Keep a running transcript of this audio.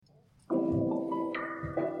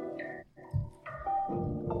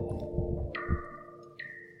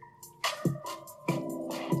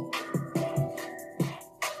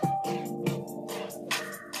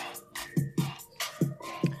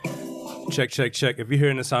Check. If you're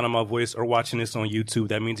hearing the sound of my voice or watching this on YouTube,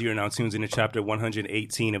 that means you're now tuned into chapter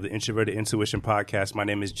 118 of the Introverted Intuition podcast. My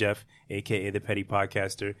name is Jeff, a.k.a. the Petty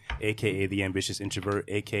Podcaster, a.k.a. the Ambitious Introvert,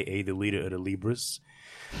 a.k.a. the leader of the Libras.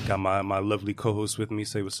 Got my lovely co-host with me.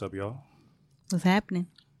 Say what's up, y'all. What's happening?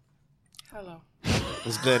 Hello.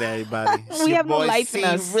 What's good, everybody? We have no life in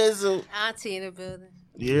us. Rizzle. Auntie in the building.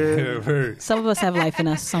 Yeah. Some of us have life in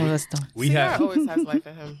us. Some of us don't. We have always has life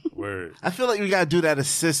in him. Word. I feel like we gotta do that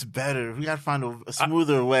assist better. We gotta find a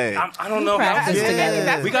smoother way. I don't know how Practice to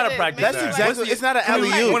together. We gotta practice. That's that. exactly. It's not an Can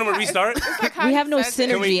we alley-oop. want to restart? We have no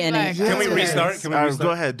synergy in it. Can we restart? Can we All right, restart?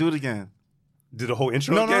 go ahead. Do it again. Do the whole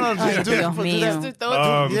intro No, again? just do Dios it.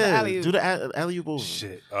 mío. Do the alley-oop over.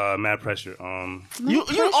 Shit. Mad pressure. You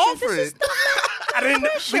offer it. I didn't.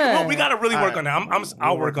 Sure. We gotta really work on that.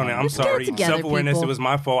 I'll work on it. I'm Let's get it sorry. together, Self-awareness. people. It was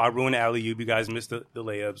my fault. I ruined the alley-oop. You guys missed the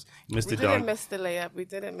layups. You missed We the didn't dunk. miss the layup. We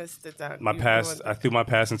didn't miss the dunk. My You pass. ruined I threw my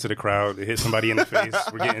pass into the crowd. It hit somebody in the face.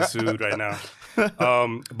 We're getting sued right now.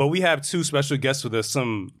 But we have two special guests with us.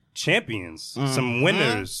 Some champions. Some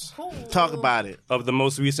winners Talk about it. of the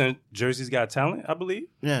most recent Jersey's Got Talent, I believe.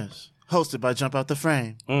 Yes. Hosted by Jump Out the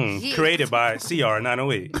Frame. Created by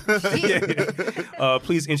CR908.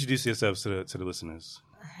 Please introduce yourselves to the listeners.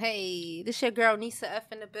 Hey, this your girl Nisa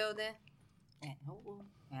F in the building.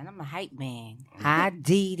 And I'm a hype man. Hi,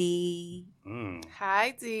 Dee Dee.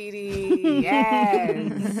 Hi, Dee Dee.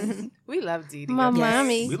 Yes. We love Dee Dee. My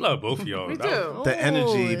mommy. We love both of y'all. We That was- do. The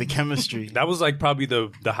energy, the chemistry. That was like probably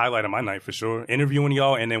the highlight of my night for sure. Interviewing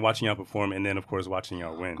y'all and then watching y'all perform and then of course watching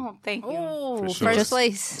y'all win. Oh, thank you. Oh, For sure. First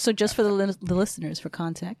place. So just for the listeners, for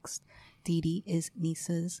context, Dee Dee is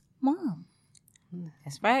Nisa's mom.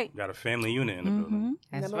 That's right. Got a family unit in the building.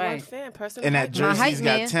 That's number right. one fan, person. And that My hype Jersey's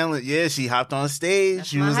Got man. Talent. Yeah, she hopped on stage. That's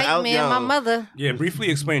she my was hype out, man, yo. my mother. Yeah, briefly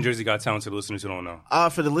explain Jersey Got Talent to the listeners who don't know.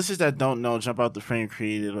 For the listeners that don't know, Jump Out the Frame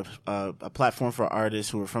created a platform for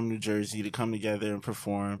artists who are from New Jersey to come together and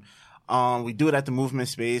perform. We do it at the Movement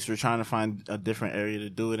Space. We're trying to find a different area to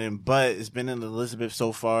do it in, but it's been in Elizabeth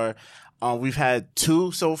so far. We've had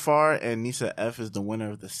 2 so far, and Nisa F is the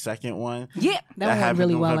winner of the second one. Yeah, that went happened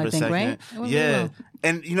really well, I November think, 2nd. right? It went really Yeah. well.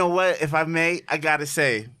 And you know what? If I may, I gotta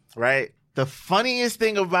say, right? The funniest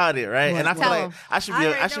thing about it, right? What? And I feel Tell like him. I should I be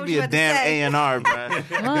already I know should what be you a about to damn say. A&R, bro.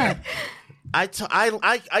 What? I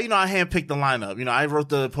you know, I handpicked the lineup. You know, I wrote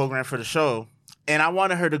the program for the show, and I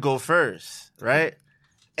wanted her to go first, right?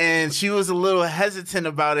 And she was a little hesitant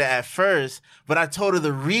about it at first, but I told her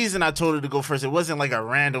the reason I told her to go first. It wasn't like a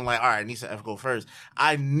random, like, all right, Nisa F, go first.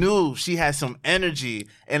 I knew she had some energy,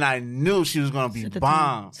 and I knew she was going to be Set the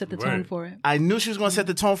bomb. tone. Set the tone Right. for it. I knew she was going to set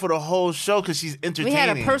the tone for the whole show because she's entertaining. We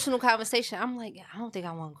had a personal conversation. I'm like, I don't think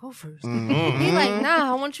I want to go first. He like,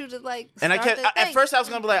 nah, I want you to like. And I start kept, the at thing. first I was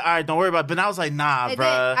going to be like, all right, don't worry about it. But I was like, nah, And then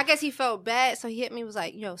bruh. I guess he felt bad, so he hit me. Was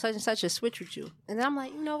like, yo, such and such a switch with you. And then I'm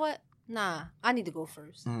like, you know what? Nah, I need to go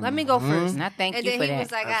first. Let me go first. And I thank And you then for he that.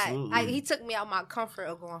 was like, Absolutely. he took me out my comfort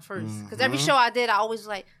of going first. Because every show I did, I always was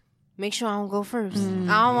like, make sure I don't go first. I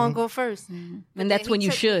don't want to go first. And then that's when he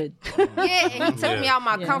you took- should. Yeah, and he took me Yeah. out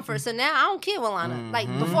my Yeah. comfort. So now I don't care what lineup. Like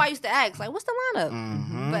before, I used to ask, like, what's the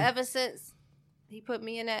lineup? But ever since he put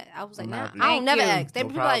me in that, I was like, I'm nah, happy. I don't Thank never you. ask. They No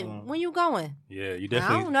be like, problem. when you going? Yeah, you I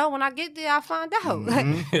definitely. don't know. When I get there, I find out.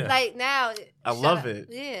 Yeah. Like now, I shut love up. it.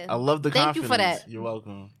 Yeah, I love the Thank you confidence. for that. You're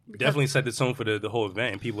welcome. Definitely set the tone for the whole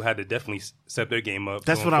event, and people had to definitely step their game up.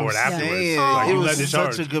 That's going what I'm forward afterwards. saying. Like, It you led was the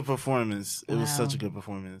such charge. a good performance. It was Wow. such a good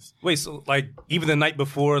performance. Wait, so like even the night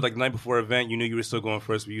before event, you knew you were still going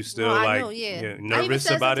first, but you still No, I like knew, yeah. I even nervous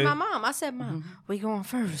said about to it? my mom. I said, Mom, we going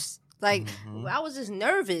first. Like I was just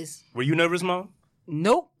nervous. Were you nervous, Mom?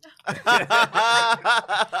 Nope. I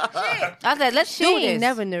said, let's do She this. ain't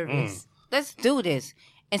never nervous. Let's do this.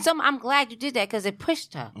 And I'm glad you did that because it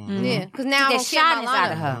pushed her. Yeah, because now I Get don't care my shyness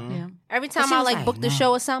out of lineup. her. Yeah. Every But time she I was like like, book the no.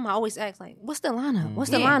 show or something, I always ask like, "What's the lineup?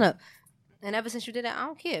 What's the Yeah. lineup?" And ever since you did that, I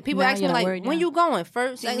don't care. People Now ask me you're not like, worried "When now. you going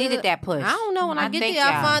first?" She Like, needed that push. I don't know. When I get thank there,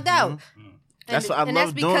 I y'all. find out. That's what I and love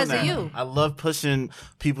that's because doing of that. you. I love pushing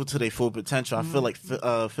people to their full potential. I feel like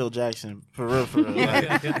Phil Jackson, for real, for real.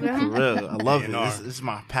 Like, for real. I love it. A&R. It's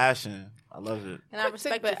my passion. I love it. And I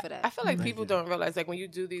respect you for that. I feel like people don't realize, like, when you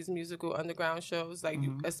do these musical underground shows, like,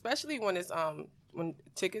 you, especially when it's when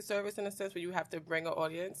ticket service in a sense where you have to bring an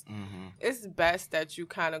audience, it's best that you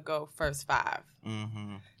kind of go first five.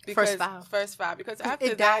 Because, first five. Because after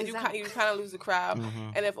It that, dies you out. kind of lose the crowd.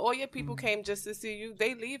 And if all your people came just to see you,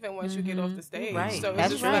 they leaving once you get off the stage. Right. So it's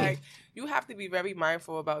That's just right. like you have to be very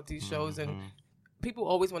mindful about these shows and. People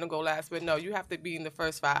always want to go last, but no, you have to be in the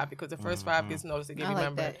first five because the first five gets noticed and get I like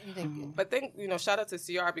remembered. that. Thank you. But then, shout out to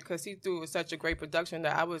CR because he threw such a great production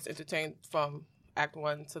that I was entertained from act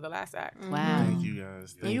 1 to the last act. Wow. Thank you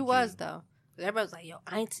guys. Thank You was though. Everybody was like, "Yo,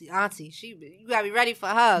 auntie, you gotta be ready for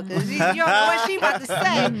her because you don't know what she about to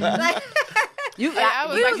say." Like,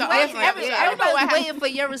 everybody was waiting for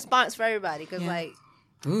your response for everybody because like.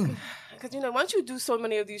 Because, once you do so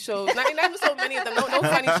many of these shows, not even so many of them, no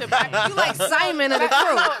funny shit, but You like Simon of the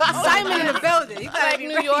crew. Simon in the building. You like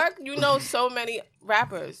New York, so many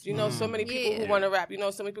rappers. So many people who want to rap.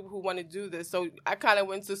 So many people who want to do this. So I kind of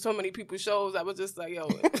went to so many people's shows. I was just like, yo.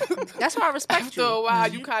 That's why I respect After a while,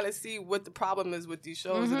 you kind of see what the problem is with these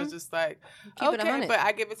shows. And it's just like, Keep it okay. 100. But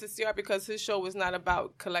I give it to CR because his show was not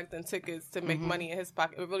about collecting tickets to make money in his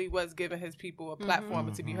pocket. It really was giving his people a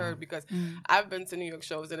platform to be heard because I've been to New York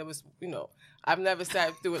shows and it was, I've never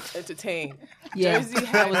sat through it entertain. Yeah, Jersey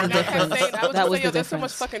had, that was the difference. That was the there's so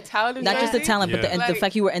much difference. fucking talent in Not just the Jersey. talent, but the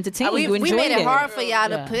fact you were entertained. You enjoyed we made it hard for y'all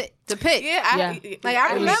Yeah. to pick. Yeah,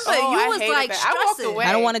 I remember you was like I walked stressing. away.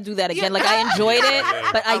 I don't want to do that again. Like I enjoyed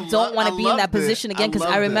it, but I don't want to be in that position again because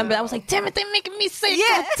I remember I was like, damn it, they're making me say,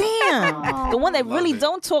 God damn. The one that really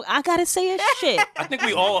don't talk, I gotta say his shit. I think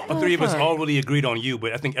we all three of us all really agreed on you,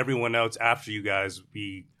 but I think everyone else after you guys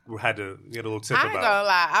we had to get a little tip I ain't about. gonna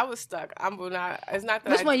lie, I was stuck. It's not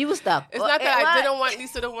that Which one you was stuck? It's not that I didn't want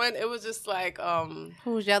Lisa to win. It was just like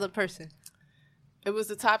Who was the other person? it was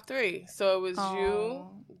the top 3. So it was you,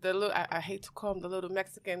 the little I hate to call him the little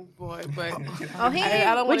Mexican boy, but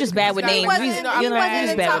I don't We're just bad with names. Wasn't, You know, I we're wasn't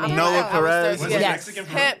just in bad top- with names. Noah Perez. Was he Yes. Mexican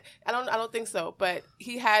from- Him, I don't think so, but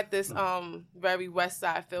he had this very West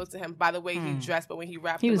Side feel to him by the way he dressed, but when he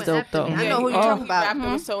rapped, He was dope though. I know who you're talking about. He rapped,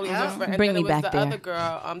 it was totally different. And Bring then me it was back the there. other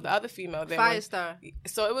girl, the other female there. Firestar.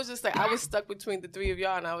 So it was just like I was stuck between the 3 of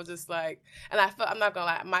y'all, and I was just like, and I felt, I'm not gonna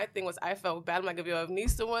lie, my thing was I felt bad. I'm like, if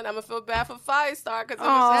Nisa won, I'm gonna feel bad for Firestar because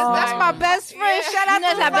That's my best friend. Shout out to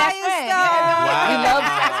her best friend.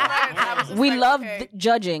 Firestar. We love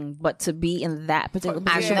judging, but to be in that particular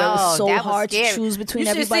position where it know, was so that was hard to scary. choose between You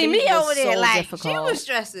should everybody see me was over there so like difficult. she was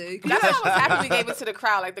stressing. That's why I was happy we gave it to the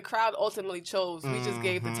crowd. Like the crowd ultimately chose. We just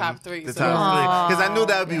gave the top 3. The So top 3, because I knew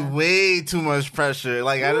that would be way too much pressure.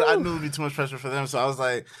 Like I knew it would be too much pressure for them. So I was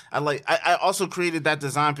like, I also created that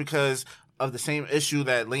design because of the same issue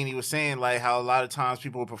that Lainey was saying, like how a lot of times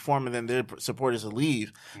people will perform and then their supporters will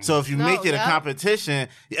leave. So if you make it a competition,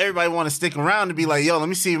 everybody want to stick around and be like, yo, let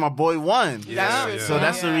me see if my boy won. So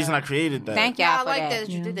that's the reason I created that. Thank y'all I for like that. that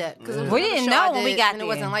you did that because We didn't know when we got and there. it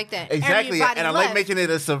wasn't like that. Exactly. Everybody And I like left. making it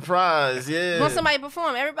a surprise. Yeah. When somebody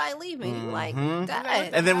perform, everybody leaving. You like that.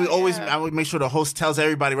 And then I would make sure the host tells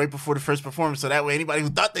everybody right before the first performance, so that way anybody who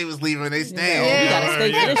thought they was leaving, they stay. You gotta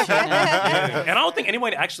stay for this shit. Yeah. And I don't think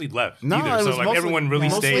anyone actually left No, it either. So was like mostly- everyone really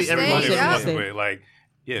mostly stayed. everybody stayed. Like,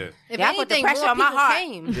 yeah. If Y'all put the anything, pressure more on my people heart.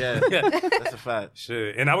 came. Yeah, that's a fact.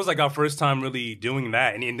 Shit. And that was like our first time really doing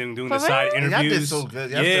that and then doing the For side real? And y'all interviews. did so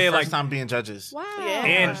good. Y'all Yeah, the like first time being judges. Wow.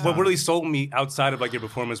 and what really sold me outside of like your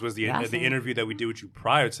performance was the Awesome. interview that we did with you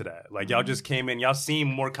prior to that. Like y'all just came in, y'all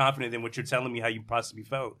seemed more confident than what you're telling me how you possibly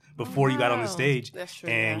felt before you got on the stage. That's true,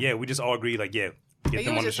 And we just all agreed like, get and them you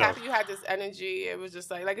on were the just show. happy you had this energy. It was just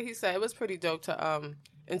like he said, it was pretty dope to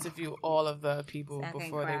interview all of the people I can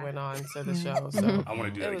before they cry. went on to the show. So I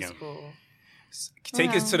want to do it that was again. cool.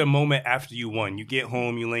 Take us to the moment after you won. You get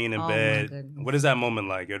home, you laying in my bed. goodness. What is that moment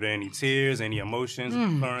like? Are there any tears, any emotions?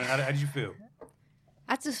 How did you feel?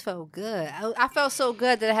 I just felt good. I felt so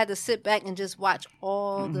good that I had to sit back and just watch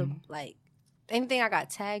all the anything I got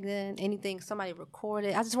tagged in, anything somebody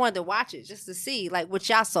recorded. I just wanted to watch it just to see like what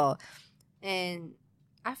y'all saw, and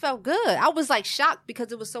I felt good. I was like shocked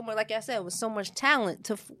because it was so much. Like I said, it was so much talent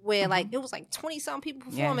to where like it was like 20-something people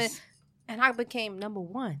performing, Yes. and I became number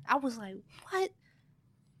 1. I was like, what?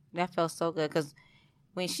 That felt so good because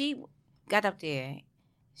when she got up there,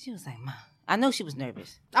 she was like, "Mom," I know she was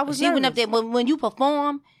nervous. I was She went up nervous. there, but when you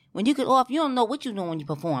perform, when you get off, you don't know what you're doing when you're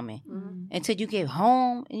performing until you get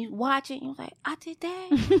home and you watch it. And you're like, I did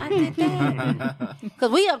that. I did that.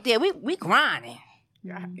 Because we up there, we grinding.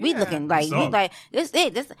 We looking like So- we like this.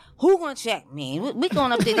 Who gonna check me? We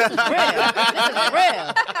going up there. This is real. This is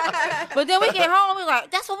real. But then we get home. We like,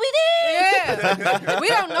 that's what we did. Yeah. We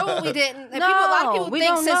don't know what we didn't. And No, a lot of people we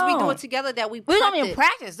think don't since we know. do it together that we We don't prepped even it.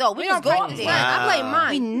 practice though. We just don't go up practice. there. I play mine.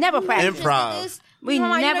 We never practice. Improv. We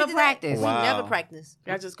never practice. We Wow. never practice.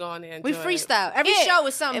 Y'all just go on there and We enjoy it. freestyle. Every Yeah. show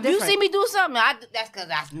is something If different. you see me do something, that's because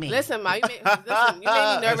that's me. Listen, Ma, you made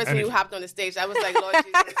me nervous when you hopped on the stage. I was like, Lord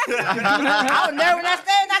Jesus. I was nervous when I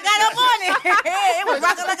stayed and I got up on it. It was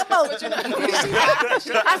rocking like a boat.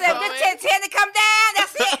 I said, if this 10 to come down,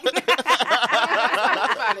 that's it.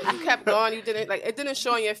 You kept going. You didn't it didn't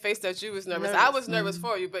show in your face that you was nervous. I was nervous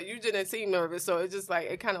for you, but you didn't seem nervous. So it just like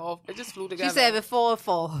it just flew together. She said before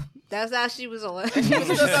 4. That's how she was on.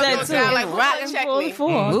 said too. Like, Rocking check full me.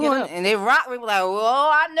 four. And they rock me like, oh,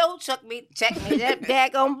 I know, check me that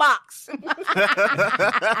daggone box.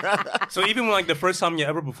 So even when, like, the first time you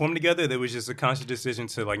ever performed together, there was just a conscious decision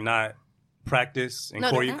to, like, not practice and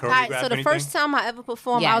choreograph So the anything? first time I ever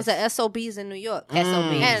performed, I was Yes. at SOBs in New York. SOBs.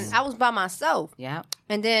 And I was by myself. Yeah.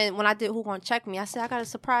 And then when I did Who Gonna Check Me, I said, I got a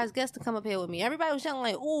surprise guest to come up here with me. Everybody was yelling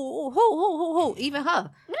like, ooh, who, even her.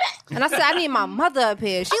 And I said, I need my mother up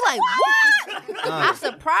here. She like, what? I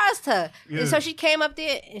surprised her. And so she came up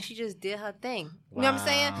there and she just did her thing. You know what I'm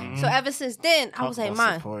saying? So ever since then, I was like, about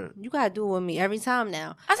 "Man, support. you gotta do it with me every time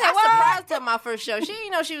now." I said, I "What?" surprised her my first show. She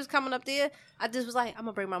didn't know she was coming up there. I just was like, "I'm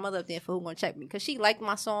gonna bring my mother up there for Who Gonna Check Me," because she liked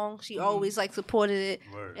my song. She always like supported it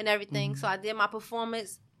Word. and everything. So I did my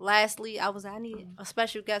performance. Lastly, I was like, I need a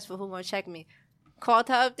special guest for Who Gonna Check Me. Called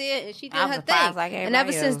her up there and she did I'm her surprised thing. like And ever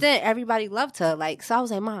everybody since else. then, everybody loved her. Like, so I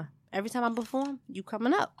was like, "Ma, every time I perform, you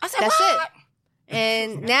coming up." I said, That's what? it.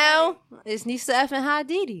 And now it's Nisa F and Hi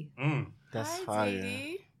Didi. That's Hi, fire.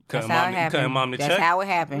 Dee. That's Cutting how it mom, happened. cutting mom the That's check. how it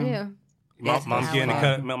happened. Yeah. Mom's how getting it the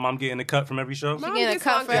cut. Mom getting the cut from every show. Mom getting a gets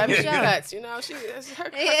cut for every longevity show. cuts, you know. She her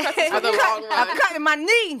cuts Yeah. for the long I'm run. cutting my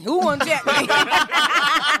knee. Who wants that?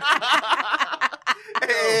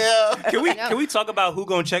 Can we talk about Who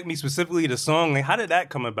Gonna Check Me, specifically the song? Like, how did that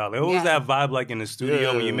come about? Like, what was Yeah. that vibe like in the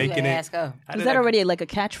studio when you're making it? Ask her. How Was did that already like a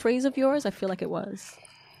catchphrase of yours? I feel like it was.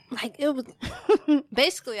 Like it was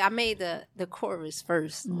basically I made the chorus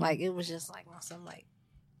first. Like it was just like some like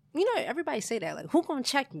everybody say that, like, who gonna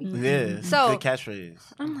check me? Yeah. So- good catchphrase.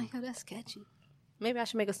 I'm like, oh, that's catchy. Maybe I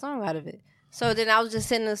should make a song out of it. So then I was just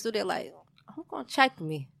sitting in the studio like, who gonna check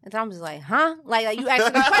me? And then I'm just like, huh? Like you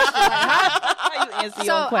asking the question, like, huh? How you answer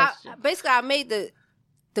So your question? I made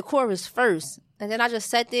the chorus first, and then I just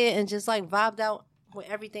sat there and just like vibed out with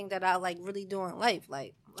everything that I like really do in life.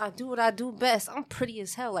 Like I do what I do best. I'm pretty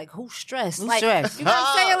as hell. Like who's stressed? Who's like stressed? you know what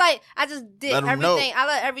I'm saying? Like I just did Let 'em know. everything. I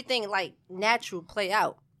let everything like natural play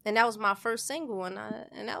out, and that was my first single, and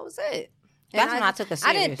that was it. And That's when I took her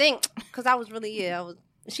I didn't serious. think because I was really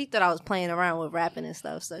She thought I was playing around with rapping and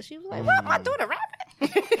stuff, so she was like, "What? My daughter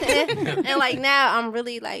rapping?" and like now, I'm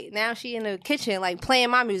really like now she in the kitchen like playing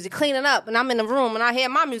my music, cleaning up, and I'm in the room and I hear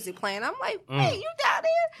my music playing. I'm like, "Hey, you down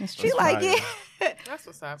there?" She like, fire. "Yeah." That's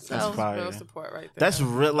what's up. That's fire. Real support right there. That's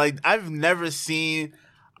real. Like I've never seen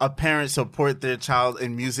a parent support their child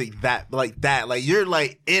in music like that. Like you're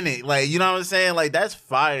like in it. Like you know what I'm saying? Like that's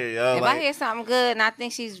fire, yo. If like, I hear something good and I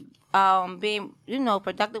think she's being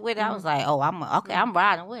productive with it, I was like, oh, I'm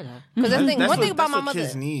riding with her. Because That's one what- thing about that's my what mother,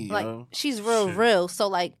 kids need, like yo. she's real. So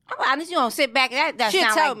like I'm honest, you don't sit back and that she'll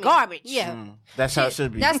sound tell like me garbage. Yeah. that's how it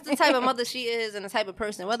should be. That's the type of mother she is and the type of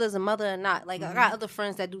person, whether it's a mother or not. Like, I got other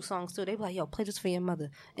friends that do songs too. They be like, yo, play this for your mother.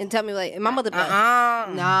 And tell me, like, and my mother be like,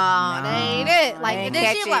 nah, that ain't it. Like, that and ain't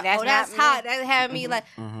then she catchy. like, That's oh, that's not hot. me. That had me like,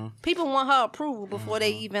 people want her approval before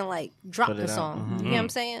they even, like, drop Put the it out. song. You know what I'm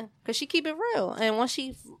saying? Because she keep it real. And once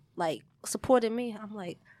she, like, supported me, I'm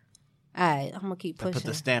like, all right, I'm going to keep Put pushing.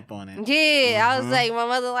 the stamp on it. Yeah, I was like, my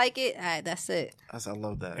mother like it. All right, that's it. I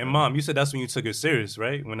love that. And Mom, you said that's when you took it serious,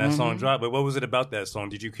 right? When that song dropped. But what was it about that song?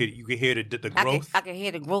 Did you could hear the growth? I could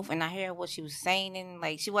hear the growth, and I hear what she was saying, and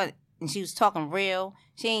like she was talking real.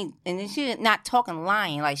 She ain't, and then she not talking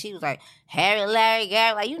lying. Like she was like Harry, Larry,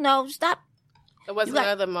 Gary, like stop. It wasn't you got-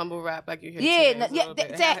 another mumble rap like you hear Yeah, today. no, It's a yeah, little bit-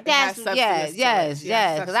 that's it has yes, substance to it.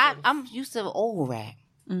 Yeah, because substance. I'm used to old rap.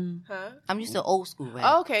 Huh? I'm used to old school rap.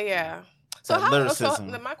 Oh, okay, yeah. So That how?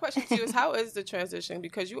 lyricism. So my question to you is, how is the transition?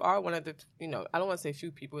 Because you are one of the, I don't want to say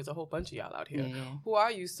few people. There's a whole bunch of y'all out here Yeah. who are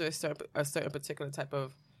used to a certain particular type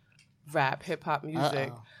of rap, hip hop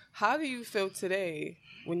music. Uh-oh. How do you feel today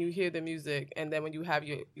when you hear the music, and then when you have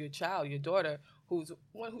your child, your daughter, who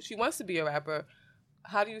she wants to be a rapper?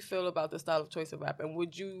 How do you feel about the style of choice of rap, and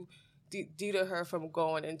would you deter her from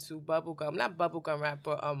going into not bubblegum rap,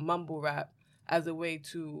 but mumble rap as a way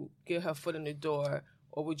to get her foot in the door?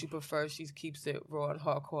 Or would you prefer she keeps it raw and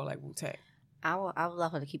hardcore like Wu-Tang? I would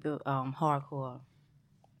love her to keep it hardcore.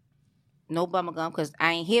 No bubblegum, because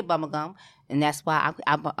I ain't hear bubblegum, and that's why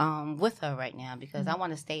I'm with her right now, because I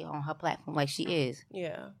want to stay on her platform like she is.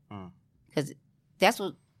 Yeah. Because that's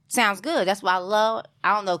what sounds good. That's what I love.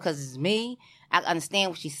 I don't know, because it's me. I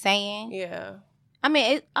understand what she's saying. Yeah. I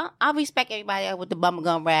mean, I respect everybody with the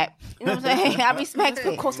bubblegum rap. You know what I'm saying? I respect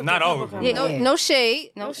it. Not all of them. Yeah. No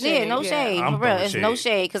shade. No shade, shade. No yeah. shade. I'm For real. throwing It's no shade.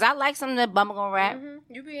 shade. Because I like some of the bubblegum rap.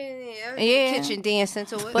 You be in Yeah. kitchen dancing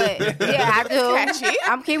to it. But yeah, I do.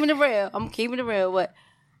 I'm keeping it real. But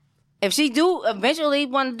if she do eventually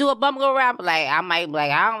want to do a bubblegum rap, like I might be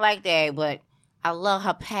like, I don't like that. But I love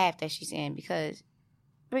her path that she's in, because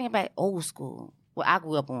bring it back old school, what I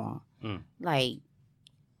grew up on. Like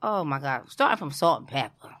Oh my God! Starting from Salt and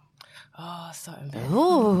Pepper. Oh, something bad.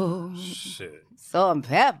 Ooh, Shit. Salt and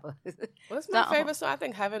Pepper. What's my favorite song? I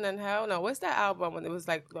think Heaven and Hell. No, what's that album when it was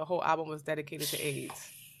like the whole album was dedicated to AIDS?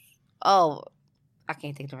 Oh, I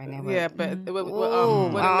can't think of it right now. Yeah, but with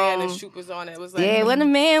a man and Shoop was on it. It was like when a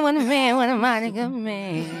man, when a Monica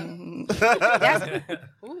man.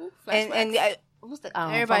 Ooh, and what's the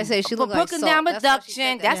Everybody say she look like Brooklyn Salt. Down That's why she Production.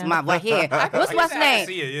 said that. That's my right here. What's name?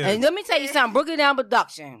 see it, yeah. And let me tell you something. Brooklyn Down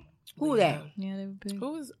Production. Who that? Yeah, they were big.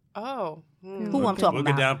 Who's Who I'm talking Boogie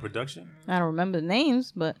about? Down Production? I don't remember the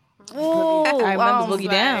names, but Oh, I remember Boogie Is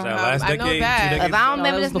Down. that last I know decade? that. 2 decades If I don't ago?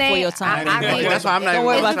 remember No, it his was before name, your time. That's why I'm not Don't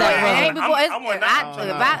worry about that, brother. It ain't before. I'm on that.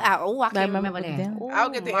 I can't remember remember Boogie that. Down. Ooh, I'll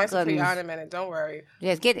get the my answer for you goodness. in a minute. Don't worry.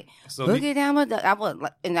 Just get it. So Boogie Down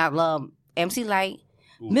Production. I love MC Light.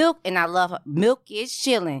 Milk, and I love her. Milk is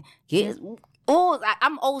chilling.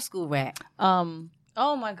 I'm old school rap.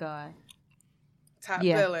 Oh my God. Top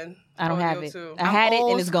Yeah. villain. I don't have it. Too. I had it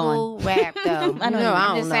and it's gone. Old school rap though. I know You you- I I'm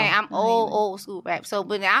don't just know. saying I'm I know you- old school rap. So,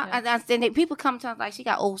 but I understand that people come to us like she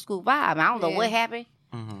got old school vibe. I don't know Yeah. what happened.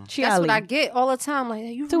 That's what I get all the time. Like,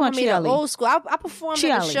 you Too much remind me of Chi-Ali. old school. I performed at a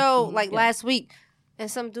Chi-Ali. show like Yeah. last week, and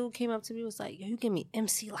some dude came up to me and was like, "Yo, you give me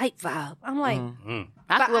MC Light vibe." I'm like,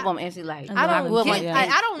 I grew up on MC Light. I grew up don't on get.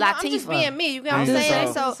 I don't know. I'm just Latifah. being me. You get what I'm I think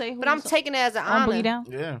saying? so. So, but I'm taking it as an On Boogie honor. Down?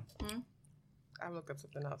 Yeah. I looked up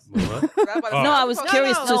something else. What? No, I was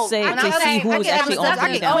curious no. to say I to see who was actually on I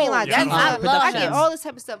Boogie get Down. all like Yeah. that. I Productions. get all this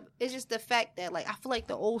type of stuff. It's just the fact that like I feel like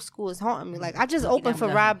the old school is haunting me. Like I just opened for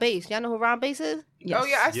Rob Bass. Y'all know who Rob Bass is? Oh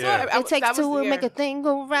yeah, I saw Yeah. it. It takes two to make a thing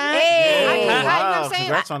go right. Hey. I- Oh, you know wow. what I'm saying?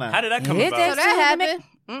 Congrats on that. How did that come Hit about? that So that happened.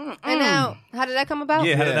 Mm-mm. And now, how did that come about?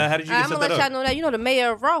 Yeah, how did you I'm get gonna set let that y'all up? know that you know the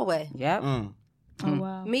mayor of Broadway. Yep. Mm. Oh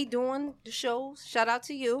wow. Me doing the shows. Shout out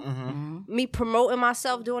to you. Mm-hmm. Me promoting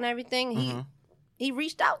myself, doing everything. He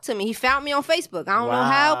reached out to me. He found me on Facebook. I don't know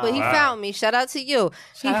how, but he Wow. found me. Shout out to you.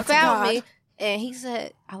 He out to found God. me and he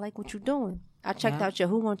said, "I like what you're doing." I checked out your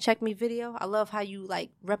Who Gonna Check Me video. I love how you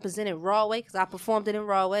like represented Broadway because I performed it in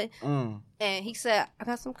Broadway. Mm. And he said, "I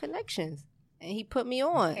got some connections," and he put me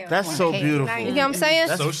on. That's so beautiful. You get what I'm saying?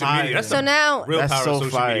 That's Social fire. media. That's So some now, real That's power of so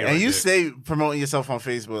social fire. media. And right you there. stay promoting yourself on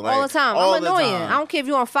Facebook like all the time. all I'm the annoying. time. I don't care if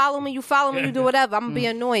you want to follow me. You follow me. You do whatever. I'm gonna be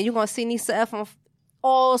annoying. You're gonna see Nisa F on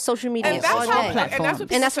all social media And all that's, how, day. and that's what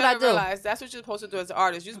people And that's what I fail to do. realize. That's what you're supposed to do as an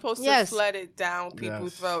artist. You're supposed to Yes. flood it down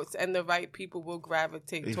people's Yes. throats, and the right people will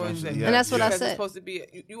gravitate towards it. Eventually, And that's what I Because said. it's supposed to be.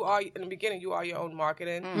 You are in the beginning. You are your own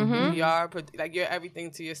marketing. Mm-hmm. You are like you're everything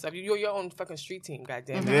to yourself. You're your own fucking street team.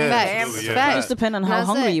 Goddamn. Yeah, Facts. absolutely, yeah. Facts. Just depend on how That's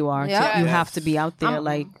hungry it. you are. Yeah. You Yes. have to be out there,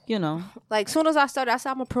 like, you know. Like, soon as I started, I said,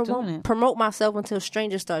 I'm going Doing to it. promote myself until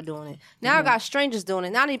strangers start doing it. Now I got strangers doing it.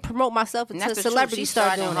 Now I need to promote myself And until that's the truth. celebrities She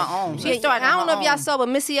start started doing on her own. it. She Yeah, started I on don't know her if y'all own. saw, but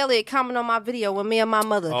Missy Elliott commented on my video with me and my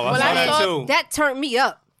mother. Oh, I Well, saw I that saw too. That turned me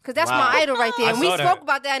up. Because that's Wow. my idol right there. I And we saw that. spoke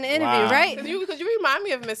about that in the interview, Wow. right? Because you remind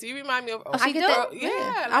me of Missy. You remind me of. I get that.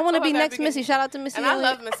 Yeah. and I want to told be her that next beginning. Missy. Shout out to Missy And I Elliott.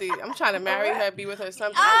 love Missy. I'm trying to marry her, be with her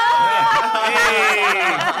sometime.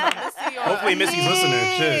 Missy, Hopefully Missy's listening.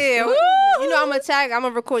 Shit. Yeah, you know I'm gonna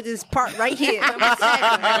record this part right here. I'm gonna tag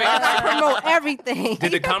her. I promote everything.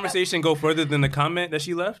 Did the conversation go further than the comment that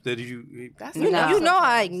she left? Did you That's You know, No. you know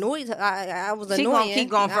I ignored her. I was She annoying. gonna keep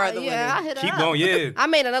going further with Yeah, it. I hit her keep up. going? Yeah. I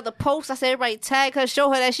made another post. I said, everybody tag her, show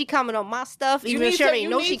her that she commented on my stuff, You even if need she to, already you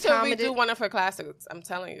know need she to commented. redo one of her classics. I'm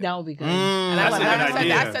telling you. That would be good. And That's a good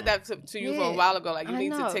idea. I said that to you for a while ago. Like you I need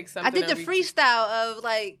know. to take something. I did the and freestyle of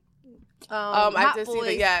like, I Hot did see Boys,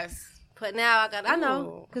 that. Yes. But now I know,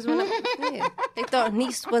 Ooh. because when they thought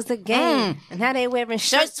Niece was the game, and now they wearing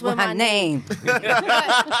shirts with my name.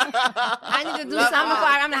 I need to do something.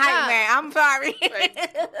 I'm the hype man. I'm sorry.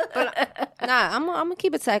 Nah, I'm gonna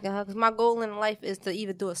keep attacking her because my goal in life is to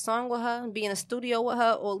either do a song with her, be in a studio with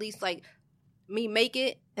her, or at least like me make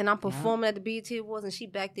it, and I'm performing at the BET Awards, and she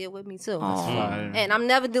back there with me too. Fire. And I'm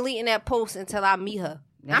never deleting that post until I meet her.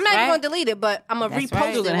 That's I'm not even right. gonna delete it, but I'm gonna That's repost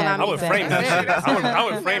right. it when I I meet would her. frame that shit. I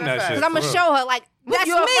would frame that shit. Because I'm gonna for real. show her like that's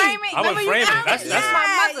You me. would frame it? I would frame it. That's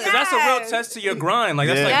my mother. 'cause that's a real test to your grind. Like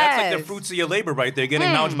that's Yeah. that's like the Yes. fruits of your labor right there, getting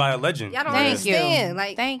acknowledged by a legend. Y'all don't Thank you. understand.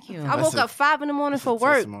 Like, Thank you. I woke up 5 a.m. for a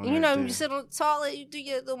work. testimony You know, right you there. sit on the toilet, you do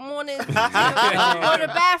your little morning, you know, go to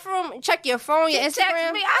the bathroom, check your phone, your Instagram.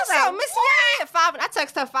 text me. I saw said, Missy at 5. I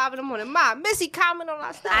text her 5 a.m. Ma, Missy comment on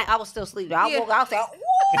our stuff. I was still sleeping. I Yeah. woke out there.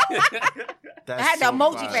 That's I had the so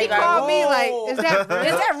emoji fire. face. She called me like, Whoa. is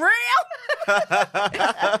that real?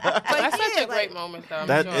 That's such a yeah, great moment, though. I'm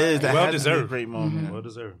That sure. is that Well had to be a deserved. great moment. Well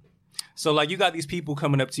deserved. So like you got these people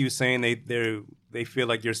coming up to you saying they feel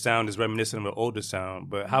like your sound is reminiscent of an older sound,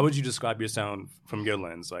 but how would you describe your sound from your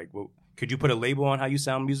lens? Like, could you put a label on how you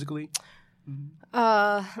sound musically?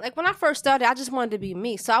 Like when I first started, I just wanted to be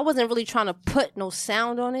me. So I wasn't really trying to put no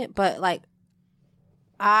sound on it, but like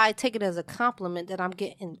I take it as a compliment that I'm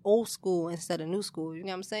getting old school instead of new school. You know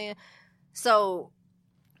what I'm saying? So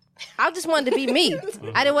I just wanted to be me.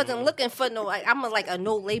 I wasn't looking for no, like, I'm a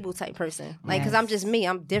no label type person. Like, cause I'm just me.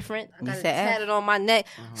 I'm different. I got it tatted on my neck.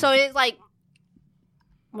 So it's like,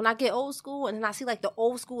 when I get old school and then I see like the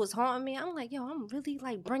old school is haunting me, I'm like, yo, I'm really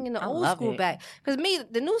like bringing the old school back. Cause me,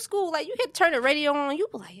 the new school, like you can turn the radio on, you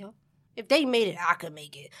be like, yo, if they made it, I could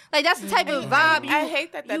make it. Like that's the type of vibe I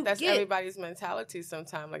hate that's get. everybody's mentality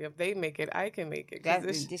sometimes. Like if they make it, I can make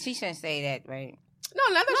it. She shouldn't say that, right?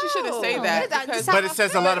 No, not that she shouldn't say that. But it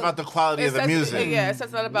says a lot about the quality of the music. Yeah, it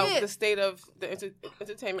says a lot about the state of the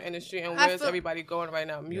entertainment industry and where's everybody going right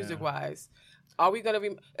now, music-wise. Are we going to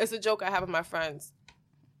be... It's a joke I have with my friends.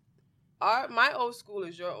 My old school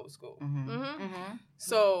is your old school.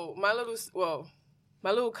 So my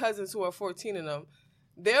little cousins who are 14 of them,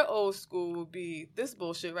 their old school will be this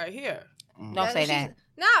bullshit right here. Don't say that.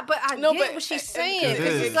 Nah, but I get what she's saying.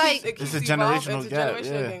 It's like it's a generational gap.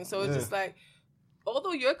 Thing. So it's just like,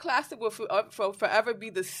 although your classic will forever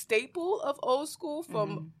be the staple of old school,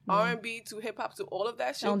 from R&B to hip hop to all of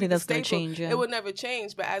that shit. I don't think that's going to change. It would never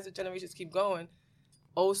change, but as the generations keep going,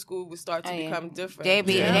 old school would start to become different. They'll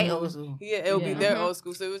be their old school. Yeah, it'll be their old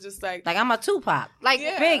school. So it was just like I'm a Tupac, like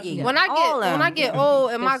Biggie. When I get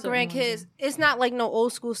old and my grandkids, it's not like no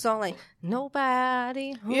old school song like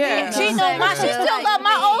Nobody. She know she still love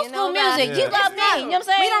my old school music. You love me. You know what I'm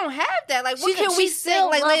saying? We don't have that. Like, what can we sing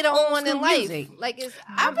like later on in life? Like, it's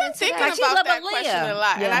I've been thinking about that question a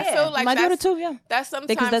lot, and I feel like my daughter too. Yeah, that's sometimes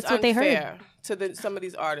because that's what they heard to some of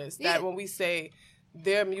these artists. That when we say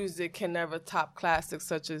their music can never top classics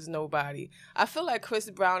such as Nobody. I feel like Chris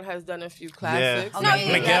Brown has done a few classics.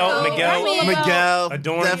 Miguel,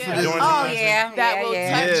 Adorn. That will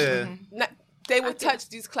touch. They will touch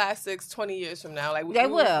these classics 20 years from now. Like they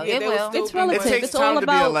will. It's relative. It's all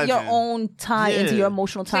about your own tie into your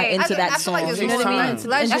emotional tie into that song. Like you know what I mean?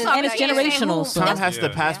 And it's generational. So time has to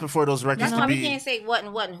pass before those records That's why can be. we can't say what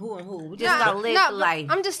and who and who. We just gotta live life.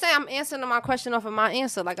 I'm just saying I'm answering my question off of my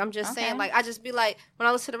answer. Like I'm just saying, like I just be like, when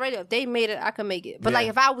I listen to the radio, if they made it, I can make it. But like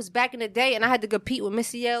if I was back in the day and I had to compete with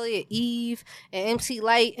Missy Elliott, Eve, and MC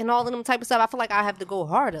Light and all of them type of stuff, I feel like I have to go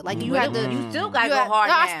harder. Like you have to. You still gotta go hard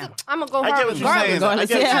now. I'm gonna go hard regardless. You know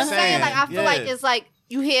what I'm saying? Like I feel like it's like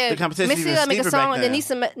you hear Missy Elliott make a song and then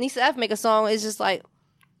Nisa F make a song. It's just like,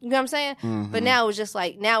 you know what I'm saying? But now it's just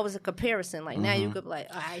like, now it's a comparison. Like now you could be like,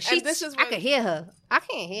 all right, I can hear her. I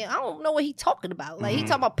can't hear. I don't know what he talking about. Like he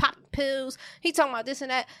talking about pop pills. He talking about this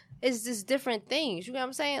and that. It's just different things. You know what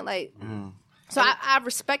I'm saying? Like. So I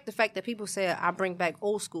respect the fact that people say I bring back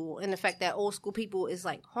old school, and the fact that old school people is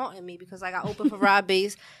like haunting me because like I opened for Rob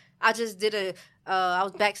Bass. I just did I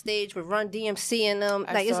was backstage with Run DMC and them.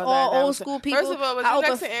 Like it's all old school people. First of all, was you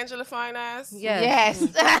next to Angela Fine Ass? Yes.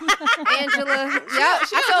 Angela. Yeah,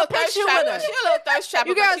 she a little thirst trapper. She a little thirst trapper.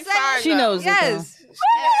 You girl said she knows. Yes.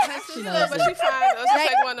 She knows, but she fine. It's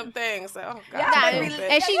like one of them things. Like, oh God,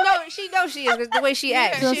 and she knows she is the way she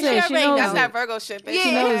acts. She knows that's that Virgo shit. Yeah.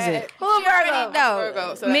 She knows it. Who already know?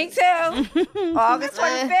 Virgo. So me too. August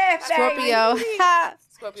 25th. Scorpio.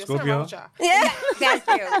 Scorpio. Yeah. Thank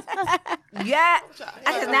you. Yeah.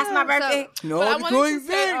 That's my birthday. No, I'm going to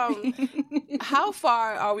say, how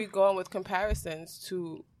far are we going with comparisons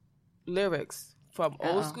to lyrics, from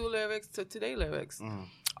old school lyrics to today lyrics?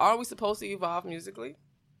 Are we supposed to evolve musically?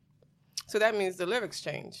 So that means the lyrics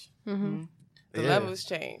change. The levels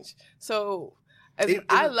change. So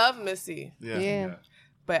I love Missy. Yeah.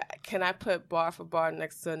 But can I put bar for bar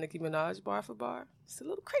next to Nicki Minaj bar for bar? It's a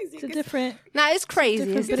little crazy. It's different. Nah, it's crazy.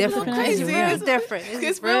 It's different. It's different.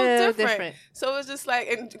 It's real different. So it's just like,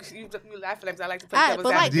 and you laughing because I like to play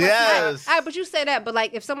devil's advocate. Yes. All right, but you say that, but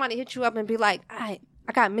like if somebody hit you up and be like, all right,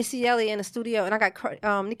 I got Missy Elliott in the studio and I got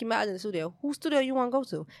Nicki Minaj in the studio. Whose studio you want to go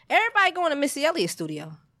to? Everybody going to Missy Elliott's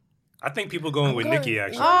studio. I think people going with Nicki,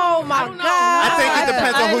 actually. Oh, my God. I think it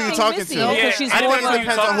depends on who you're talking to. Yeah, I think it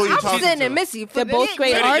depends on who you're talking to. I'm sitting in Missy. They're both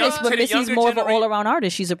great artists, but Missy's more of an all-around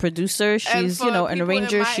artist. She's a producer. She's, an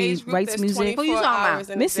arranger. She writes music. Who you talking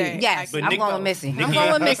about? Missy. Yes, I'm going with Missy. I'm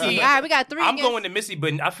going with Missy. All right, we got 3 I'm going to Missy,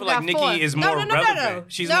 but I feel like Nicki is more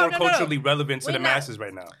relevant. She's more culturally relevant to the masses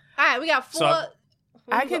right now. All right, we got 4.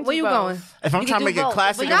 Where you going? If I'm trying to make it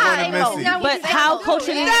classic, I'm going to Missy. But how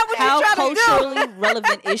culturally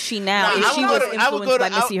relevant is she now? If she was influenced by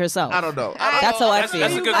Missy herself, I don't know. That's how I feel.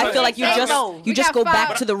 I feel like you just go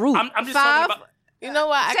back to the root. I'm just talking about. You know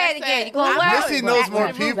what? Say it again. You going well? Missy knows more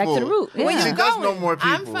people. Back to the root. Where She you does going? know more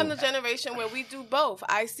people. I'm from the generation where we do both.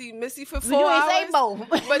 I see Missy for 4 You hours. ain't say both.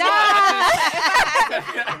 But Now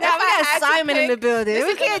we got Simon in the building.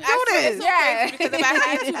 We can't do this. Yeah. Because if I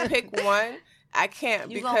had to pick one, I can't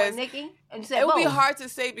You going because with Nikki? And you said it would be both. hard to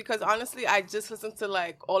say because honestly, I just listened to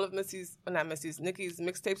like all of Nikki's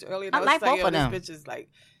mixtapes earlier. And I was like both yo, of them. This bitch is like.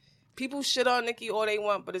 People shit on Nicki all they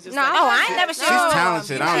want, but it's just No, like, I ain't never shit She's on her.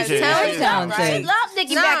 talented. I don't care. Very She's talented. She loved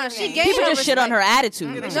Nikki Nah, back she then. gave People her just shit on her attitude.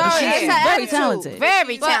 No, She's it's her very attitude. talented.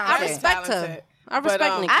 Very But I talented. respect her. I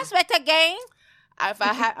respect Nikki. I respect her game.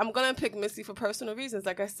 I'm gonna pick Missy for personal reasons.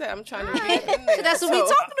 Like I said, I'm trying to be in there. So that's what we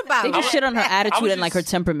talking about. They just shit on her attitude was and like her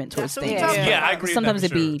just- temperament towards That's what we things. talking Yeah, I agree. Sometimes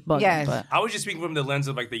with it that for be sure. bugging, Yes. but I was just speaking from the lens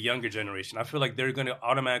of like the younger generation. I feel like they're going to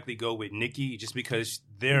automatically go with Nicki just because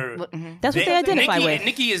they're that's what they identify Nicki, with.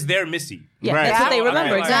 Nicki is their Missy. Yeah, Right. that's what they So I remember.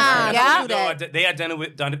 feel like- Exactly. Nah, Yeah. They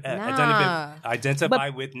identify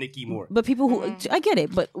with Nicki more. But people who I get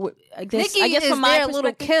it, but I guess Nikki is from my their little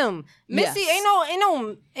perspective, Kim. Missy Yes.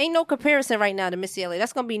 ain't no comparison right now to Missy Elliott.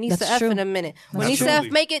 That's gonna be Nisa That's F true. in a minute. When That's Nisa true.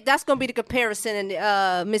 F make it, that's gonna be the comparison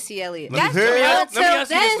in Missy Elliott. Let me That's hear it. Let me ask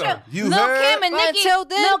you this, then- though. You Lil' heard? Kim and But Nikki. until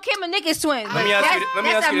then- Lil' Kim and Nicki's twins. Let me ask you this- let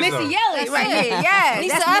me That's ask a you this, Missy though. Elliott right here. Yeah.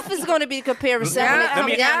 Nisa That's F is gonna be the comparison when it Let comes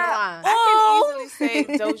me- down the line. I can easily say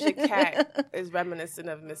Doja Cat is reminiscent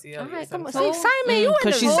of Missy All Elliott. right, come on. sometimes. See, Simon, you in the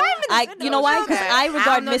because she's Simon you know why? Because I regard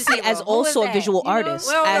don't know Missy the as people. Who is also a that? visual You know? artist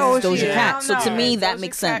We don't know as who she Doja is. Cat. I So don't to know. me, that Doja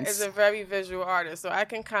makes Cat sense. is a very visual artist, so I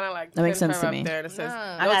can kind of like That makes pin sense her to me. up there. And it says,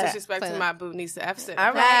 I no gotta disrespect play to that. my boo Nisa F. Said. All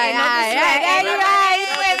right. Right, No you disrespect. right. No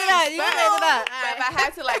You raised it up. You But raised it up. if I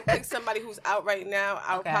had to like pick somebody who's out right now,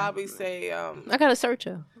 I would Okay. probably say I gotta search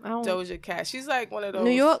her. I don't. Doja Cat. She's like one of those.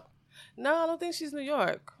 New York. No, I don't think she's New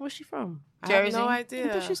York. Where's she from? I have Jersey? no I idea.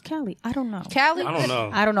 think she's Cali. I don't know. Cali. I don't know.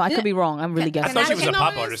 I don't know. I could be wrong. I'm really I guessing. thought she was You a know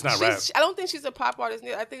pop what it artist, is? not rap. I don't think she's a pop artist.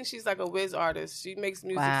 I think she's like a whiz artist. She makes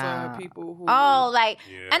music Wow. for people who. Oh, like,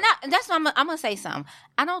 Yeah. and that's what I'm gonna say something.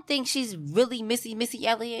 I don't think she's really Missy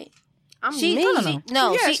Elliott. I'm She, me.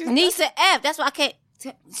 no, Yeah, she she's- Nisa F. That's why I can't.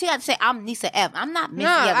 She got to say I'm Nisa F. I'm not Missy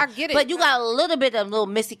Nah, Elliott. I get it. But you got a little bit of little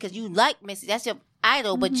Missy because you like Missy. That's your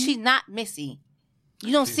idol, but Mm-hmm. she's not Missy.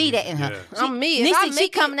 You don't see that in her. Yeah. She, I'm me. If Nisa, I she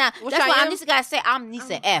make coming it, out. which That's I why I am- Nisa gotta say I'm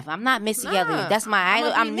Nisa F. I'm not Missy Nah, Elliott. That's my I'ma idol.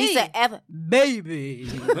 be I'm me. Nisa F. Baby.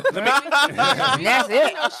 Let me- That's it.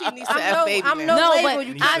 You know she needs to F baby. I'm now. no No, label. but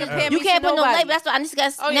You I- can't compare you me can't to put no nobody. label. That's what Anisha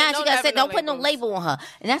got. Oh, yeah, Now no, she got to say, never don't no put no labels. label on her,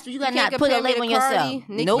 and that's what you got to can't not put a compare me label on to yourself.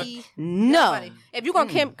 Cardi, Nope. Nicki, No. nobody. If you're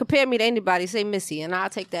gonna compare me to anybody, say Missy, and I'll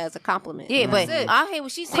take that as a compliment. Yeah, but That's it. I hear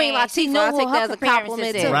what she's saying. Queen She Latifah, know I who take her that as a comparisons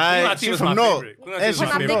compliment to. too. Right. Queen She's Latifah's from my North. favorite. Queen And Latifah's she's my When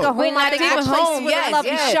I favorite. think of Queen home, I think Latifah of places home, where yes, love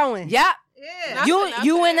yes. is showing. Yep. Not You for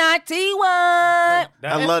nothing. UNIT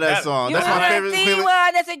one. I love that song. That's my favorite. UNIT Queen,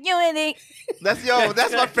 one. That's a unity. that's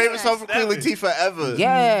my favorite song from Queen Latifah ever.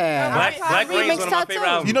 Yeah. Black Rain is one of my Remix favorite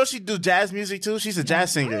albums. You know she do jazz music too. She's a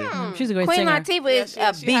jazz singer. She's a great Queen singer. Latifah Yeah, is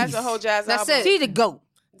a she has beast. a whole jazz That's album. it. She's the goat.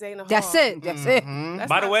 Dana That's Hall. it. That's it. That's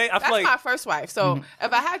By the my- way, I feel that's like- my first wife. So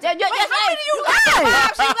if I had to, How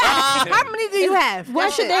How many do you have? Why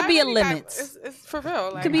should there be a I really got- limit? It's for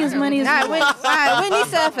real. Like, Could be as many as All right, you when, want. all right, when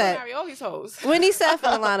Nisa F at? Marry all these hoes. When Nisa F in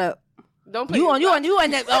the lineup? Don't play You with on me.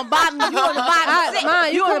 that bottom. You on the bottom six.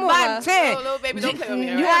 Mine, You on the come bottom on. 10. Little baby, don't play with me.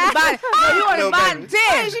 You all on right? the bottom. No, you on the Little bottom baby.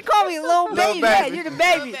 10. She called me little Little baby. Yeah, baby. you the baby.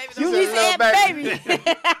 Little baby, You don't need say to little have baby. baby.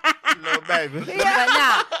 Little baby. But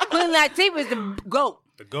nah, Queen Latifah is the goat.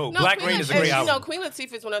 The GOAT. No, Black Queen Rain is a Latifah- great You know, album. Queen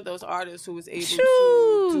Latifah is one of those artists who is able Shoo.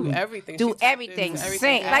 to do everything. Do She tapped everything. into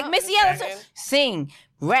Sing. Yeah. Like Missy And Elliott. Sing,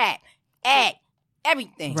 rap, act,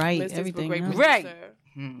 everything. Right, Missy's a everything. great yeah. producer. Right.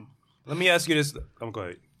 Let me ask you this. Go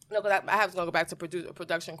ahead. No, because I have to go back to a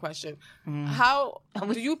production question. How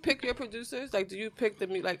do you pick your producers? Like, do you pick the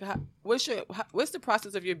like? What's the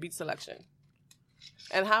process of your beat selection?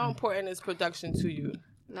 And how important is production to you?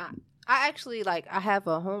 Nah, I actually I have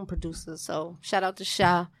a home producer, so shout out to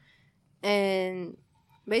Sha. And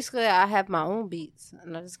basically, I have my own beats,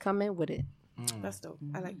 and I just come in with it. That's dope.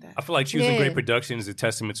 I like that. I feel like choosing Yeah. great production is a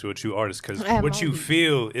testament to a true artist because I have what my you own.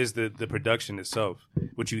 feel is the production itself.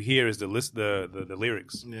 What you hear is the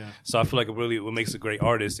lyrics. Yeah. So I feel like what makes a great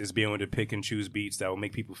artist is being able to pick and choose beats that will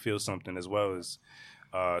make people feel something as well as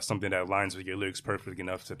something that aligns with your lyrics perfectly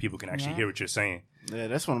enough so people can actually hear what you're saying. Yeah,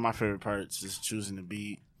 that's one of my favorite parts is choosing the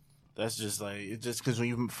beat. That's just it's just because when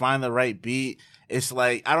you find the right beat, it's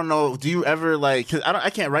like, I don't know. Do you ever cause I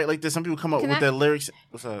can't write like this. Some people come up Can with I- their lyrics.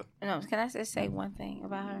 What's up? No, can I just say one thing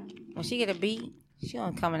about her? When she get a beat, she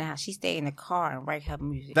don't come in the house. She stay in the car and write her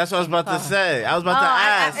music. That's what I was about to say. I was about to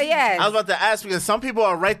ask. yes. I was about to ask because some people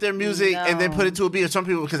write their music and then put it to a beat, or some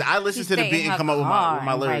people because I listen She to the stay beat in and her come up with car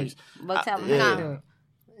my and lyrics. write. But tell them yeah. how to do it.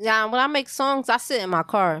 Yeah, when I make songs, I sit in my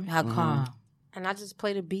car. Her car. And I just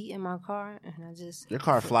play the beat in my car, and I just... Your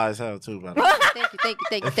car flies hell, too, by the way.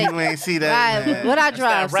 Thank you. If you ain't see that, Right, man. what I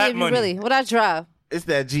drive? See rap if you money. really... What I drive? It's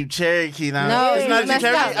that Jeep Cherokee now. No, it's not you Jeep messed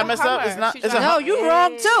Cherokee. up. I messed up. It's not. It's a No, you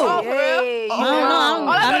wrong, too. Oh, for real? No,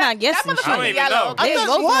 I'm not guessing. I don't even know. They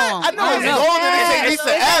both wrong. I know it's golden. It's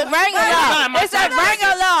a F. Wrangler. It's a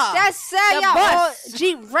Wrangler. That's sad, The y'all. bus.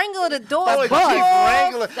 Jeep Wrangler, the doors. Oh, a Jeep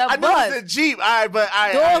Wrangler. I know it's a Jeep. All right, but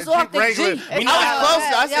I Doors Jeep off the Wrangler. Jeep. I was close.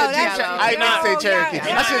 I said Jeep. that's- I didn't say Cherokee.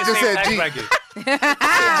 I should have just said Jeep.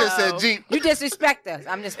 I just said Jeep. You disrespect us.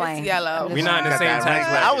 I'm just playing. It's yellow. We're not in the Got same that tax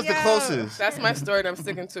Wrangler. I bracket. was the closest. That's my story, and I'm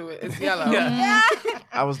sticking to it. It's yellow.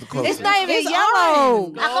 I was the closest. It's not even It's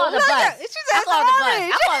yellow. I call it a bus. I call it a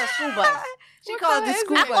bus. I call it a school bus. She called it the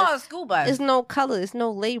school I call it a bus. school bus. It's no color. It's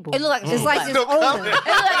no label. It look like a It's school like bus. it's No older. color. It look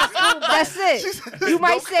like a school bus. That's it. You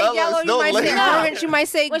might say color, yellow. it's no You might say label. orange. You might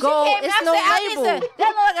say When she gold. came, It's I no said, label. That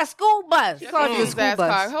look like a school bus. She called it a school Ass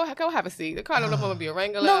bus. car. Go have a seat. The car don't look like to be a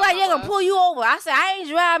Wrangler. Look like they're gonna pull you over. I said, I ain't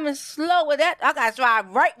driving slow with that. I gotta drive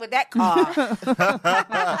right with that car.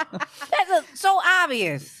 That's so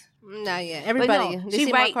obvious. Nah, yeah. But Everybody. no, they she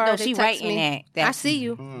see my right. car, No, they she text right me. in that. I see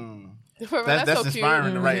you. That's so inspiring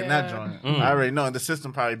to cute. write in that Yeah. joint. I already know. And the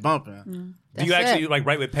system probably bumping. Do you That's actually it. like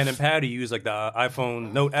write with pen and pad? Do you use like the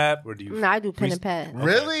iPhone Note app, or do you? No, I do pen and pad.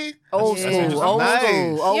 Really? Old That's school. interesting. Old Nice.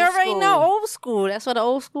 school. Old You already school. know old school. That's what the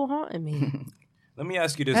old school haunted me. Let me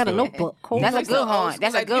ask you this I had a though. notebook. Cold That's a notebook. good Old haunt. school.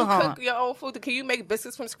 That's a Like, good you haunt. cook your own food. Can you make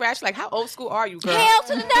biscuits from scratch? Like, how old school are you, girl? Hell to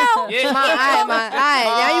the no. Yeah. All right,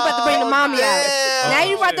 now you about to bring the mommy out. damn. Now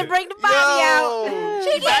you about to bring the mommy out.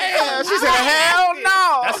 She damn. She said, hell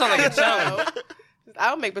no. That sounds like a challenge. I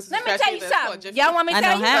don't make biscuits Let from me scratch tell you either. something. Y'all want me to I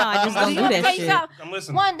tell know you how. something? I just don't You do want me that to tell you shit. something? I'm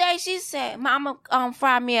listening. One day she said, Mama,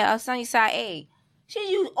 fry me a sunny side egg. She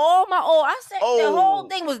used all my oil. I said the Oh. whole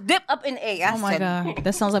thing was dipped up in egg. I Oh my said, god,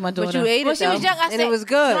 that sounds like my daughter. But you ate When it she was though, young, I and said, it was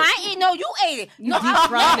good. No, I ain't eat. No, you ate it. No, deep I was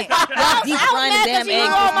fried it. mad. Y'all deep I was frying the mad damn 'cause she eggs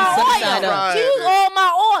used all with my the oil. side up. She used all my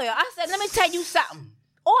oil. I said, let me tell you something.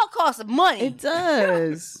 Oil costs money. It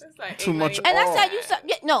does. It's like Too much $8.99. And I said, you something.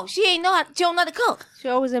 Yeah, no, she ain't know how. She don't know how to cook. She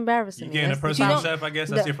always embarrassing You me. getting a That's the personal problem. chef? I guess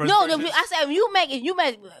that's your first. No, purchase? I said,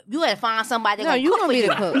 you had to find somebody that No, gonna you cook gonna for be you.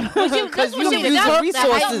 the cook. Because you use her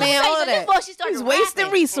resources. Man, all that. Before she started He's wasting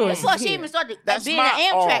rapping, resources Before she here. even started That's being my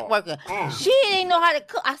an Amtrak all. worker, she didn't know how to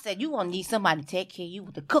cook. I said, you gonna need somebody to take care of you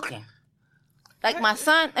with the cooking. Like my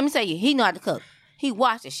son, let me tell you, he know how to cook. He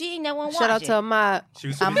watched it. She ain't never watch Shout out it. to Ahmad. She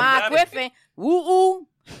was Ahmad rapping. Griffin. Woo woo.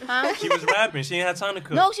 Huh? She was rapping. She ain't had time to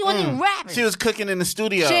cook. No, she wasn't even rapping. She was cooking in the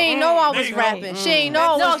studio. She ain't know I There was you go. rapping. She ain't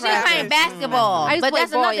know I No, was she was playing rapping. basketball. I used to But play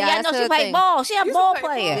that's ball, another thing. yeah, I know that's she her played thing. ball. She a Used to ball play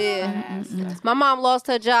player. ball. Yeah. My mom lost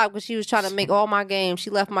her job because she was trying to make all my games.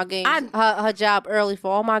 She left my games, her job early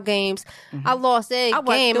for all my games. I lost every I worked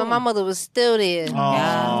game, through and my mother was still there.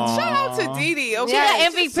 Aw. Shout out to Dee Dee. Okay? She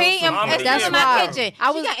got She's MVP. so phenomenal. That's Yeah. in my why. kitchen.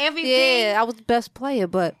 I She was got MVP. Yeah, I was the best player,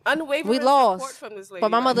 but unwavering we lost. support from this lady.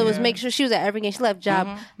 But my mother was Yeah. making sure she was at every game. She left job.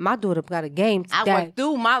 My daughter got a game. I worked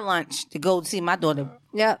through my lunch to go see my daughter.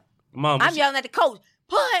 Yep. Mom, I'm yelling at the coach.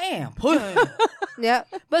 Put her in. Put her in. Yep.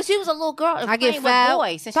 But she was a little girl. I get playing with fouled.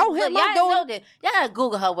 boys. And Don't she, hit y'all my didn't know daughter. that. Y'all gotta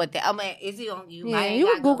Google her with that. I mean, is he on you? Yeah, you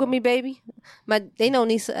can Google me, baby. They know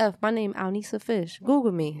Nisa F. My name Alnisa Fish.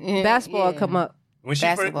 Google me. Yeah, Basketball yeah. come up. when she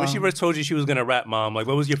basketball. first told you she was gonna rap, Mom, like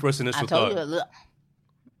what was your first I initial told you thought? to look.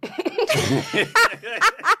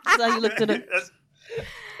 That's how you looked at it.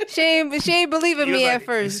 She ain't believing He was me like, at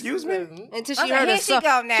first Excuse me. until she Okay, heard here her she son.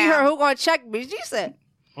 go now. She heard who gonna check me. She said,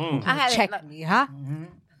 Mm. I had "Check it. me, huh?"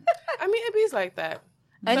 I mean, it be like that.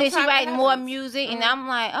 And then she Sometimes it writing more happens. music, and I'm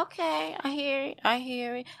like, okay, I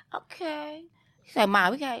hear it. Okay. She's like,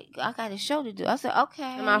 Mom, I got a show to do. I said, okay.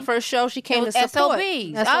 And my first show, she came It to was support.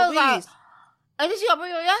 SOBs. I was like, SOBs. and then she gonna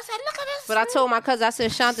bring her. I said, look at this. But I told my cousin, I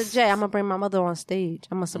said, Shanta J, I'm gonna bring my mother on stage.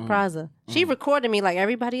 I'm gonna surprise her. She recorded me like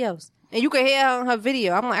everybody else. And you can hear her on her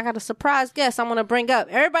video. I'm like, I got a surprise guest I'm gonna bring up.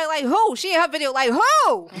 Everybody like, who? She in her video like, who?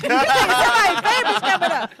 Somebody famous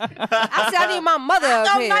coming up. I said, I need my mother up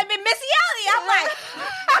Don't here. might be Missy Elliott. I'm like,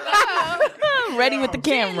 Ready with the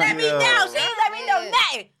camera. let me know. She ain't let me know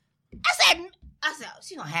nothing. I said,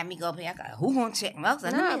 she gonna have me go up here. I got who gonna check me? I was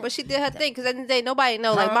like, Nah, but she did her thing because at the end of the day, nobody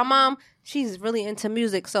know. Like my mom, she's really into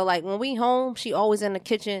music. So like when we home, she always in the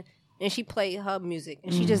kitchen and she play her music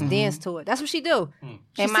and she just dance to it. That's what she do.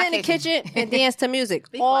 She sit in the kitchen and dance to music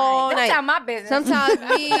all night. That's my business. Sometimes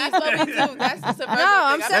me, That's what we do. That's just a Virgo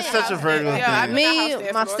I'm thing. saying- That's such a Virgo thing.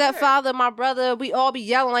 me, my stepfather, my brother, we all be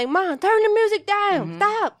yelling like, "Mom, turn the music down.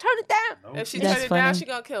 Stop, turn it down." If she That's turn it funny. down, she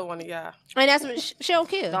gonna kill one of y'all. And that's what she don't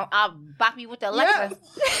care. I'll bop you with the Alexa.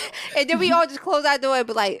 And then we all just close our door and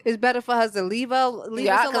be like, it's better for us to leave us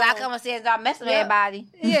Yeah, alone. because I come upstairs and start messing with everybody.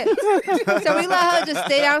 Yeah. So we let her just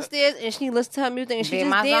stay downstairs and she listen to her music and she Be in just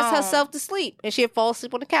my dance zone. herself to sleep. And she'll fall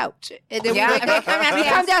asleep on the couch. And then Yeah. we wake up. We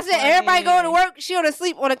come downstairs, everybody go to work, she on to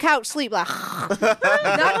sleep on the couch, sleep like, Did you go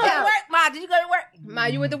to work? Ma, did you go to work? Ma,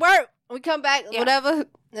 you went to work. We come back, whatever.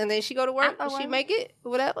 And then she go to work I and go she work. make it,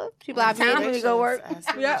 whatever. She be like, Time for me to go work.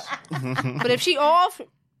 Yeah. But if she off,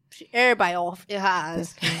 everybody off in her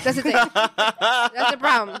eyes. That's the thing. That's the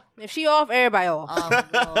problem. If she off, everybody off. Oh,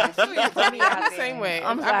 Lord. I'm the same way.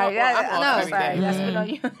 I'm If sorry. I'm off No, every sorry. day. That's what on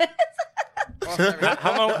you. Off every day.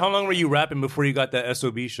 How long were you rapping before you got that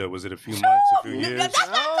SOB show? Was it a few months, a few years?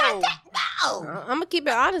 No. I'm gonna keep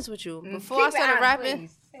it honest with you. Before I started rapping,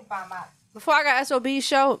 before I got SOB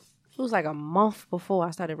show, it was like a month before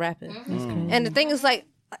I started rapping. And the thing is, like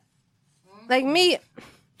me,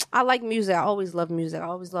 I like music. I always love music. I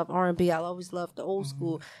always love R&B. I always loved the old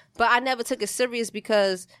school. But I never took it serious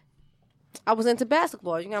because I was into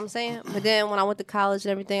basketball. You know what I'm saying? But then when I went to college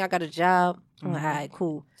and everything, I got a job. I'm like, all right,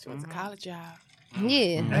 cool. She went to college job.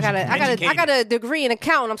 Yeah, I got a degree in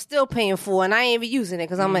accounting. I'm still paying for, and I ain't even using it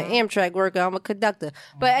because I'm an Amtrak worker. I'm a conductor.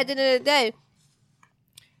 But at the end of the day,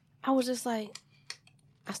 I was just like,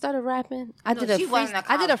 I started rapping. I did a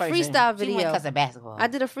freestyle video. She went because of basketball. I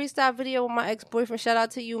did a freestyle video with my ex-boyfriend. Shout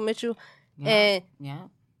out to you, Mitchell. And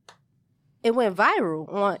it went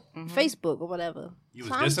viral on Facebook or whatever. You was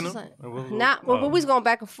So I'm dissing just him? like, we was going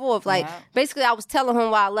back and forth. Like, basically, I was telling him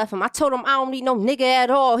why I left him. I told him I don't need no nigga at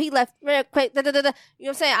all. He left real quick. Da, da, da, da. You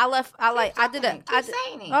know what I'm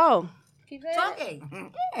saying? Keep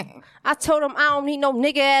talking. I told him I don't need no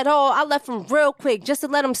nigga at all. I left him real quick just to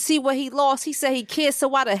let him see what he lost. He said he cared, so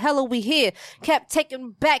why the hell are we here? Kept taking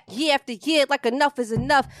him back year after year like enough is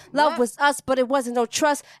enough. Love was us, but it wasn't no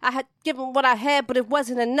trust. I had given what I had, but it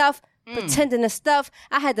wasn't enough. Pretending to stuff.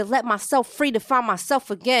 I had to let myself free to find myself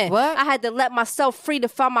again. What? I had to let myself free to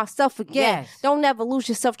find myself again. Yes. Don't ever lose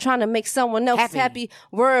yourself trying to make someone else happy.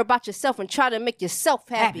 Worry about yourself and try to make yourself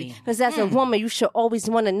happy. Because as a woman, you should always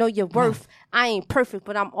want to know your worth. I ain't perfect,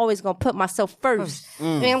 but I'm always going to put myself first. You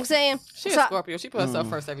know what I'm saying? She a Scorpio. She put herself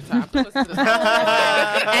first every time. Listen to this.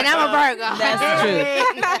 And I'm a Virgo. That's true.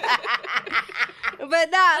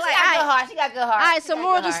 But nah, like, She got good heart. all right, so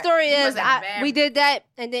moral of the story is we did that,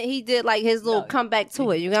 and then he did like his little comeback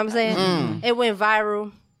to it. You know what I'm saying? It went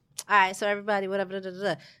viral. All right, so everybody, whatever. Da, da,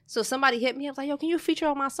 da. So somebody hit me. I was like, yo, can you feature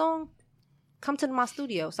on my song? Come to my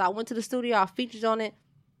studio. So I went to the studio. I featured on it.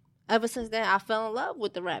 Ever since then, I fell in love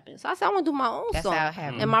with the rapping. So I said, I want to do my own That's song. how it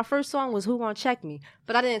happened. And my first song was Who Gonna Check Me?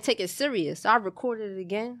 But I didn't take it serious. So I recorded it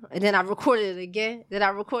again. And then I recorded it again. Then I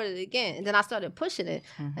recorded it again. And then I started pushing it.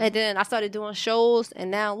 And then I started doing shows.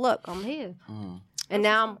 And now, look, I'm here. And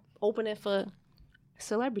now I'm opening for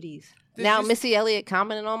celebrities. Now Missy Elliott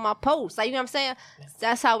commenting on my posts. Like, you know what I'm saying?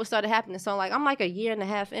 That's how it started happening. So I'm like a year and a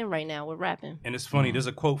half in right now with rapping. And it's funny, there's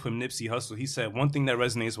a quote from Nipsey Hussle. He said, one thing that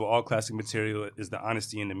resonates with all classic material is the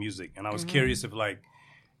honesty in the music. And I was curious if, like,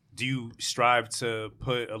 do you strive to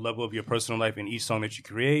put a level of your personal life in each song that you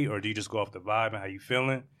create? Or do you just go off the vibe and how you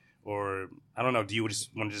feeling? Or, I don't know, do you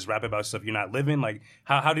just want to just rap about stuff you're not living? Like,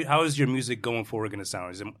 how is your music going forward going to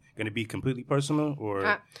sound? Is it going to be completely personal?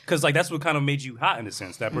 Or, because, like, that's what kind of made you hot in a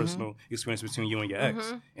sense, that personal experience between you and your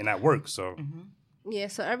ex. And that worked, so. Yeah,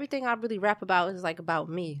 so everything I really rap about is like about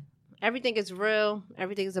me. Everything is real.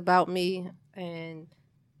 Everything is about me. And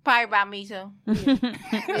Probably about me too. yeah,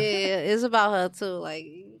 it's about her too. Like,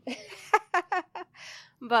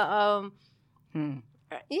 but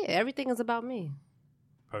yeah, everything is about me.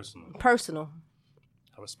 Personal.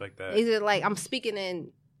 I respect that. Either like I'm speaking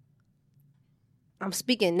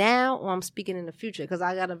now or I'm speaking in the future because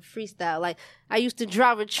I got a freestyle. Like I used to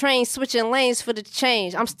drive a train switching lanes for the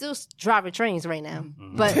change. I'm still driving trains right now.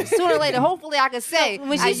 But sooner or later, hopefully I can say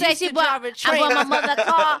When she said she bought a train. I bought my mother a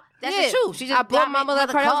car, that's the truth. She just I bought my mother a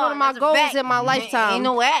car. That was one of my goals in my lifetime. Ain't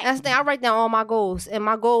no way. That's the thing. I write down all my goals. And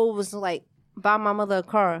my goal was like buy my mother a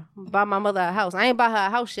car, buy my mother a house. I ain't buy her a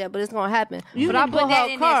house yet, but it's gonna happen. But I bought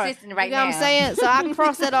her a car. Right, you know what I'm saying? So I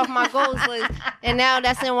crossed that off my goals list, and now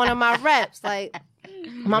that's in one of my raps. Like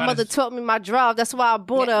my mother taught me my drive. That's why I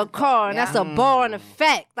bought her a car, and that's a bar and a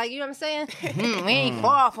fact. Like you know what I'm saying? We ain't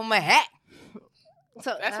far from a hat.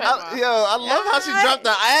 So That's right. I love how she dropped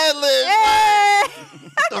the ad-lib.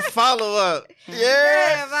 The follow-up.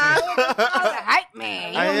 Yeah, hype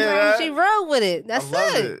man. I hear that. She rolled with it. That's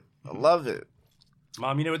it. I love it.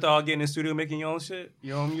 Mom, you never thought I'd get in the studio making your own shit?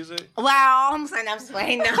 Your own music? Wow, I'm saying no. I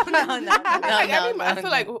feel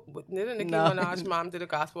like didn't Nicki Minaj mom did a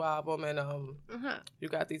gospel album and you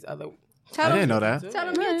got these other. I didn't know that. Tell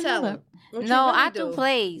him you tell him. No, I do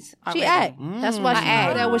plays. She act. That's why she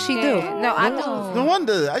know that what she do. No, I do. No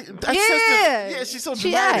wonder. She's so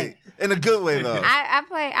dramatic. In a good way, though. I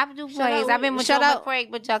do plays. I've been with Joe McCrae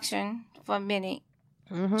Production for a minute.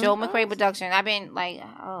 Joe McCrae Production. I've been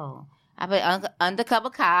I played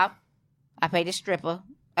undercover cop. I played a stripper.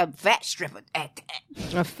 A fat stripper at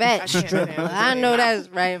that. A fat stripper. I know that's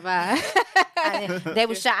right, vibe. They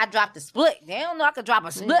was shy. I dropped a split. They don't know I could drop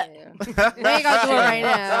a split. We ain't gonna do it right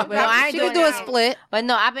now. But No, I ain't she can do a split. But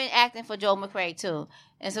no, I've been acting for Joe McCrae too.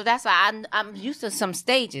 And so that's why I'm used to some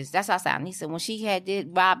stages. That's why I said, Anissa, when she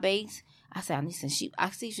did Rob Bates, I said, Anissa,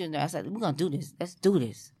 I see she in there. I said, we're going to do this. Let's do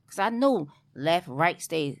this. Because I know left, right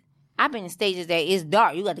stage. I've been in stages that it's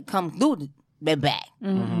dark. You got to come through the back.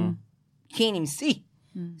 Mm-hmm. Can't even see.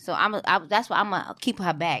 Mm-hmm. So that's why I'm going to keep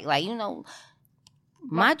her back. Like,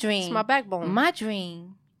 my dream. It's my backbone. My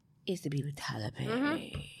dream is to be with Tyler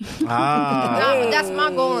Perry. Mm-hmm. That's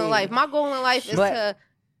my goal in life. My goal in life is to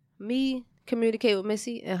me communicate with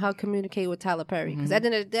Missy and her communicate with Tyler Perry. Because at the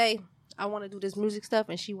end of the day, I want to do this music stuff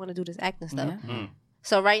and she want to do this acting stuff. Yeah.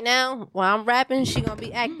 So right now, while I'm rapping, she gonna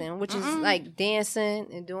be acting, which is like dancing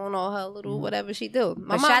and doing all her little whatever she do.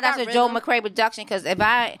 But shout out to Joe McCrae Production, because if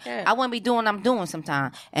I wouldn't be doing what I'm doing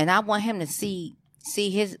sometimes, and I want him to see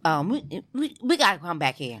his we gotta come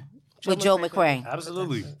back here with Joe McCrae.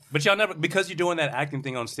 Absolutely. But y'all never, because you're doing that acting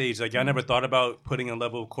thing on stage, like y'all never thought about putting a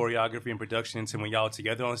level of choreography and production into when y'all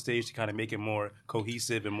together on stage to kind of make it more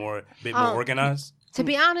cohesive and a bit more organized? To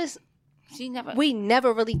be honest, we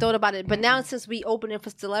never really thought about it, but now since we open it for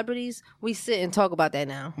celebrities, we sit and talk about that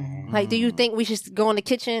now. Mm-hmm. Like, do you think we should go in the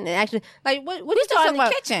kitchen and actually, like, what you talking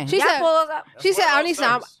about? Kitchen? She said,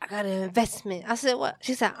 Anissa, I got an investment. I said, what?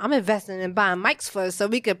 She said, I'm investing in buying mics first so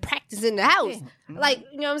we could practice in the house. Mm-hmm. Like,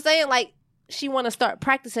 you know what I'm saying? Like, she want to start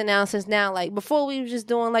practicing now since now, like, before we were just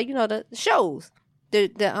doing, like, the shows,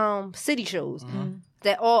 the city shows. Mm-hmm.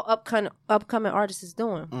 That all upcoming artists is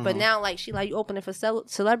doing. Mm-hmm. But now, like, you open it for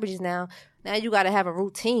celebrities now. Now you got to have a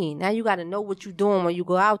routine. Now you got to know what you're doing when you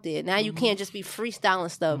go out there. Now you can't just be freestyling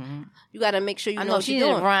stuff. Mm-hmm. You got to make sure you know what you're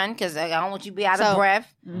doing. Didn't run because I don't want you to be out of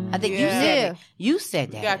breath. I think you said it. You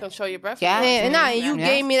said that. You got to control your breath. Yeah. And you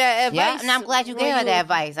gave me that advice. Yeah, and I'm glad you gave her that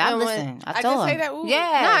advice. I listened. I told her. I can say that. Ooh.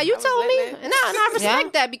 Yeah. Nah, you told me. And I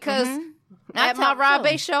respect that because... At my Rob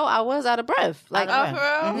Bass show, I was out of breath. Like,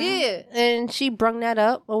 yeah, and she brung that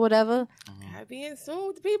up or whatever. Be in tune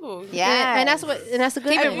with the people. Yeah, and that's a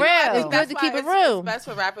good keep thing. It real. It's good to keep it real. It's best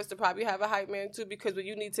for rappers to probably have a hype man too, because when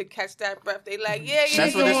you need to catch that breath, they like,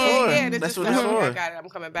 that's what it's for. That's what it's for. I got it. I'm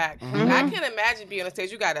coming back. Mm-hmm. I can't imagine being on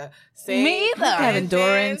stage. You gotta sing, me either. Have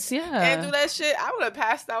endurance, and do that shit. I would have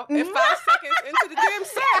passed out in 5 seconds into the damn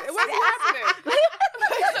set. It wasn't happening.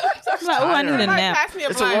 I need a nap. Pass me a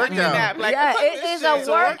it's a workout. Like, it is a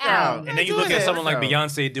workout. And then you look at someone like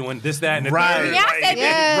Beyonce doing this, that, and the right.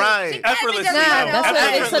 Right. Effortlessly.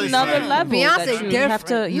 It's another level. Beyonce you have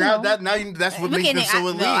to, that's what makes them so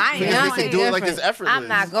elite. Beyonce can do it like this effortless. I'm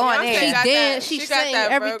not going there. She sang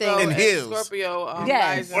everything in heels. Scorpio.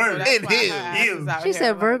 Yes. In heels. She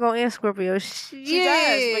said Virgo and Scorpio. She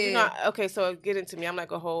does. But okay, so get into me. I'm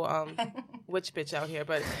like a whole witch bitch out here,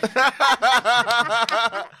 but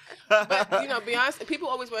Beyonce. People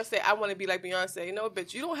always want to say, "I want to be like Beyonce."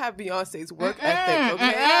 Bitch, you don't have Beyonce's work ethic.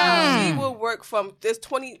 Okay, she will work from it's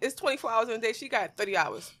 24 hours in a day. She got 30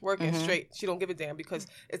 hours working straight. She don't give a damn because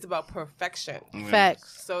it's about perfection.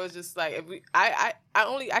 Facts. So it's just like I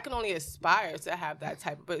can only aspire to have that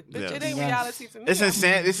type of, but it ain't reality for me. It's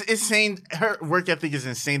insane. It's insane. Her work ethic is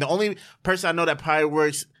insane. The only person I know that probably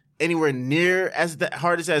works anywhere near as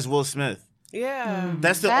hard as Will Smith. Yeah,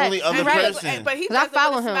 that's the only other person. But he does it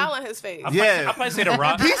with a smile on his face. I'll probably say The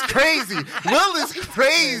Rock. He's crazy. Will is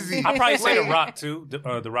crazy. I'll probably say The Rock too.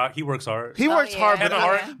 The Rock, he works hard. He works hard,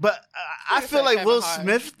 but I feel like Will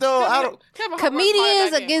Smith though. I don't.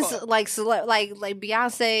 Comedians against like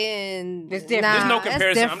Beyonce and it's different. There's no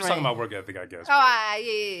comparison. I'm just talking about work ethic, I guess.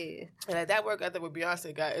 Yeah. That work ethic with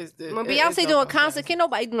Beyonce got is the. When Beyonce do a concert, can't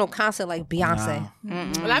nobody do no concert like Beyonce.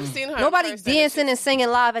 Well, I've seen her. Nobody dancing and singing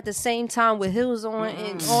live at the same time with heels on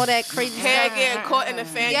and all that crazy hair getting caught in the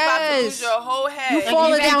fan. You about to lose your whole head. You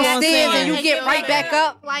falling downstairs and you get right back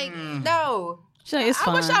up. Like no. It's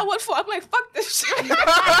fine. I wish I would fall. I'm like, fuck this shit.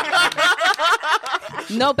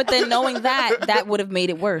 No, but then knowing that would have made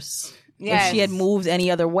it worse. Yes. If she had moved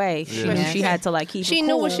any other way, she knew she had to like keep. She it knew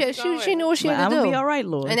cool. what she knew what she had to I'm do. gonna be all right,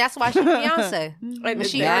 Lord. And that's why she Beyonce.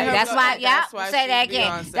 That's why. Say that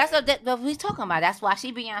again. Beyonce. That's what we talking about. That's why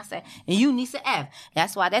she Beyonce, and you Nisa F.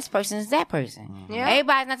 That's why this person is that person. Yeah.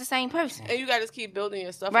 Everybody's not the same person. And you got to keep building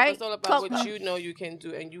your stuff. Right. It's all about what you know you can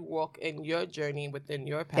do, and you walk in your journey within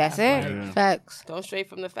your path. That's it. Right? Facts. Don't stray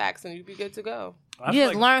from the facts, and you be good to go. I You feel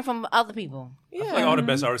just like, learn from other people. I feel like all the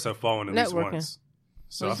best artists have fallen at least Networking. once.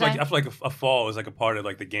 So I What's feel, like, that? I feel like a fall is like a part of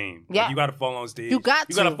like the game. Like, Yeah. you got to fall on stage. You got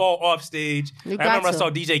to to. fall off stage. You I got remember I to. saw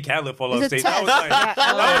DJ Khaled fall off It's a stage. That was like that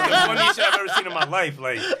was the funniest shit I've ever seen in my life.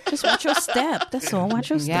 Like, Just watch your step. That's all. Watch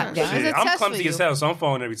your step. Yeah. shit, It's a I'm test clumsy for as you. hell, so I'm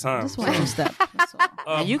falling every time. Just watch your step. That's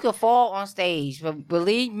all. And you could fall on stage, but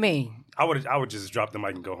believe me. I would just drop the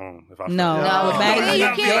mic and go home if I felt No, like No. Imagine Yeah, you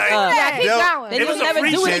I'd be get like, up. Yeah, keep Yo, going. Then It you'll was a never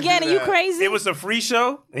free do it shit. again. Are you That. crazy? It was a free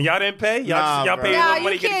show and y'all didn't pay. Nah, Y'all bro. paid Nah, a lot of you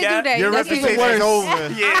money to get can't a do gap. that. Your That's even reputation's worse. over.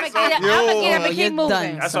 Yeah, I'm gonna get up and You're keep moving.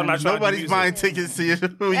 done. That's why I'm not trying Nobody's to do buying music. tickets to you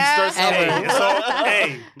when you start Hey, selling. it's all,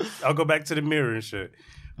 hey, I'll go back to the mirror and shit.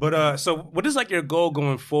 But so what is like your goal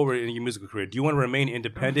going forward in your musical career? Do you want to remain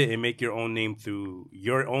independent and make your own name through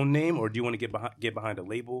your own name, or do you want to get behind a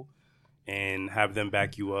label and have them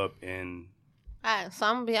back you up? And Alright, so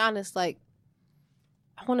I'm gonna be honest, like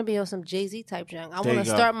I wanna be on some Jay-Z type junk. I There wanna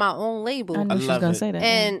you go. start my own label. I knew she was love gonna it. say that.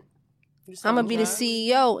 And I'm gonna be the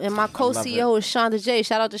CEO, and my co-CEO is Shonda J.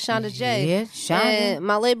 Shout out to Shonda J. Yeah, Shonda. And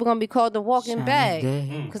my label gonna be called The Walking Bag,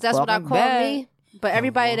 because that's what I Walking call Bag. me. But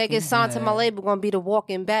everybody that gets signed to my label gonna be The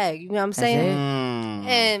Walking Bag. You know what I'm saying?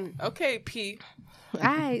 And Okay, P.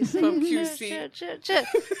 alright, From QC. chill.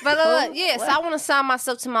 But yeah, so I want to sign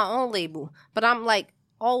myself to my own label. But I'm like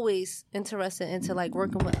always interested into like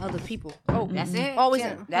working with other people. Oh, That's it. Always.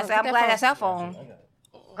 Yeah. That's Get I'm that glad phone. that's her phone.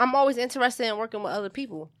 I'm always interested in working with other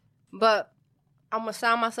people, but I'm gonna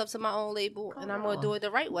sign myself to my own label, and I'm gonna do it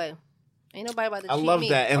the right way. Ain't nobody about to I cheat love me.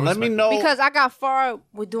 that. And I let me respect know. Because I got far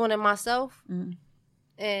with doing it myself,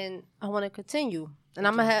 and I want to continue. And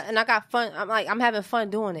I got fun. I'm having fun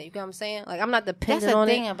doing it. You know what I'm saying? Like I'm not That's dependent the on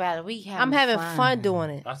thing it. about it. We I'm having fun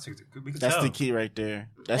doing it, we could That's tell. the key right there.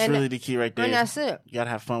 That's And- really the key right there. and that's it. You gotta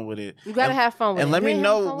have fun with it. You gotta have fun with And it. let You me ain't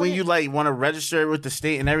having know fun when with you it? like want to register with the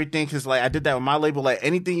state and everything, because like I did that with my label. Like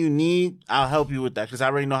anything you need, I'll help you with that because I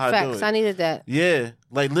already know how to do Facts. it. I needed that. Yeah,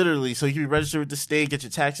 like literally. So you can register with the state, get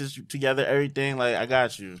your taxes together, everything. Like I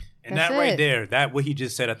got you. And That's that right it. there, that what he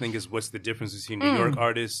just said, I think is what's the difference between New York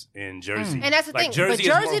artists and Jersey. And that's the like, thing, Jersey but is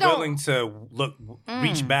Jersey more don't- willing to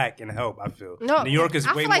reach back and help. I feel. No, New York is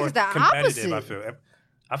I way feel like more it's the competitive. opposite.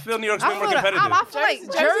 I feel New York's I way more feel, competitive. I feel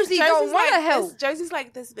like Jersey don't want to help. Jersey's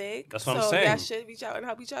like this big. That's what I'm so saying. y'all should reach out and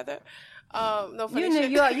help each other. No funny You New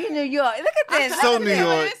shit. York. You New York. Look at this. So Look at New this.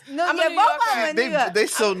 York. No, I'm a yeah, New both Yorker. of them in New York. They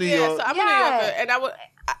so New York. So I'm Yeah. a New Yorker, and I what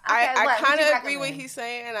kind you of agree with recommend? he's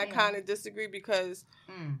saying, and I kind of disagree because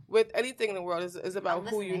with anything in the world is about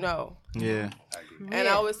who you know. Yeah. And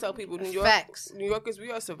I always tell people, New Yorkers,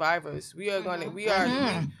 we are survivors. We are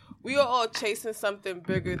we are all chasing something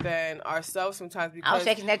bigger than ourselves sometimes I because was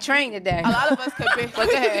taking that train today. a lot of us could be, But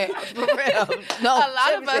go ahead. For real. No, a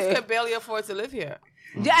lot of us seriously. could barely afford to live here.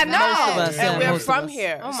 Yeah, I know. Most of us, And yeah, we're most of from us.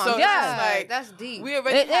 here. Oh my so God, it's like that's deep. we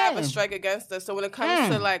already It have a is. strike against us. So when it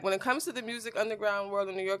comes to the music underground world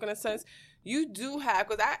in New York, in a sense, you do have,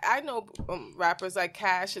 because I know rappers like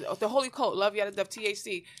Cash, and the Holy Coat, Love Yada Def,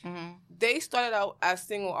 THC. They started out as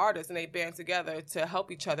single artists and they band together to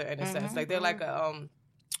help each other in a sense. Like they're like a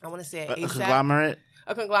I want to say A an conglomerate.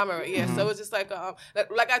 A conglomerate, yeah. So it's just like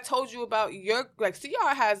I told you about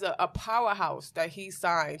CR has a powerhouse that he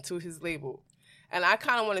signed to his label, and I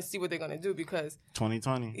kind of want to see what they're gonna do because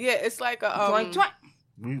 2020. yeah, it's like a 2020.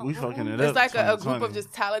 We fucking it up. it's like a group 2020. of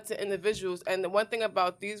just talented individuals, and the one thing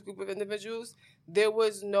about these group of individuals, there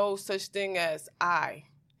was no such thing as I.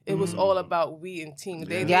 It was all about we and team.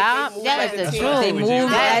 They moved that's as a the team. truth. They moved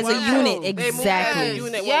That's as a true. unit. They moved as a Exactly.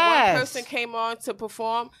 unit. When Yes. one person came on to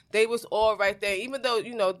perform, they was all right there. Even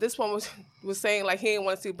though, this one was saying like he didn't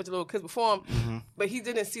want to see a bunch of little kids perform, but he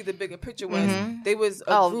didn't see the bigger picture was they was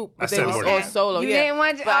a group, but I they said was more all than that. solo. You yeah. didn't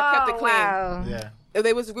want to. But I kept it clean. Wow. Yeah.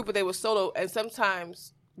 They was a group, but they were solo. And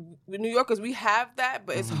sometimes New Yorkers, we have that,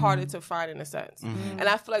 but it's harder to find in a sense. And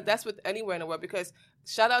I feel like that's with anywhere in the world because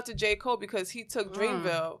shout out to J. Cole because he took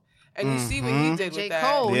Dreamville And you see what he did with that.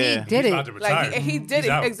 Cole, he did He's about to it. retire. Like he did He's it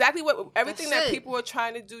out. exactly what everything That's that it. people were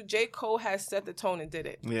trying to do. J. Cole has set the tone and did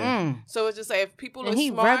it. Yeah. So it's just like if people And are he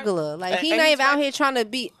smart, regular. Like, he and not he's even out here trying to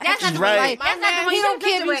be That's not extra. the one. Right. That's not the one He you don't took the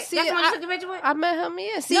care picture if with. you see That's the it. one you took the picture with. I met him, yeah.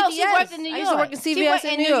 CVS. No, she worked in New York. I used to work in She CVS worked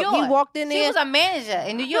in New York. He walked in She there. was a manager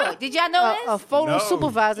in New York. Did y'all know A this? photo No.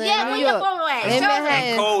 supervisor Yeah, in where New your York. photo at? In Show Manhattan.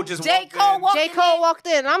 And Cole just J. walked Cole in. walked J. in Cole there. walked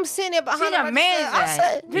in. I'm sitting there behind She's him. a manager. I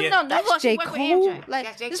said, People Yeah. don't know that's J. she worked with Cole. Amtrak. Like,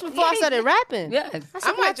 That's J. this Cole. before I started rapping. Yes. I said,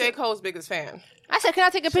 I'm can I like J. take- Cole's biggest fan. I said, can I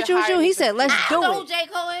take a picture with hire you? me He to- said, let's I do don't know it. J.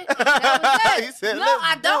 Cole is. He said, No, "Let's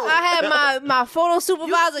I don't. do I had my photo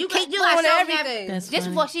supervisor You kick got on show me everything. That's Just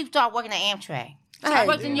funny. before she started working at Amtrak. She Hey,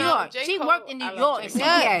 worked in New no, York. J. She Cole, worked in New I love York. J. and Cole.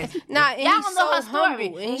 Yeah. CVS. Nah, and Y'all he's don't know so her story.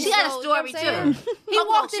 humble, and She he's got a so- story you know what I'm too. saying? He Come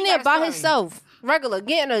on, walked she in got there a by story. himself, regular,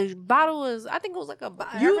 getting a bottle was, I think it was like a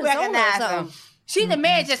You Arizona or recognize something. him. She the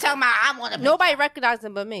manager talking about I want to. Nobody recognized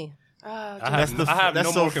him but me. I That's have that's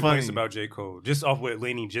no so more complaints funny. about J. Cole. Just off what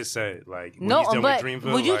Lainey just said. Like, when No, he's done but with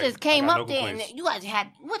Dreamville, when you like, just came I got up no there and complaints. you guys had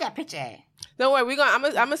what that picture at? Don't worry, I'm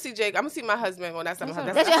gonna see Jake. I'm gonna see my husband. Well, that's not my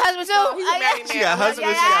husband. That's your husband too? No, he's a married man. She got husband,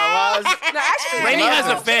 she got wives. No, actually, Lainey has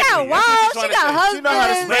a family. She got wives, That's she what she's got trying to say. husbands. She know how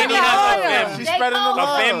to spread Lainey has a family. She's J. spreading the Cole. A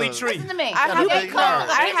love. family tree. Listen to me. I have J. a Cole.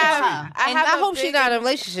 I have And I a hope she's big- not in a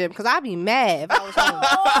relationship because I'd be mad if I was home.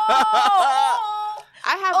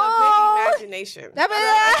 I have a big imagination. That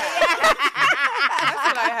That's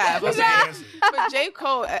what I have. That's Okay? a good answer. But J.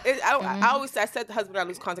 Cole, I always I said the husband I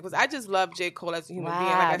lose contact because I just love J. Cole as a human being.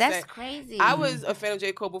 Like I that's said, crazy. I was a fan of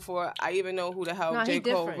J. Cole before I even know who the hell No, he J.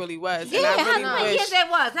 Cole different. really was. Yeah, and I how really many wish. years that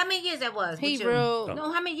was? How many years that was? He with you? real.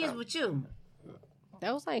 No, how many years with you?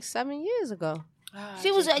 That was like 7 years ago.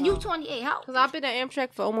 She was you 28. How? Because I've been at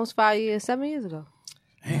Amtrak for almost 5 years, 7 years ago.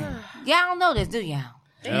 Y'all don't know this, do y'all?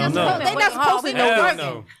 Hell no. They not supposed to know Hell working.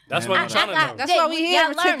 no. That's what I'm trying to know. That's why we here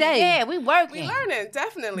y'all learning. today. Yeah, we working. We learning,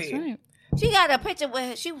 definitely. That's right. She got a picture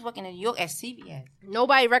where she was working in New York at CVS.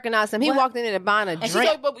 Nobody recognized him. He What? walked in there buying a And she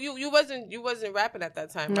drink. So, but you wasn't rapping at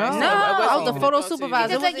that time, No, right? So No. it I wasn't was the even photo a thought to you.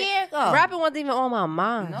 supervisor. Just It a wasn't- year ago. Rapping wasn't even on my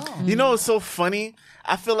mind. No. You know what's so funny?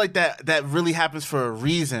 I feel like that really happens for a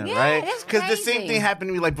reason, Yeah, right? that's Because the same crazy. thing happened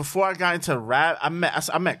to me. Like before I got into rap, I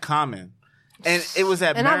met Common. And it was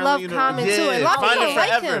at And I Maryland love Common, too. And a lot of Finding people like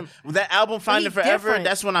Forever. him. That album, Finding He's Forever, different.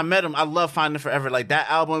 that's when I met him. I love Finding Forever. Like that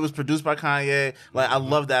album, it was produced by Kanye. Like I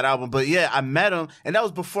love that album. But yeah, I met him, and that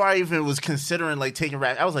was before I even was considering like taking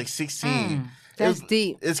rap. I was like 16. That's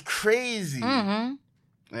deep. It's crazy. Mm-hmm.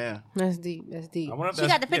 Yeah. That's deep. That's deep. I wonder if She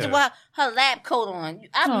that's- got the picture yeah. with her lab coat on.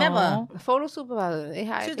 I remember. The photo supervisor. They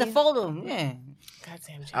hired She was me. the photo. Yeah.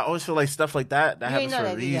 Goddamn, J. I always feel like stuff like that You happens ain't know for a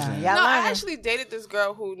that, did y'all? reason. Y'all No, I learning. actually dated this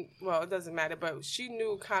girl who, well, it doesn't matter, but she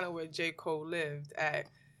knew kind of where J. Cole lived at.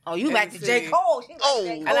 Oh, you back to And J. see. Cole. She like Oh.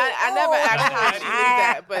 J. Cole. And I never asked how she knew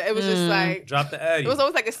that, but it was just like, Drop the Addy. it was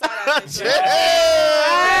always like a side eye.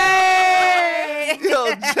 Yo, Pull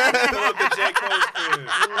up the J. Cole's crib.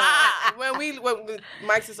 When the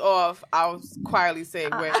mics is off, I'll quietly say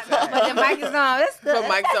where it's But at. the mic is on. That's good.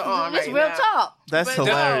 But mics are on It's right real now. talk. that's But no.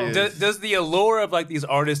 hilarious. Does the allure of like these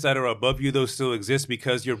artists that are above you though still exist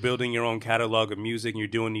because you're building your own catalog of music and you're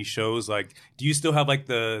doing these shows? Like, do you still have like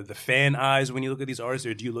the fan eyes when you look at these artists,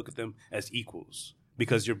 or do you look at them as equals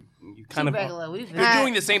because you kind of regular. you're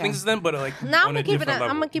doing the same things as them, but like No, I'm on a gonna keep it. different I'm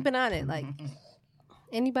level? gonna keep it on it. Like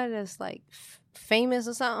anybody that's like famous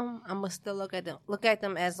or something, I'm gonna still look at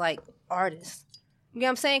them as like artists. You know what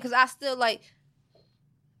I'm saying? Because I still like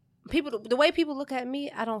people. The way people look at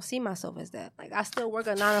me, I don't see myself as that. Like I still work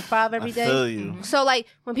a 9 to 5 every I day. feel you. So like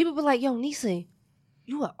when people be like, "Yo, Nisa,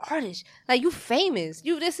 you an artist? Like you famous?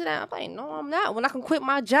 You this and that?" I'm like, "No, I'm not. When I can quit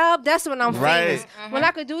my job, that's when I'm Right. famous. When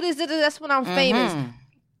I can do this, that's when I'm famous."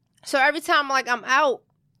 So every time like I'm out,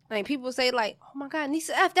 like people say like, "Oh my God,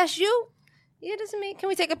 Nisa F, that's you." Yeah, this is me. Can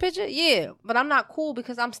we take a picture? Yeah, but I'm not cool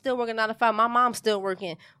because I'm still working 9 to 5. My mom's still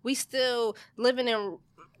working. We still living in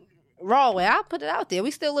Rahway. I'll put it out there.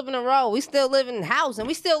 We still living in Rahway. We still living in housing.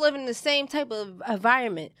 We still living in the same type of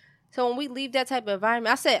environment. So when we leave that type of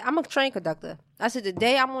environment, I said, I'm a train conductor. I said, the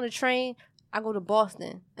day I'm on the train, I go to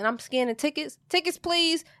Boston and I'm scanning tickets. Tickets,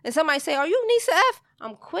 please. And somebody say, "Are you Nisa F?"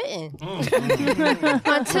 I'm quitting.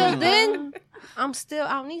 Until then, I'm still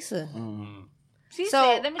out Nisa. She So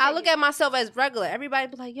said, let me I tell look you. at myself as regular. Everybody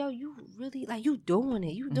be like, "Yo, you really like you doing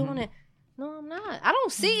it? You doing it?" No, I'm not. I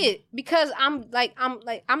don't see it because I'm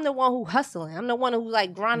the one who hustling. I'm the one who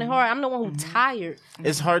like grinding hard. I'm the one who tired.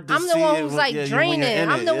 It's hard to I'm see the one it who's when- like yeah, when draining. you're in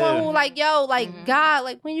I'm it, the one yeah. who like, yo, like God,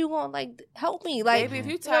 like when you gonna like help me? Like, Baby, if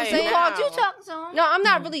you know what I'm tired saying? now, You talking to him? No, I'm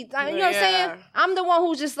not really. You know what I'm saying? Yeah. I'm the one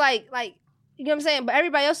who's just like, You know what I'm saying? But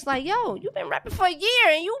everybody else is like, yo, you've been rapping for a year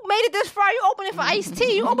and you made it this far. You opened it for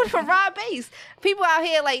Ice-T. You opened it for Rob Bass. People out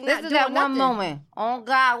here like not doing that nothing. one moment. On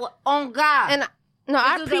God. And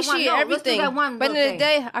I appreciate everything. Let's do that one but in little the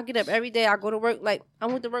day, I get up every day. I go to work. Like, I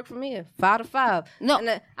went to work from here, 5 to 5. No.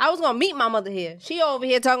 And I was going to meet my mother here. She over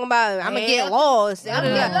here talking about, I'm going to get lost. I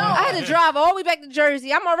had to drive all the way back to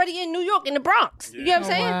Jersey. I'm already in New York, in the Bronx. You know what I'm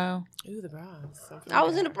saying? Wow. Ooh, the Bronx. I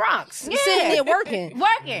was in the Bronx. Sitting there working.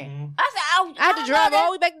 I had to drive all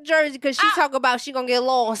the way back to Jersey because she talk about she going to get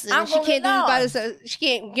lost. And she can't do this by herself. She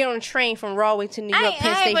can't get on a train from Rahway to New York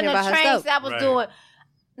Penn Station by herself. I was doing.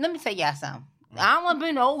 Let me tell y'all something. I don't want to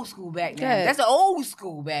bring the old school back now. That's the old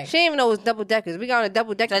school back. She didn't even know it was double deckers. We got on a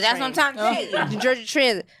double decker. So that's what I'm trying to tell you. The Georgia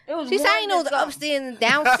Transit. She said, I didn't know the upstairs and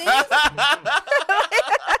downstairs.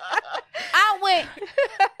 I went.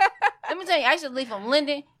 Let me tell you, I used to leave from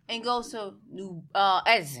Linden and go to New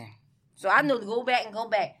Edison. So I knew to go back and go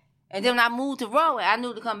back. And then when I moved to Rahway, I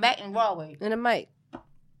knew to come back in Rahway. In the mic.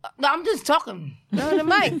 No, I'm just talking. No, in the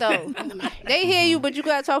mic, though. They hear you, but you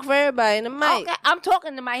got to talk for everybody in the mic. Okay, I'm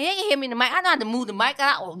talking to my head. You hear me in the mic. I know how to move the mic.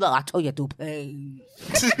 Look, I told you to pay.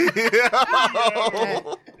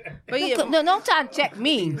 But yeah, No, don't try to check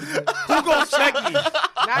me. Who gonna check me?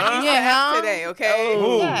 Not today,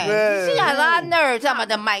 okay? She got a lot of nerves talking about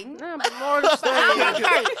the mic. I don't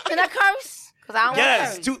curse. Can I curse? Because I don't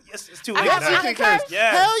curse. It's too late I now. can curse.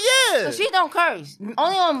 Yes. Hell yeah. So she don't curse.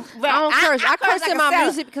 Only on rap. I don't curse. I curse like in a my sailor.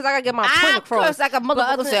 music because I got to get my point I across. curse like a But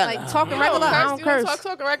motherfucker other than, sailor. like, talking regular, I don't curse.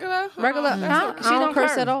 Talking regular? Regular, Huh? I don't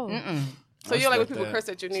curse at all. So you're like when people curse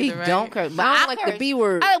at you She neither, right? don't curse. But I I don't like the curse. B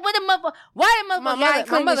word. Why the motherfucker?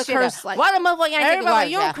 My mother cursed, like, Why the motherfucker ain't take the everybody,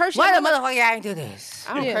 garbage you don't out? curse Why your the motherfucker ain't do this?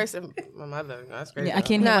 I don't Yeah. curse at my mother. That's crazy. Yeah, I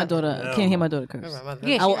can't hear my daughter. I can't hear my daughter curse. My mother.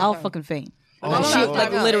 Yeah. I'll fucking faint. Oh, She, no,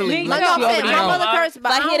 like no. literally, like No, she already my knows. mother cursed, If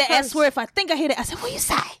but I hear the don't S curse. word, if I think I hear it, I said, "What you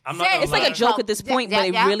say?" I'm not gonna It's like a lie. joke at this point, but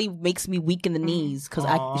it yeah. really makes me weak in the knees because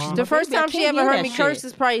she's The first time she ever heard me curse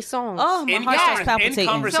is probably songs. Oh, my In heart starts in palpitating.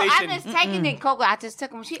 So conversation, I just taking it, Coco. I just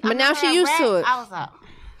took him. But now she used to it. I was like,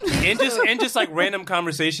 in just like random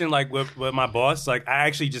conversation, like with my boss, like I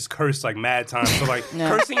actually just curse like mad times. So like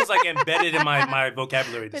cursing is like embedded in my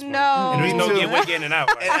vocabulary at this point. No. And there's no Me too. getting way getting it out.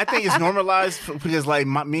 And I think it's normalized because like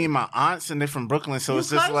me and my aunts and they're from Brooklyn, so it's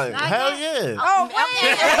just curse? like I hell guess. yeah. oh,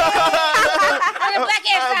 on the black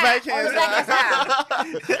side. On the black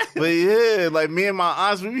side. But yeah, like me and my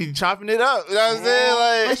aunts, we be chopping it up. You know what I'm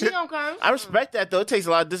saying? But she Like, don't curse. I respect that though. It takes a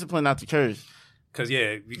lot of discipline not to curse. Because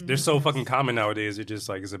they're so fucking common nowadays. It just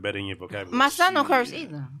like it's embedded in your vocabulary. My son don't curse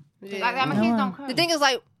either. Like, my kids don't curse. The thing is,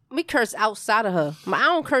 like, we curse outside of her. I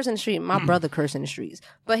don't curse in the street. My brother curse in the streets.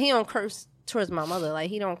 But he don't curse towards my mother. Like,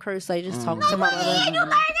 he don't curse, like, just talking to my mother. You don't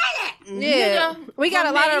like that. Yeah. We got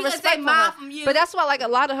a lot of respect for her. From you. But that's why, like, a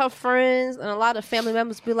lot of her friends and a lot of family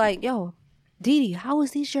members be like, yo, Didi, how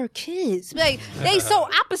is these your kids? Like, they so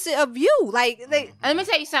opposite of you. Like, they... Let me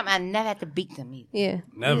tell you something. I never had to beat them either. Yeah.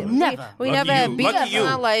 Never. Never. We Lucky never had you. beat Lucky up in you.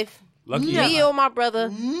 our life. Lucky Never. you. Me or my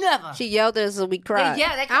brother. Never. She yelled at us and we cried.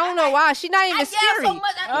 Yeah, I don't know why. She not even I scary. yelled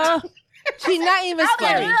so much. She's not even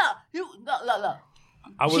scary. Look.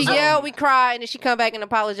 I was, She yelled, we cried, and then she come back and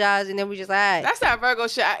apologize, and then we just like, That's that Virgo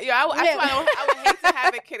shit. That's why I would hate to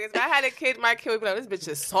have a kid. If I had a kid, my kid would be like, this bitch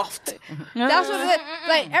is soft. that's what it is.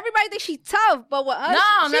 Like, everybody thinks she tough, but with us,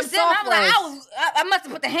 No, she's soft. I must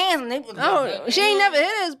have put the hands on them. Oh, she ain't never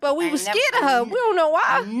hit us, but we was scared of her. We don't know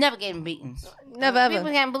why. Never getting beatings. Never ever.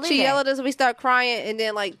 People can't believe she that. yelled at us, and we start crying, and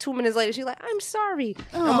then like 2 minutes later, she's like, I'm sorry.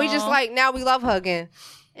 And we just like, now we love her again.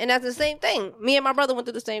 And that's the same thing. Me and my brother went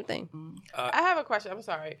through the same thing. I have a question. I'm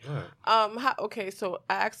sorry. So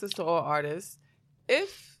I asked this to all artists.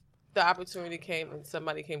 If the opportunity came and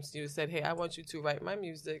somebody came to you and said, hey, I want you to write my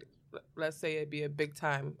music. Let's say it'd be a big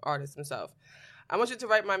time artist himself. I want you to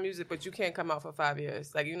write my music, but you can't come out for 5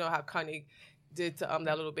 years. Like, you know how Kanye did to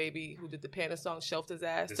that little baby who did the Panda song, shelved his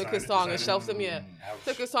ass, took his song and shelved him. Yeah,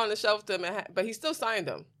 took his song and shelved him, but he still signed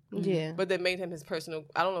them. Yeah. But they made him his personal.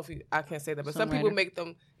 I don't know if I can't say that, but some people make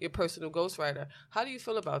them your personal ghostwriter. How do you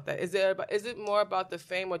feel about that? Is it more about the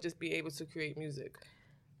fame or just be able to create music?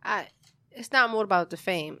 It's not more about the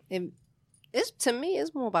fame. It's to me,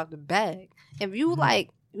 it's more about the bag. If you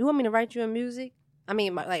you want me to write you a music,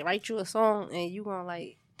 like write you a song, and you gonna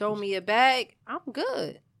like throw me a bag, I'm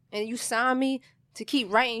good. And you sign me to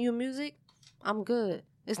keep writing you music, I'm good.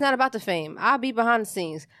 It's not about the fame. I'll be behind the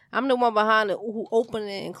scenes. I'm the one behind who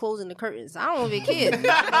opening and closing the curtains. I don't even care.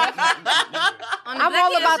 I'm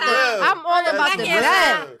all about the bag.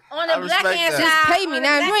 On the black hand side. Just pay me.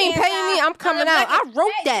 Now, if you ain't paying me, I'm coming out. I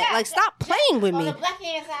wrote that. Like, stop playing with me. On the black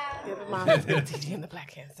hand side. Give it my DD in the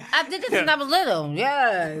black hand side. I did this when I was little.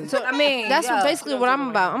 Yeah. So, I mean. That's basically what I'm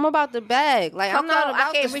about. I'm about the bag. Like, I'm not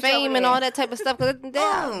about the fame and all that type of stuff. Because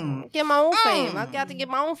get my own fame. I got to get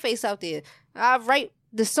my own face out there. I write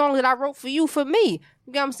the song that I wrote for you, for me.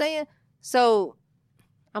 You get what I'm saying? So,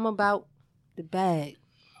 I'm about the bag.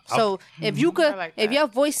 So if you could, if your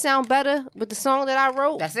voice sound better with the song that I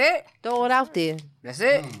wrote, that's it. Throw it out there. That's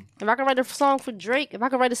it. If I can write a song for Drake, if I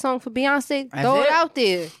can write a song for Beyonce, throw it out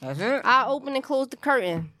there. That's it. I open and close the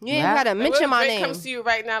curtain. You ain't gotta mention my name. Drake comes to you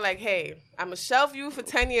right now, like, hey, I'm gonna shelve you for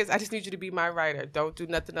 10 years. I just need you to be my writer. Don't do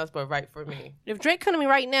nothing else but write for me. If Drake come to me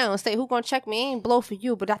right now and say, "Who gonna check me?" It ain't blow for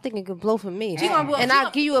you, but I think it could blow for me. And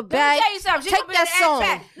I'll give you a bag. Take that song.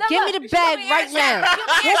 Give me the bag right now.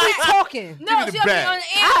 What we talking? No, Give me the bag.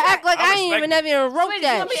 I act like I ain't even never wrote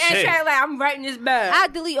that. Like I'm writing this bag. I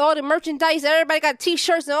delete all the merchandise. Everybody got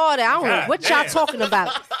T-shirts and all that. I don't know what y'all talking about.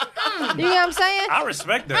 You know what I'm saying? I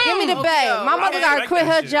respect that. Give me the bag. My mother gotta quit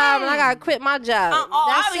her job and I gotta quit my job.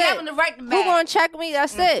 I'll be having to write the bag. Who gonna check me?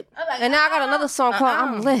 That's it. And now I got another song called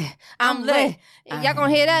 "I'm Lit." I'm lit. Y'all gonna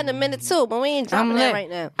hear that in a minute too, but we ain't dropping that right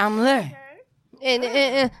now. I'm lit.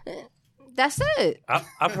 And that's it.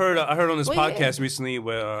 I heard on this podcast recently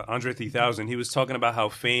with Andre 3000. He was talking about how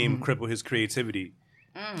fame crippled his creativity.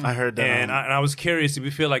 I heard that. And I was curious if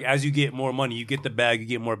you feel like as you get more money, you get the bag, you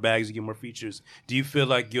get more bags, you get more features. Do you feel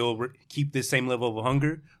like you'll keep the same level of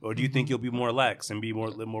hunger, or do you think you'll be more lax and be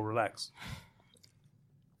more relaxed?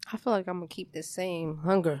 I feel like I'm gonna keep the same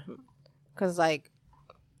hunger, cause like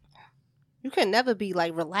you can never be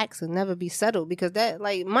like relaxed and never be settled, because that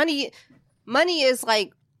like money is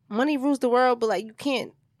like money rules the world, but like you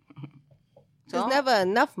can't. There's never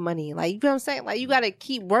enough money. Like, you know what I'm saying? Like, you gotta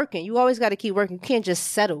keep working. You always gotta keep working. You can't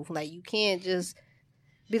just settle. Like, you can't just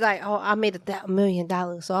be like, oh, I made $1 million,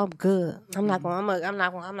 so I'm good. I'm not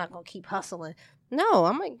gonna keep hustling. No,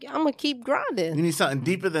 I'm gonna keep grinding. You need something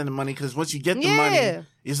deeper than the money, because once you get the money,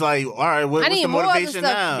 it's like, all right, what's the motivation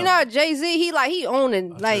now? You know, Jay-Z, he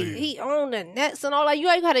owning the nets and all that.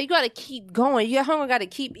 You gotta keep going. Your hunger gotta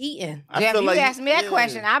keep eating. Yeah, if you ask me that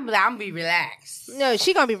question, I'm gonna be relaxed. No,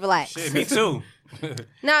 she gonna be relaxed. Shit, me too.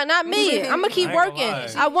 No, not me. I'm gonna keep working.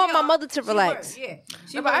 I want my mother to relax.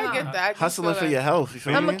 But I get that. Hustling for your health. You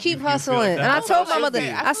feel I'm me? gonna keep hustling. And I told my mother,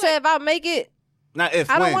 I said, if I make it, not if.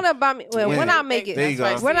 I don't want to buy me. When I make it, there you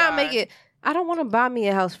go. When I make it, I don't want to buy me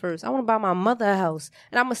a house first. I want to buy my mother a house,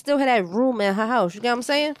 and I'm gonna still have that room in her house. You get what I'm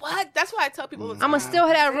saying? What? That's why I tell people. I'm gonna still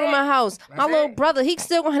have that room in her house. My little brother, he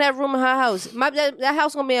still gonna have that room in her house. That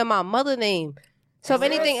house gonna be in my mother's name. So if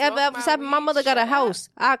anything ever happened, my mother got a house.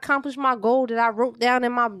 I accomplished my goal that I wrote down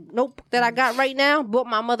in my notebook that I got right now. Bought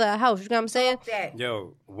my mother a house. You know what I'm saying?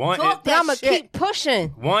 Yo, I'm gonna keep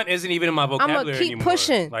pushing. Want isn't even in my vocabulary keep anymore.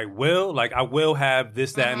 pushing. Like I will have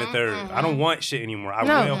this, that, and the third. I don't want shit anymore. I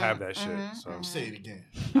will have that shit. So say it again.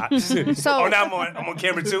 So now I'm on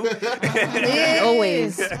camera too. Yeah,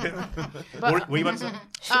 always. What you about to say?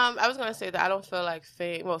 I was gonna say that I don't feel like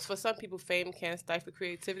fame. Well, for some people, fame can stifle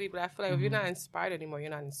creativity, but I feel like if you're not inspired anymore, you're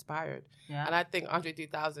not inspired. Yeah. And I think Andre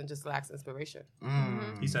 3000 just lacks inspiration.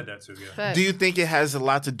 He said that too. Yeah. Do you think it has a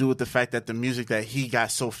lot to do with the fact that the music that he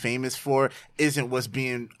got so famous for isn't what's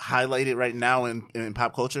being highlighted right now in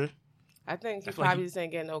pop culture? I think he probably just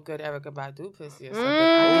ain't getting no good Erykah Badu pussy or something.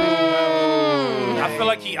 I feel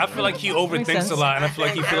like he overthinks a lot, and I feel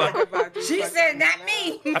like he feel like she said not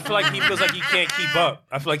me. I feel like he feels like he can't keep up.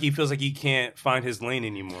 I feel like he feels like he can't find his lane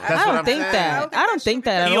anymore. I don't think that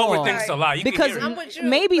at all. He overthinks a lot. Because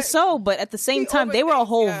maybe so, but at the same time, they were a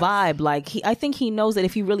whole vibe. Like I think he knows that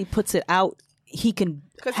if he really puts it out, he can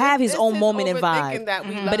have his own moment and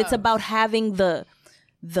vibe. But it's about having the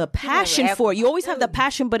passion for it. You always have the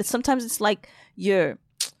passion, but sometimes it's like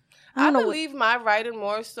I believe my writing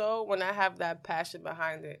more so when I have that passion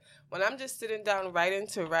behind it. When I'm just sitting down writing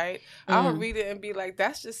to write, I'll read it and be like,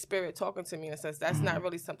 that's just spirit talking to me in a sense. That's not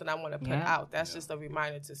really something I want to put out. That's just a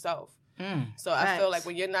reminder to self. So I feel like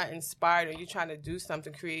when you're not inspired and you're trying to do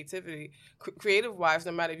something creative-wise,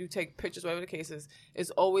 no matter if you take pictures, whatever the case is,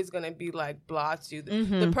 it's always going to be like blah to you.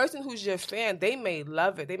 The person who's your fan, they may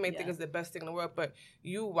love it. They may think it's the best thing in the world, but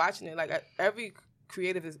you watching it, like every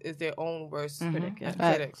creative is their own worst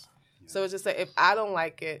critics. So it's just like, if I don't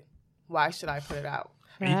like it, why should I put it out?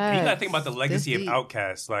 And you gotta think about the legacy of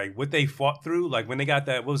Outkast, like what they fought through, like when they got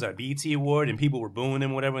that, what was that, BET award, and people were booing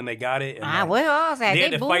them, whatever, when they got it. And like, well, I was like, they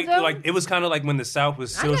had to fight through, like it was kind of like when the South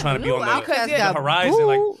was still trying to be on the horizon,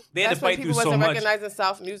 like they had to fight through so much. People wasn't recognizing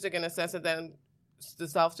South music in a sense, and then the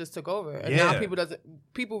South just took over, and now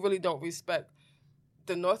people really don't respect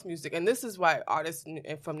the North music, and this is why artists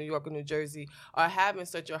from New York and New Jersey are having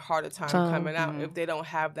such a harder time coming out if they don't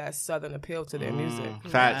have that Southern appeal to their music.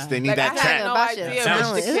 Facts, they need that track. No idea. It's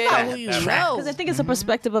about who you know. Because I think it's a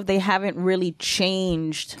perspective of they haven't really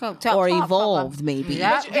changed or evolved, maybe.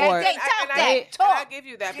 I give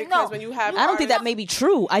you that because when you have, I don't think that may be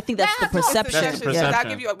true. I think that's the perception. That's perception. I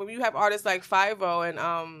give you when you have artists like Five-O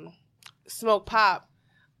and Smoke Pop.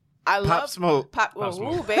 I love Smoke. Pop Smoke.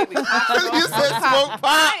 Ooh, baby. Pop Smoke. You said Smoke Pop.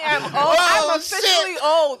 I am old. I'm officially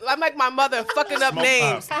old. I'm like my mother fucking up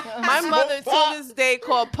names. My mother to this day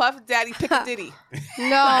called Puff Daddy Piccadilly.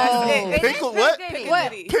 No. Pickle what?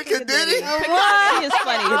 Piccadilly. Piccadilly? What? It's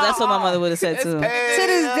funny because that's what my mother would have said too. To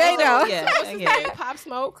this day, though. Yeah, Pop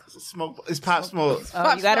Smoke. It's Pop Smoke.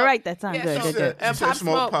 Oh, you got it right that time. Yeah, Good. And Pop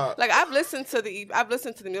Smoke. Like I've listened to the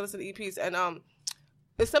EPs and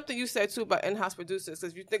it's something you said too about in-house producers,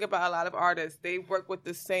 because if you think about a lot of artists, they work with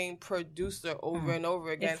the same producer over and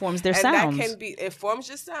over again. It forms their sounds. It forms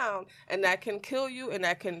your sound, and that can kill you, and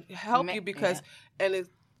that can help you because, in the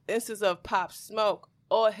instance of Pop Smoke,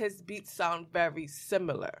 all his beats sound very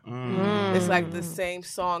similar. It's like the same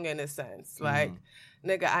song in a sense, like.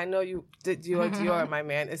 Nigga, I know you did Dior, my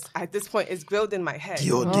man. It's at this point, it's grilled in my head.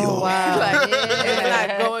 Dior. Wow. Like, it's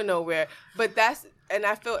not going nowhere. But and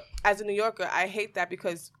I feel as a New Yorker, I hate that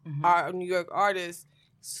because our New York artists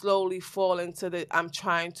slowly fall into I'm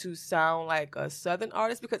trying to sound like a Southern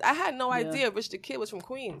artist, because I had no idea Rich the Kid was from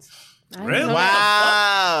Queens. Really?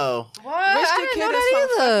 Wow. What? Rich the Kid is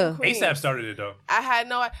from Queens. ASAP started it though. I had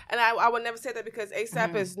no, and I would never say that because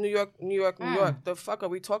ASAP is New York. The fuck are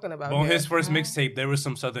we talking about? On here? his first mixtape, there was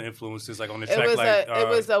some Southern influences, like on the track, it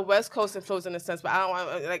was a West Coast influence in a sense, but I don't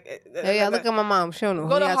want Look at my mom. She don't know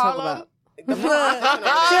go who to y'all Harlem. talking about.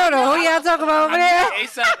 She don't know who y'all talking about over there.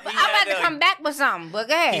 ASAP, I'm about to come back with something, but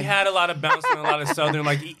go ahead. He had a lot of bouncing, a lot of Southern,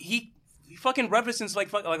 like he fucking references like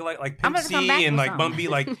Pimp C and like Bun B,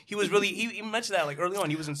 like he was really he mentioned that like early on.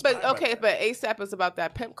 He was inspired. But ASAP is about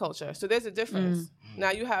that pimp culture, so there's a difference. Now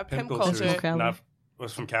you have pimp culture.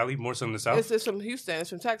 Was from Cali, more so in the South. It's from Houston. It's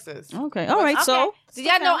from Texas. Okay, all right. So did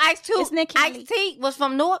y'all know Ice-T was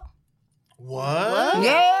from Newark? What?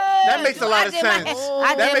 Yeah. That makes a lot of sense.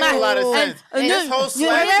 That makes a lot of sense. And this whole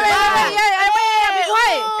slang thing.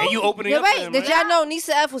 And you opening up for him, Did y'all know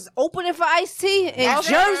Nisa F was opening for Ice-T in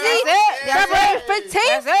Jersey? February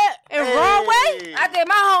 15th in Broadway? I did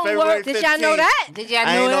my homework. Did y'all know that? Did y'all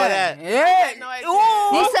know that? Yeah.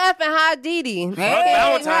 Nisa F and High Didi.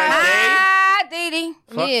 Valentine's Day. Didi.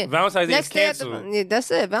 Yeah. Valentine's Day is canceled. Yeah, that's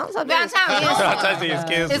it. Valentine's Day is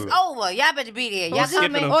canceled. It's over. Y'all better be there. Y'all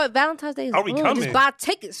coming? Oh, Valentine's Day is Are we coming? Just buy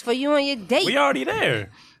tickets for you and your date. We already there.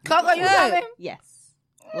 Coco, you coming? yes,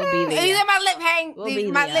 we'll be there. You let my lip hang. We'll be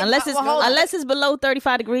there. Unless it's below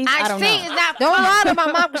 35 degrees. I don't know. Is not. Don't lie to my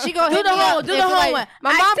mom because she gonna do the whole. Do the whole one.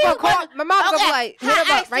 My mom gonna call. My mom gonna be like, hit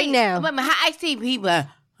her up right now. But my Ice-T people.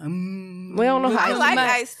 We don't know how. I like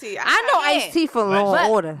Ice-T. I know Ice-T from Law and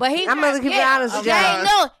Order. But he's I'm gonna keep it honest with y'all.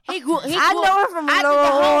 I know him from Law and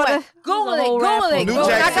Order. Google it.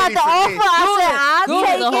 I got the offer. I said, I'll take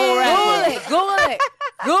it.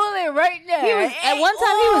 Google it right now. At one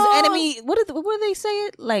time, he was enemy. What did they say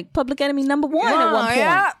it? Like public enemy number one at one point.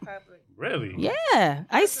 Yeah. Really? Yeah.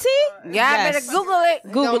 Ice-T? Yeah, better Google it.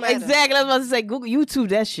 Google exactly. I was about to say Google YouTube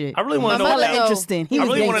that shit. I really want to know what interesting. I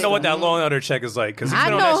really want to know what that Law and Order check is like, because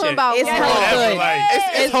I know him about. It's hella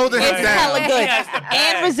good. It's holding him It's down. hella good.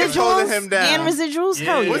 And residuals.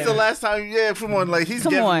 Hell yeah. When's the last time? Yeah, come on. Like he's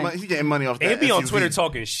getting money off that. He'd be on Twitter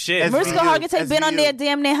talking shit. Mariska Hargitay been on there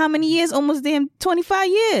damn near how many years? Almost damn 25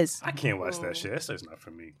 years. I can't watch that shit. That shit's not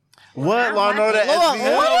for me. What? Law and Order? Yo,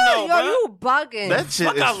 you bugging. That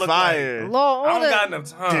shit is fire. Law and Order. I don't got enough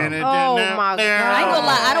time. Oh my god! I ain't gonna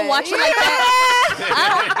lie, I don't watch it like that.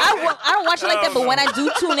 I don't watch it like that. But when I do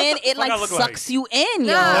tune in, it like sucks you in,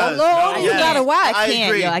 yo. You gotta watch.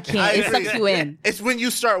 I can't. It sucks you in. It's when you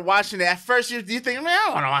start watching it. At first, you think, man, I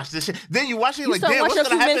don't want to watch this shit. Then you watch it like, damn, what's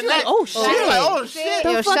gonna happen next? Oh shit! Oh shit!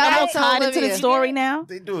 The fuck, I'm all tied into the story now.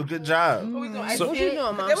 They do a good job. What you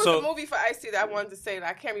doing, Mom? There was a movie for Ice-T that I wanted to say that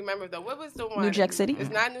I can't remember though. What was the one? New Jack City?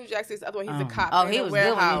 It's not New Jack City. It's the other one. He's a cop. Oh, he was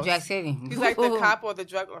good with New Jack City. He's like the cop or the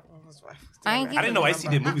drug. I didn't know Ice-T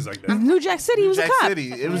did movies like that. New Jack City, he was a cop.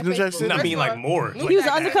 It was New Jack City. I mean, like more. He was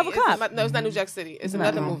an undercover cop. No, it's not New Jack City. It's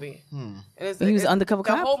another movie. He was undercover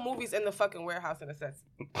cop? The whole movie's in the fucking warehouse in a sense.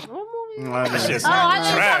 That shit sound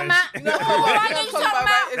trash.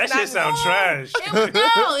 That shit sound trash.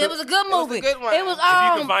 It was a good movie. It was a good one. It was, If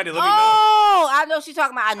you can find it, let me know. Oh, I know she's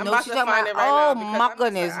talking about. Oh, my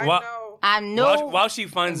goodness. I know. While she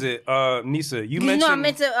finds it, Nisa, you mentioned. You know, I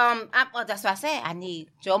meant to. That's what I said. I need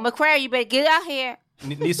Joe McCrary. You better get out here.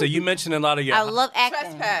 Nisa, you mentioned a lot of your. I love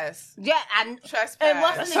acting. Trespass. Yeah,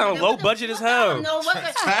 Trespass. That sounds low budget as hell. No, Was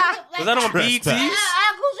that on BET?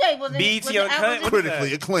 BET Uncut?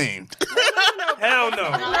 Critically acclaimed. Hell no.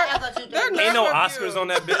 Ain't no Oscars on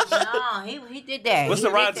that bitch. No, he did that. What's the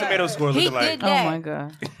Rotten Tomato score looking like? He did that. Oh my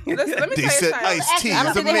god. Let me They tell you said something. Ice-T I don't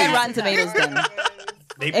is think they had amazing. Rotten Tomatoes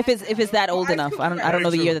then. If it's that old enough, I don't know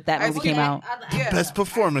the year that movie came out. Best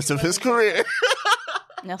performance of his career.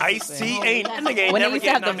 Ice-T ain't that nigga ain't When they never used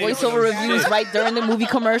to have the nominated for voiceover no reviews shit. right during the movie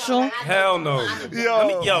commercial. Hell no.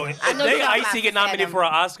 Yo, if know they you're talking Ice-T about get nominated Adam. for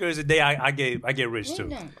an Oscar is the day I get rich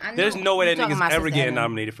too. I know. There's no way that You're talking nigga's about ever Sister getting Adam.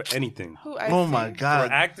 nominated for anything. Oh my For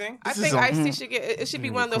god. acting? I This think is on- Ice-T should get it. Should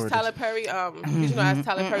be one of those Tyler Perry. You know, as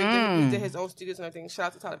Tyler Perry did his own studios and everything. Shout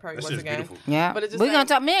out to Tyler Perry That once shit's again. beautiful. Yeah, But it's just we're like,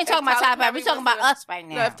 gonna talk. We ain't if talking about Tyler Perry. Perry We're talking was about to- us right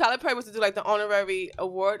now. No, if Tyler Perry was to do like the honorary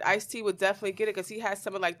award, Ice-T would definitely get it because he has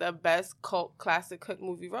some of like the best cult classic cook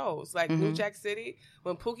movie roles. Like New Jack City,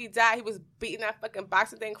 when Pookie died, he was beating that fucking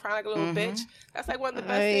boxing thing, crying like a little bitch. That's like one of the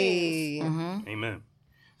best scenes. Amen.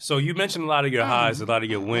 So you mentioned a lot of your highs, a lot of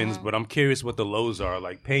your wins, but I'm curious what the lows are.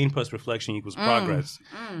 Like pain plus reflection equals progress.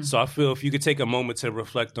 So I feel if you could take a moment to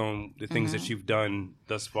reflect on the things that you've done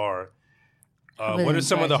thus far, what are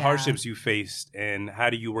some of the hardships you faced, and how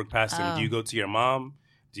do you work past them? Do you go to your mom?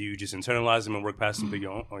 Do you just internalize them and work past them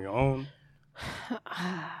on your own?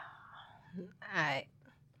 Alright.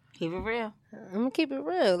 Keep it real. I'm gonna keep it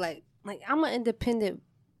real. Like I'm an independent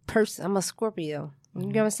person. I'm a Scorpio. You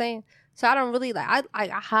know what I'm saying? So I don't really I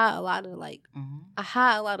hide a lot of I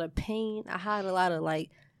hide a lot of pain. I hide a lot of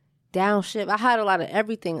downshift. I hide a lot of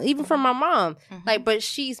everything, even from my mom. But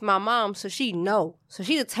she's my mom, so she know. So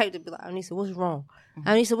she the type to be like, Anissa, what's wrong?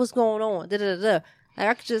 Anissa, what's going on? Da da da. Like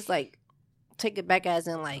I could just take it back as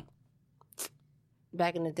in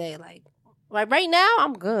back in the day, like right now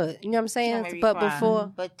I'm good. You know what I'm saying? But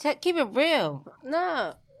before, Keep it real.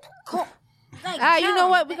 no. Cool. You know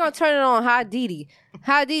what? We're gonna turn it on. Hi Didi.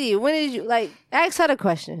 Hi Didi. When did you ask her the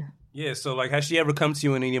question? Yeah, so has she ever come to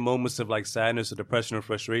you in any moments of sadness or depression or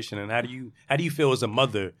frustration? And how do you feel as a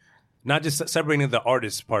mother, not just separating the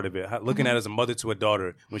artist part of it, looking at it as a mother to a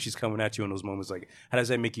daughter when she's coming at you in those moments? How does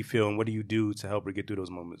that make you feel, and what do you do to help her get through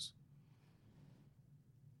those moments?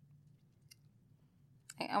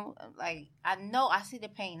 I know I see the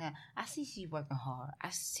pain now. I see she's working hard.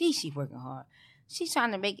 She's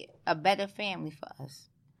trying to make it a better family for us.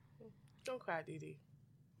 Don't cry, Didi.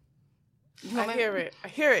 I hear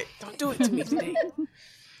it. Don't do it to me today.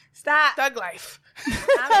 Stop. Thug life.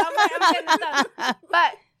 I'm getting stuff.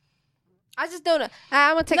 But I just don't know.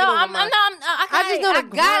 I'm gonna take it over. I just know the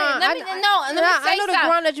grind. I know the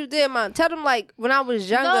grind that you did, man. Tell them when I was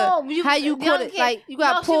younger, how you put it. You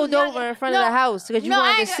got pulled over in front of the house because you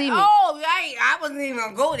wanted to see me. Oh, I wasn't even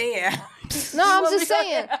gonna go there. No, I'm just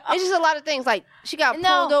saying. It's just a lot of things. She got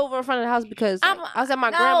pulled over in front of the house because I was at my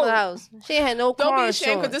grandmother's house. She ain't had no car insurance. Don't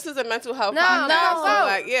be ashamed because this is a mental health No.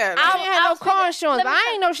 podcast. She ain't had no car insurance.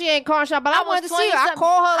 I ain't know she ain't car insurance, but I wanted to see her. I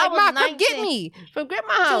called her Ma, come get me from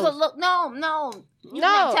grandma's house. No. You're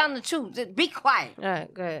not telling the truth. Just be quiet. All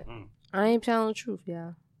right, go ahead. I ain't telling the truth,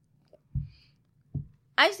 y'all.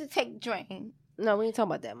 I used to take the train. No, we ain't talking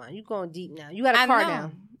about that, man. You going deep now. You got a car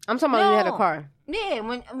now. I'm talking about you had a car. Yeah,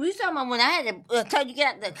 when we talking about when I had to tell you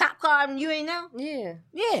get out the cop car and you ain't know. Yeah.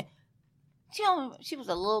 She was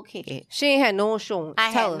a little kid. She ain't had no insurance. I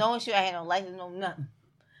had no insurance. I had no license, no nothing.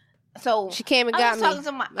 So she came and got me.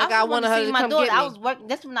 I wanted her to come get me. I was working.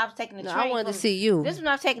 That's when I was taking the train. I wanted to see you. This is when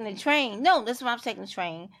I was taking the train. No, this is when I was taking the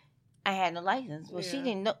train. I had no license. Well, she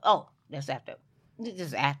didn't know. Oh, that's after. This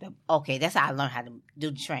is after. Okay, that's how I learned how to do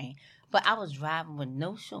the train. But I was driving with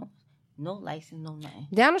no insurance. No license, no nothing.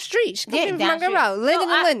 Down the street. Down the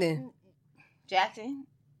street. Linden. Jackson,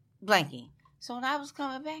 Blanky. So when I was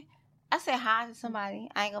coming back, I said hi to somebody.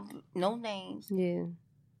 I ain't gonna no names. Yeah. And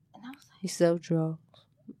I was like, he sell drugs.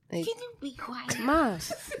 Can you be quiet? Ma.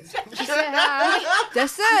 She said hi.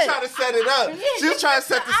 That's it. She trying to set it up. She was trying to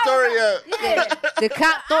set the story up. Yeah. The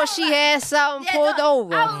cop thought she had something pulled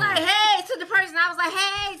over. I was like, hey, to the person. I was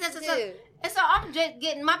like, hey. And so I'm just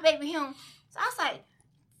getting my baby home. So I was like,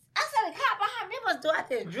 I said, the cop behind me must do out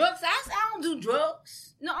there drugs. I said, I don't do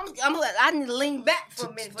drugs. No, I need to lean back for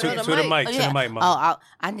a minute. To the mic, Mom. Oh,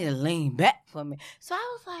 I need to lean back for a minute. So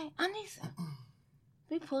I was like, Anissa,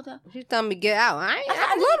 We pulled up. She's telling me get out. I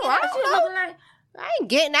ain't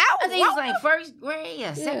getting out. I think it was like first grade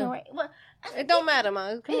or second grade. Well, it don't matter,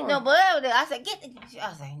 man. Come on. No, but I said, get the... I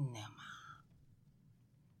was like, never mind.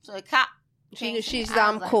 So the cop... She said,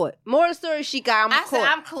 I'm caught. More of the story, she got, I'm caught. I said,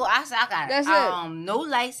 I'm cool. I said, I got That's it. No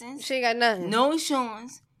license. She ain't got nothing. No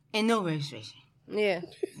insurance. And no registration. Yeah.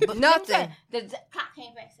 But nothing. The cop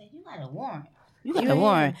came back and said, you got a warrant. You got a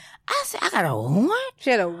warrant. I said, I got a warrant? She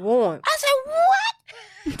had a warrant. I said, what?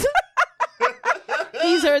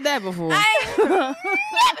 He's heard that before. I never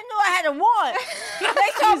knew I had a warrant.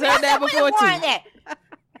 They told He's heard that before, too.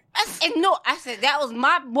 I said, no. I said, that was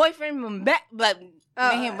my boyfriend from back, but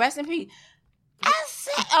may him rest in peace. I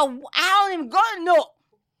said, I don't even go to Newark.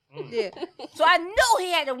 Yeah. So I knew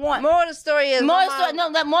he had a warrant. More of the story is... More story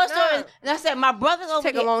is... And I said, my brother's over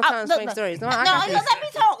here. Take a long time to explain stories.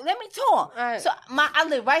 Let me talk. Right. So I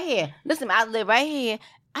live right here. Listen, I live right here.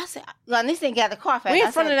 I said, well, this thing got the car fast. We in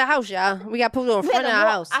front of the house, y'all. We got pulled over in front of our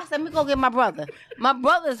house. I said, let me go get my brother. My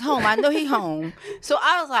brother's home. I know he home. So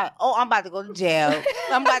I was like, oh, I'm about to go to jail.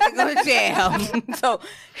 So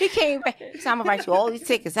he came back. He said, I'm going to write you all these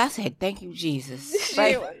tickets. I said, thank you, Jesus. She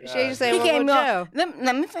just said, we'll go to jail.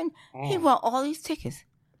 Let me finish. He wrote all these tickets.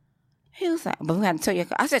 He was like, but we got to tow your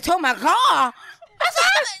car. I said, tow my car? I said,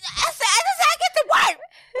 I just got to get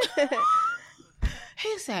to work.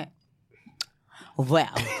 He said, well,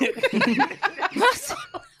 I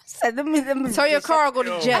said, let me tow your car or go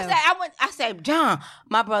to jail. I said, John,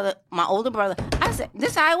 my older brother. I said,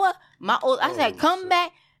 this Iowa, I said, come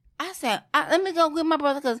back. I said, let me go get my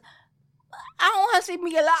brother because I don't want her to see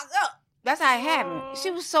me get locked up. That's how it happened.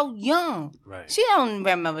 She was so young. Right. She don't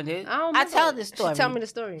remember this. I tell this story. She tell me the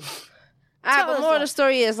story. All right, but more of the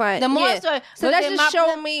story is like... The more story... So that's just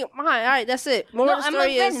showing me... All right, that's it. More of the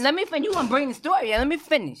story is... Let me finish. You want to bring the story. Yeah, let me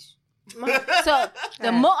finish. So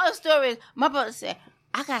the more of the story is, my brother said,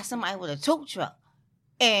 I got somebody with a tow truck.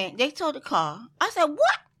 And they towed the car. I said,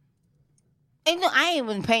 what? And I ain't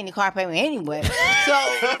even paying the car payment anyway. So...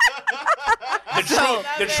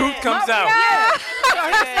 the truth comes out. Yeah. So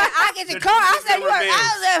he said, I get the car. I said,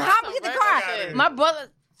 how am I get the car? My brother...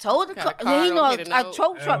 told the car. Then he know a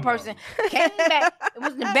tow truck person came back. It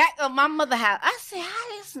was in the back of my mother's house. I said,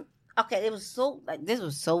 how this? Okay, it was so like this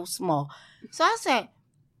was so small. So I said,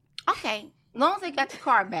 okay, as long as they got the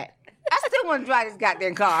car back, I still want to drive this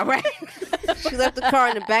goddamn car, right? She left the car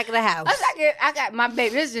in the back of the house. I got my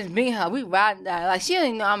baby. This is just me and her. We riding down. Like she don't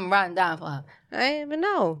even know I'm riding down for her. I didn't even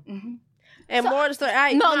know. Mm-hmm. And so, more of the story.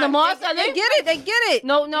 Right, no, the more they get it.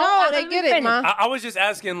 No, they get it, ma. I was just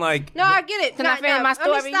asking, like... No, I get it. Can I finish my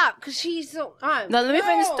story? Let me stop, because she's so... No, let me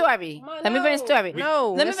finish the story. Let me finish the story.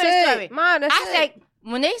 No, let me finish the story. Ma, that's I said,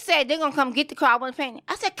 when they said they're going to come get the car, I wasn't paying it.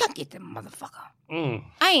 I said, come get the motherfucker.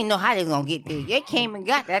 I ain't know how they going to get there. They came and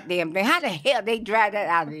got that damn thing. How the hell they dragged that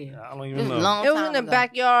out of there? I don't even know. It was in the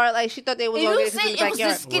backyard. Like, she thought they was going to get it in the backyard. It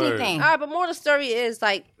was a skinny thing. All right, but more of the story is,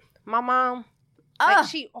 like, my mom... Like,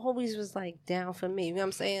 she always was, like, down for me. You know what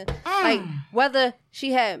I'm saying? Like, whether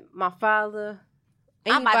she had my father,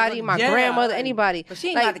 anybody, my grandmother, anybody. But she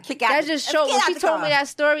ain't like, got to kick out. That just showed when she told me that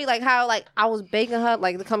story, like, how, like, I was begging her,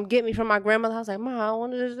 like, to come get me from my grandmother. I was like, Ma, I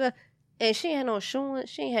want to... And she had no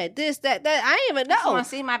insurance. She ain't had this, that. I didn't even know. I want to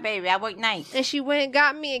see my baby. I work nights. And she went and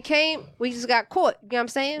got me and came. We just got caught. You know what I'm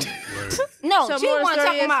saying? No, so she wasn't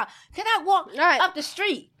talking about, can I walk up the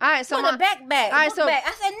street? All right, so with a backpack. All right, so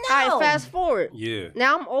I said, no. All right, fast forward. Yeah.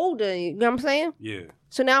 Now I'm older. You know what I'm saying? Yeah.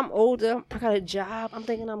 So now I'm older. I got a job. I'm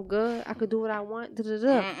thinking I'm good. I could do what I want.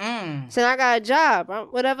 So now I got a job.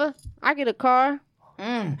 Whatever. I get a car.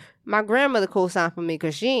 My grandmother co-signed for me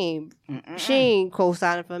because she ain't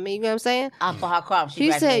co-signing for me. You know what I'm saying? I bought her car.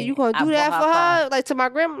 She said, you gonna do that for her? Like to my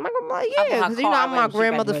grandma? My grandma, like, yeah, because you know I'm my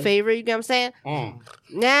grandmother's favorite. You know what I'm saying?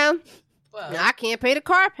 Now I can't pay the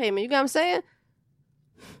car payment. You know what I'm saying?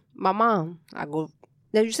 My mom, I go.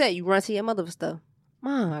 As you said, you run to your mother for stuff.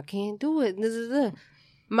 Mom, I can't do it.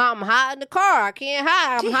 Mom, I'm hiding the car. I can't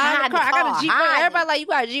hide. I'm hiding the car. I got a Jeep. Everybody like, you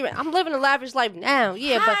got a Jeep. I'm living a lavish life now.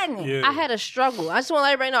 Yeah, but I had a struggle. I just want to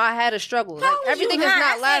let everybody know I had a struggle. Like, everything is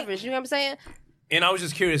not lavish. You know what I'm saying? And I was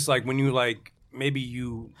just curious, like, when you, like, maybe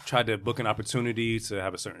you tried to book an opportunity to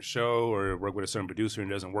have a certain show or work with a certain producer and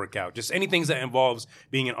it doesn't work out. Just anything that involves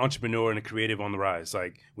being an entrepreneur and a creative on the rise.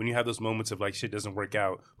 Like, when you have those moments of, like, shit doesn't work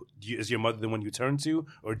out, is your mother the one you turn to?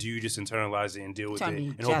 Or do you just internalize it and deal with it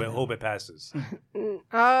and hope it passes?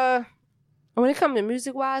 When it comes to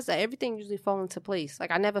music-wise, like, everything usually falls into place.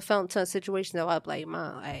 Like, I never fell into a situation that I'm like,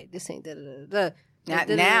 Mom, hey, this ain't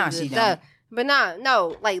da-da-da-da. Now she don't. But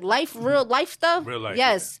no, like, real life stuff, real life,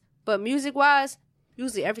 yes. Yeah. But music-wise,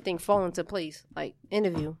 usually everything fall into place. Like,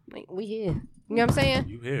 interview. Like, we here. You know what I'm saying?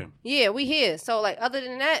 You here? Yeah, we here. So like, other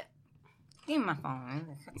than that, give me my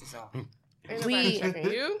phone. Cut this off.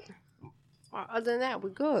 You? Other than that, we're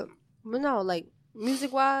good. But no, like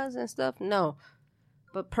music wise and stuff, no.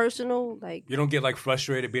 But personal, like you don't get like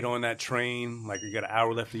frustrated being on that train. Like you got an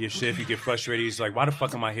hour left of your shift, you get frustrated. You're just like, why the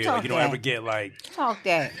fuck am I here? Like you don't ever get like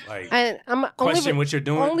that. Like and I'm question what you're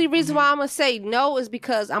doing. Only reason why I'm gonna say no is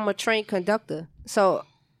because I'm a train conductor, so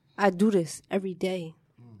I do this every day.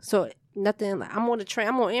 So nothing. Like, I'm on the train.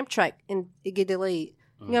 I'm on Amtrak, and it get delayed.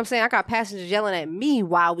 You know what I'm saying? I got passengers yelling at me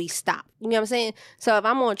while we stop. You know what I'm saying? So if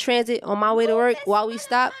I'm on transit on my way to work while we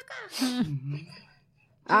stop,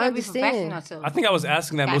 I understand. I think I was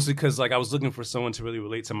asking that mostly because like I was looking for someone to really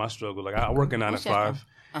relate to my struggle. Like I work a 9 to 5,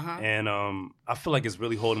 and I feel like it's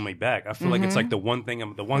really holding me back. I feel like it's like the one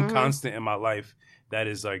thing, the one constant in my life that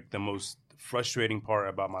is like the most frustrating part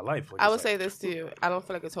about my life. Like, I would say this to you. I don't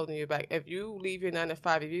feel like it's holding you back. If you leave your 9 to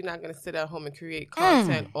 5, if you're not going to sit at home and create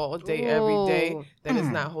content all day, every day, then it's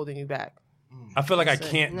not holding you back. I feel like I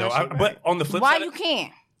can't though. But on the flip why side, you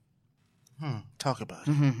can't? Talk about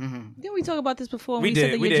it. Didn't we talk about this before? We You did,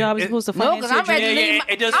 said that we your did. job is supposed to finance because I'm ready to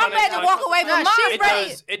leave. I'm ready to walk away from mine.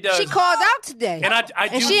 It does. She called out today, And I do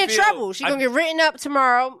and she in feel- trouble. She gonna get written up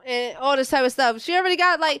tomorrow and all this type of stuff. She already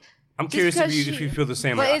got like. I'm curious just if you feel the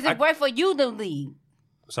same. But Like, is it worth for you to leave?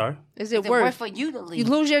 Sorry? Is it Is it worth worth? for you to leave? You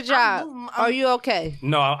lose your job. Are you okay?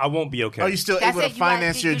 No, I won't be okay. Are you still That's able it, to you gotta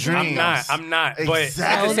finance think your you dreams? can. I'm not. But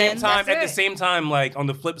Exactly. at the That's same time, like on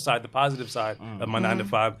the flip side, the positive side of my 9 to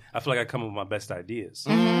 5, I feel like I come up with my best ideas.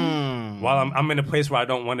 While I'm in a place where I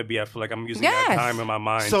don't want to be, I feel like I'm using that time in my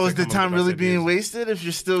mind. So to is the come up time with really best being ideas. wasted if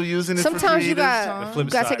you're still using it Sometimes for you creative? got The flip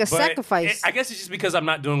you gotta take a side. But sacrifice. I guess it's just because I'm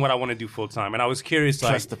not doing what I want to do full time, and I was curious.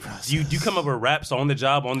 Trust like, the process. you come up with raps on the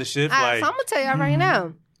job, on the shift, So like. I'm gonna tell you right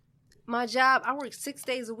now. My job, I work 6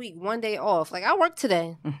 days a week, 1 day off. Like I work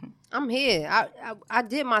today. I'm here. I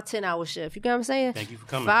did my 10-hour shift. You get what I'm saying? Thank you for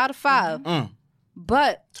coming. 5 to 5.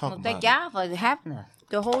 But Talk about Thank it. y'all for having us.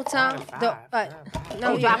 the whole time, I'm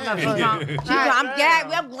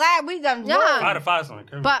glad we done. Yeah. 5 to 5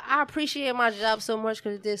 something. But I appreciate my job so much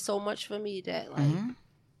because it did so much for me that like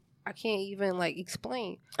I can't even like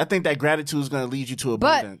explain. I think that gratitude is going to lead you to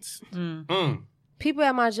But- abundance. People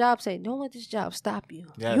at my job say, "Don't let this job stop you.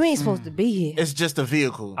 Yes. You ain't supposed to be here." It's just a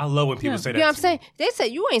vehicle. I love when people say that. You know what I'm to me. saying? They say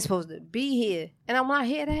you ain't supposed to be here. And when I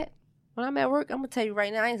hear that, when I'm at work, I'm gonna tell you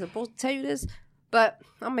right now, I ain't supposed to tell you this, but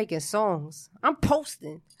I'm making songs. I'm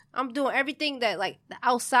posting. I'm doing everything that like the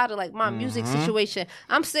outside of like my music situation.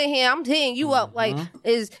 I'm sitting here, I'm hitting you up like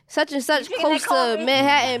is such and such close to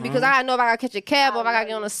Manhattan because I gotta know if I gotta catch a cab or if I gotta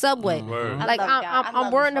get on the subway. Word. Like I love y'all. I I'm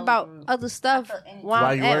love worrying this about whole other stuff while While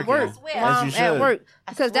I'm you at working. work. As While you I'm at should. work.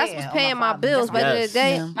 Because that's swear what's on paying my my father. bills. But at the end of Yes. the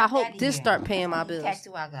day, Yeah. I hope this start paying my bills.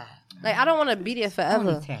 Tattoo I got. Like I don't want to be there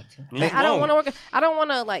forever. Like, I don't want to work. I don't want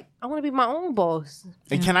to like. I want to be my own boss.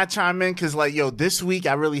 And can I chime in? Because, like, yo, this week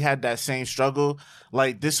I really had that same struggle.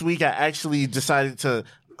 Like, this week I actually decided to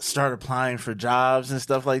start applying for jobs and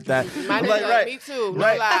stuff like that. My Like, nigga, me too. No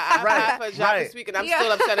right, lie. I right, applied for a job right. this week and I'm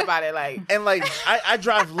still upset about it. Like, And, like, I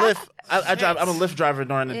drive Lyft. I drive. I'm a Lyft driver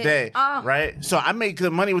during the day, right? So I make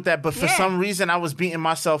good money with that. But for some reason, I was beating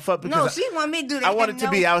myself up No, because she want me to do that. I wanted to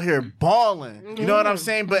be out here balling. You know what I'm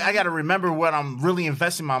saying? But I got to remember what I'm really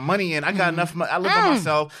investing my money in. I got enough money. I live by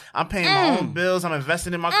myself. I'm paying my own bills. I'm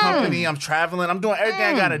investing in my company. I'm traveling. I'm doing everything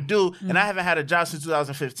I got to do. And I haven't had a job since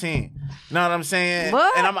 2015. You know what I'm saying?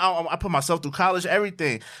 What? And I put myself through college,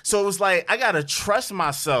 everything. So it was like, I got to trust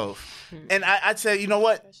myself. And I said, you know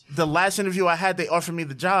what? The last interview I had, they offered me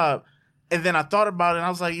the job. And then I thought about it, and I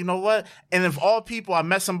was like, you know what? And of all people, I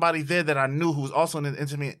met somebody there that I knew who was also in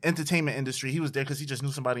the entertainment industry. He was there because he just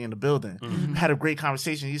knew somebody in the building. Had a great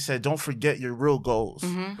conversation. He said, don't forget your real goals.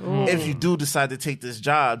 If you do decide to take this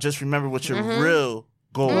job, just remember what your real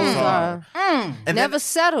goals are. And Never then-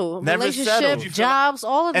 settle. Never Relationship, settle. jobs,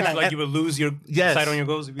 all of And that. Like you would lose your Yes. sight on your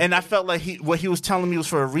goals. If you And I felt like what he was telling me was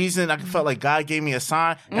for a reason. I felt like God gave me a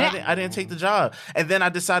sign, and I didn't take the job. And then I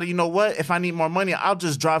decided, you know what? If I need more money, I'll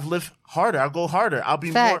just drive Lyft harder. I'll go harder. I'll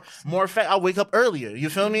be Facts. more effective. I'll wake up earlier. You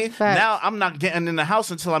feel me? Facts. Now I'm not getting in the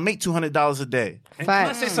house until I make $200 a day. And can I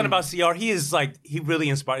Facts. say something about CR? He really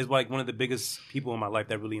inspires. Like one of the biggest people in my life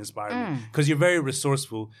that really inspired me because you're very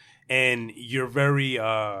resourceful and you're very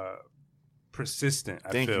persistent.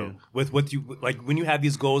 I Thank feel you. with what you like when you have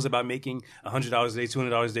these goals about making $100 a day,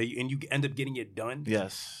 $200 a day, and you end up getting it done.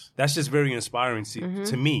 Yes. That's just very inspiring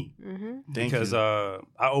to me because you.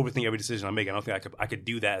 I overthink every decision I make. I don't think I could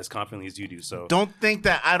do that as confidently as you do. So don't think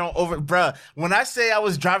that I don't bruh. When I say I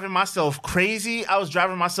was driving myself crazy,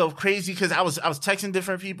 because I was texting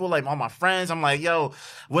different people, like all my friends. I'm like, yo,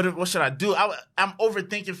 what should I do? I'm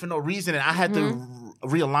overthinking for no reason, and I had to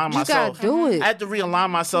realign myself. You gotta do it. I had to realign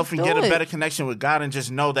myself and get a better connection with God, and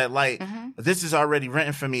just know that like this is already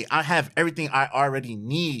written for me. I have everything I already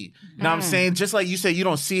need. You know what I'm saying? Just like you said, you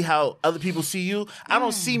don't see how other people see you. I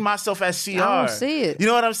don't see myself as CR. I don't see it. You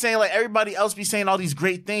know what I'm saying? Like everybody else be saying all these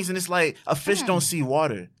great things, and it's like a fish don't see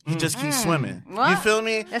water. He just keeps swimming. What? You feel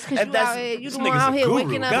me? That's because you the one nigga's out a here guru.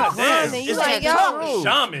 waking up God and damn. grinding. You It's like, just yo. true.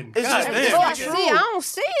 shaman. It's God just- damn. it's I just see. I don't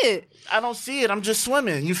see it. I don't see it. I'm just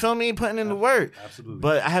swimming. You feel me? Putting in the work. Absolutely.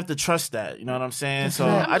 But I have to trust that. You know what I'm saying? So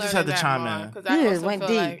right. I just had to chime in. You went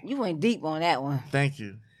deep. You went deep on that one. Thank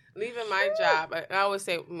you. Leaving my job, I always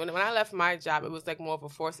say when I left my job, it was like more of a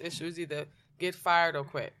forced issue. It was either get fired or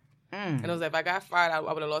quit. And it was like, if I got fired, I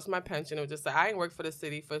would have lost my pension. It was just like, I ain't worked for the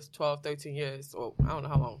city for 12, 13 years, or I don't know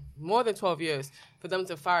how long, more than 12 years, for them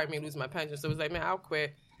to fire me and lose my pension. So it was like, man, I'll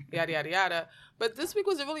quit, yada, yada, yada. But this week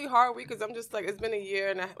was a really hard week because I'm just like, it's been a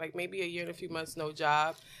year and maybe a year and a few months, no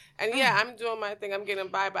job. And yeah, I'm doing my thing, I'm getting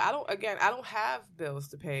by, but I don't have bills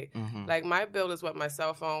to pay. Like my bill is what, my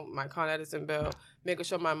cell phone, my Con Edison bill, making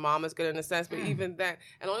sure my mom is good in a sense. But even then,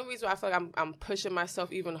 and the only reason why I feel like I'm pushing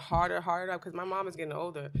myself even harder because my mom is getting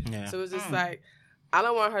older. Yeah. So it's just like, I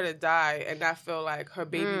don't want her to die and not feel like her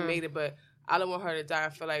baby made it, but I don't want her to die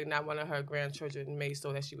and feel like not one of her grandchildren made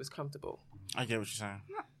so that she was comfortable. I get what you're saying.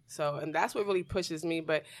 So, and that's what really pushes me.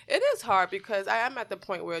 But it is hard because I am at the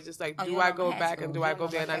point where it's just like, do I go back and do I go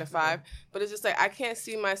get a 9 to 5? But it's just like, I can't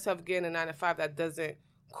see myself getting a 9 to 5 that doesn't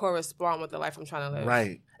correspond with the life I'm trying to live.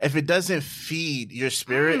 Right. If it doesn't feed your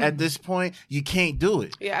spirit at this point, you can't do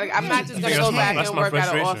it. Yeah, I'm not just going to go back and work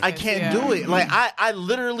at an office. I can't do it. Like I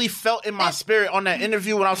literally felt in my spirit on that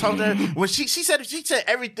interview when I was talking to her, when she said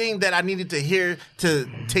everything that I needed to hear to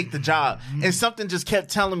take the job, and something just kept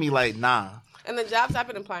telling me like, nah. And the jobs I've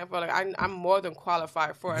been applying for, like I'm more than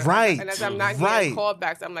qualified for it. Right. And as I'm not getting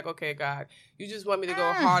callbacks, I'm like, okay, God, you just want me to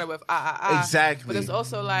go harder with Exactly. But it's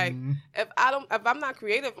also like, if I'm not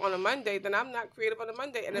creative on a Monday, then I'm not creative on a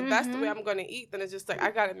Monday. And if that's the way I'm going to eat, then it's just like,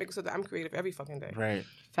 I got to make sure that I'm creative every fucking day. Right.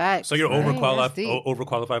 Facts. So you're That's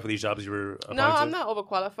overqualified for these jobs you were applying No, to? I'm not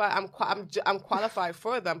overqualified. I'm qualified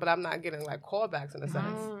for them, but I'm not getting like callbacks in a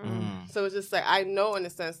sense. So it's just like, I know in a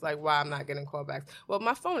sense like why I'm not getting callbacks. Well,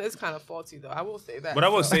 my phone is kind of faulty though. I will say that. What I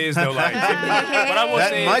will say is though, like, what I will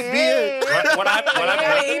say Might be it. what I've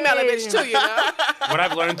I email a bitch too, you know. what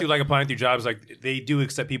I've learned through like applying through jobs, like they do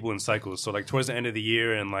accept people in cycles. So like towards the end of the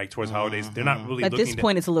year and like towards holidays, they're not really At looking this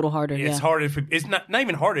point, it's a little harder. it's Yeah. harder. It's not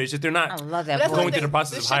even harder. It's just they're not I love that That's voice. going through the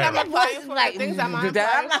process of shit I'm hiring. applying for, Like, the things I'm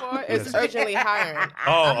applying for is urgently hiring.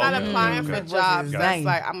 Oh, I'm not applying for okay. jobs that's Nice.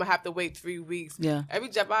 like I'm gonna have to wait 3 weeks. Yeah. Every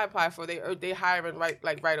job I apply for, they hiring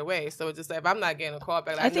right away. So it's just like if I'm not getting a call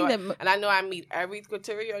back, I think I know I meet every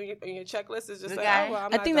criteria on your checklist. It's just like, Okay. oh, well,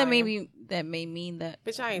 I'm I not think dying. that may mean that.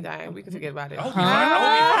 Bitch, I ain't dying. We can forget about it. I hope you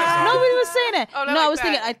find Nobody was saying that. Oh, not no, I like was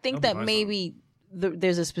thinking. that. I think That'd that be nice, maybe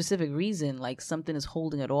there's a specific reason, like something is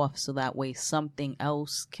holding it off, so that way something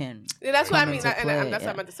else can. Yeah, that's what I come mean, into and play, that's yeah.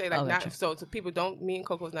 what I meant to say. Like, Oh, not gotcha. so to people, don't. Me and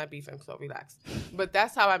Coco's not beefing, so relax. But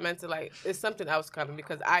that's how I meant to like. It's something else coming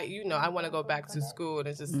because I want to go back to school, and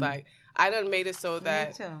it's just like I done made it so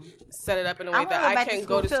that set it up in a way wanna that go I back to can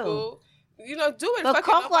go to school, too. school. You know, do it. But Fuck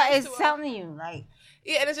it, Coco nobody is to- telling you, like,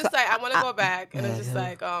 Yeah, and it's just like I want to go back, and it's just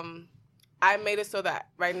like I made it so that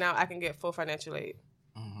right now I can get full financial aid.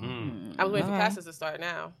 I'm waiting for classes to start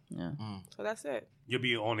now. Yeah. So that's it. You'll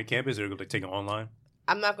be on the campus or like taking online?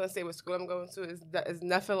 I'm not going to say what school I'm going to. It's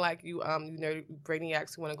nothing like you know,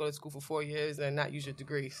 brainiacs who want to go to school for 4 years and not use your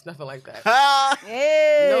degree. It's nothing like that.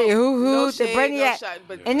 hey, No the shade, Brainiac. no shot,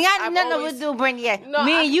 but And you got I've nothing always- to do with Brainiac. No,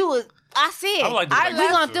 Me and you was, I see it. I would like to I go we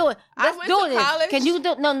back gonna to do it. I Let's went do to this. college. Can you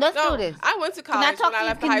do? No, let's do this. I went to Can I college talk when I to you?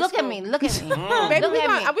 left Can high you look school. at me? Look at me. Baby, Look we at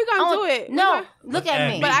gonna- me. we gonna do it. We No, gonna- look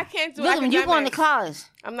at me. But I can't do Look at me. You going to academics. college?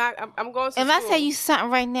 I'm not. I'm going to If school. I tell you something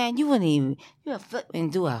right now, you wouldn't even. You a flip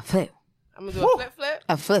and do a flip. I'm gonna do a flip,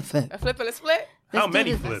 A flip. a flip and a split. How do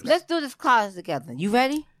many this- flips? Let's do this college together. You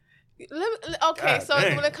ready? Okay, God so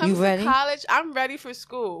dang. when it comes You to ready? college, I'm ready for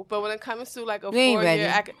school. But when it comes to like a You ain't 4-year,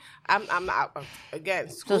 ready. I'm not. Again,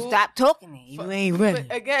 school. So stop talking. Then. You ain't ready.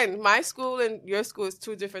 But again, my school and your school is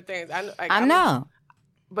two different things. I know.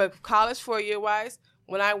 But college 4-year wise,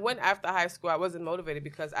 when I went after high school, I wasn't motivated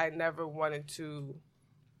because I never wanted to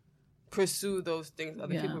pursue those things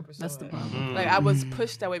other people pursue. That's the problem. Like I was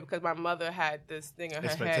pushed that way because my mother had this thing in her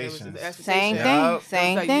head. It was the expectation. Same thing.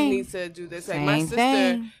 Same like, thing. You need to do this. Like Same my sister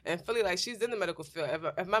thing. in Philly, like she's in the medical field.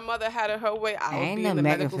 If my mother had it her way, I would be in the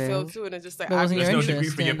medical field too. And it's just like There's no degree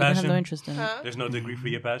for your passion. No interest in it. There's no degree for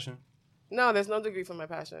your passion. No, there's no degree for my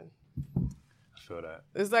passion. I feel that.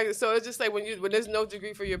 It's like so. It's just like when there's no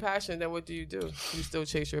degree for your passion, then what do? You still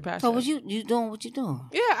chase your passion. So what you doing? What you doing?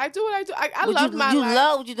 Yeah, I do what I do. I love my life. You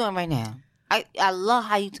love what you're doing right now. I love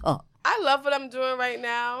how you talk. I love what I'm doing right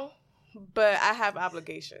now, but I have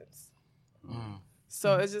obligations.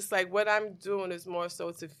 So it's just like what I'm doing is more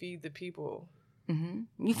so to feed the people.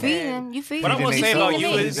 Mm-hmm. You feed them. You feed them. What I will say about you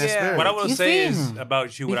is, what I will say is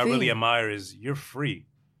about you, what I really admire is you're free.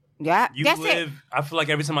 Yeah, you that's live. It. I feel like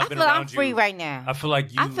every time I've been around you, I'm free right now. I feel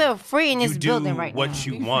like you. I feel free in this building right now. What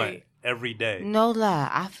you want every day. No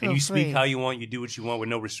lie, I feel free. And you speak how you want. You do what you want with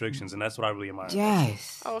no restrictions, and that's what I really admire.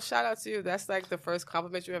 Yes. Oh, shout out to you. That's like the first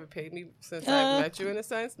compliment you ever paid me since I met you. In a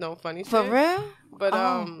sense, no funny for shit. For real. But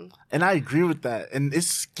and I agree with that. And it's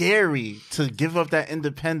scary to give up that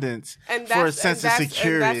independence for a sense of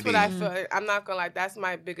security. And that's what I feel. I'm not gonna lie. That's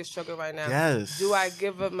my biggest struggle right now. Yes. Do I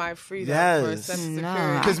give up my freedom for a sense of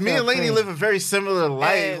security? Because me and Lainey live a very similar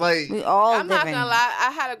life. Like we all. I'm not gonna lie.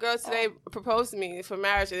 I had a girl today propose to me for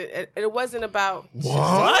marriage. It wasn't about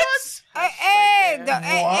what? Hey,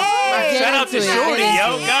 shout out to Shorty,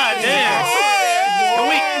 yo. God damn.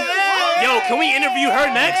 Can we interview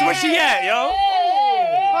her next? Where she at, yo?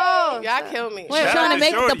 Y'all kill me. We're trying to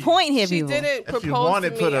make the point here, people. She didn't propose to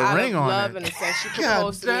me put a out ring of on love it. in a sense. She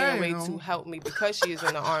proposed to me in a way to help me because she is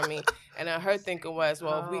in the army. And her thinking was,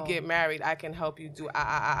 well, if we get married, I can help you do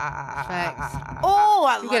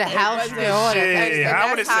Oh, you get a house in order.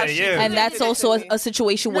 I would say, yeah. And that's also a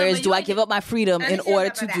situation where do I give up my freedom in order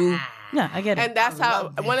to do... Yeah, I get it. And that's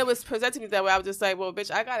how, when it was presented to me that way, I was just like, well,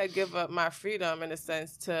 bitch, I got to give up my freedom in a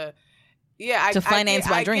sense to... Yeah, to finance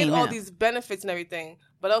my dream. I get all these benefits and everything,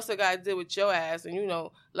 but also got to deal with your ass and,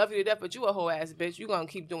 love you to death, but you a whole ass bitch. You going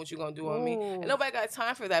to keep doing what you going to do on me. And nobody got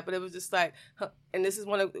time for that, but it was just like, and this is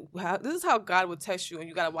how God would test you, and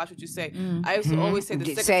you got to watch what you say. I used to always say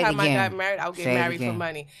the second time I got married, I would get married for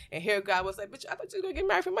money. And here God was like, bitch, I thought you were going to get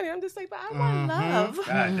married for money. And I'm just like, but I want love.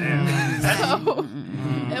 God damn. So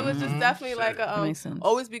it was just definitely like,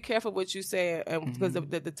 always be careful what you say, and because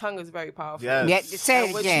the tongue is very powerful. Yes. Yeah, say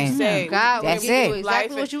it again. Say, God will that's give you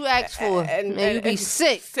exactly what you asked for, and you be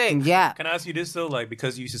sick. Yeah. Can I ask you this though? Like,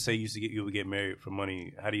 because you used to say you would get married for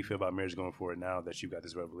money. How do you feel about marriage going forward now that you got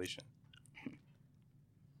this revelation?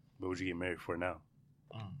 What would you get married for now?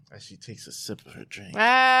 As she takes a sip of her drink.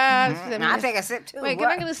 I'll take a sip too. Wait, can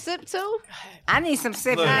I get a sip too? I need some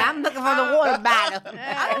sipping. I'm looking for the water bottle.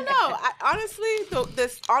 I don't know. Honestly,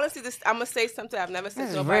 I'm gonna say something I've never said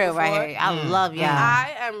to nobody real before. right here. I love y'all.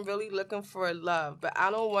 I am really looking for love, but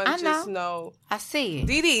I don't want to just know. I see it.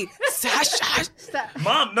 Didi, Sasha, stop.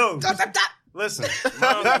 Mom knows. Listen,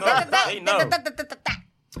 Mom knows. They know.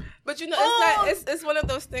 But it's one of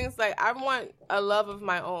those things. Like I want a love of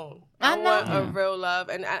my own. I want a real love,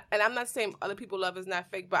 and I'm not saying other people's love is not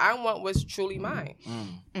fake, but I want what's truly mine.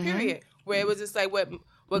 Period. Where it was just like what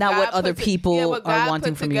not God what other people are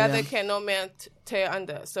wanting from you. Together can no man tear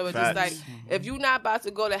under. So it's just like if you're not about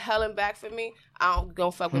to go to hell and back for me,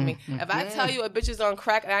 don't fuck with me. If I tell you a bitch is on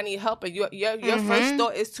crack and I need help, and your first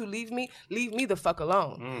thought is to leave me the fuck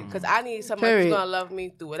alone. Because I need somebody who's gonna love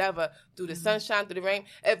me through whatever, through the sunshine, through the rain.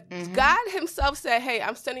 If God himself said, hey,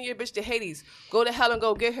 I'm sending your bitch to Hades, go to hell and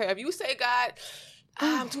go get her. If you say, God,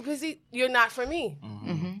 I'm too busy, you're not for me.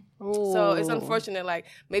 So it's unfortunate. Like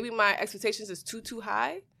maybe my expectations is too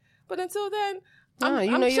high, but until then,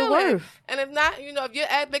 I'm your chilling. worth. And if not, if you're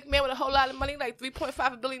a big man with a whole lot of money, like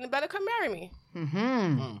 $3.5 billion and better, come marry me.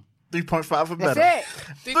 3.5 or better. That's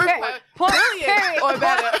it. 3 billion or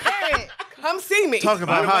better. Come see me. Talk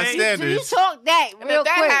about high standards. You talk that And real if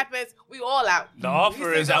that quick. happens, we all out. The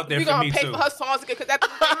offer is out there for me We gonna pay too. for her songs again because that's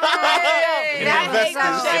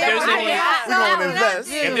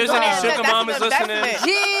If there's any sugar mamas listening,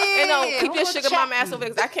 keep your sugar mama ass over there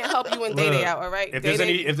because I can't help you in day out. All right. if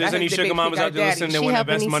there's any sugar mamas out there listening that want to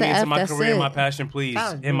invest money into my career and my passion, please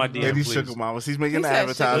hit my DM. Lady Please. Sugar Mamas. He's making the said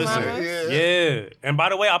sugar advertisement. mamas? Yeah. And by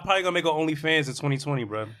the way, I'm probably gonna make an OnlyFans in 2020,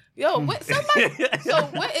 bro. Yo, what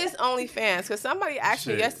is OnlyFans? Because somebody asked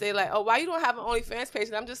me yesterday, like, oh, why you don't have an OnlyFans page?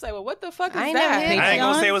 And I'm just like, well, what the fuck is I ain't that? never heard I ain't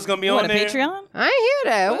gonna say what's gonna be on a there. Patreon? I ain't hear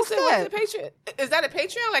that. What's that? What's a Patreon? Is that a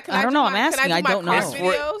Patreon? Like, I don't know. I'm asking. Can I I don't know.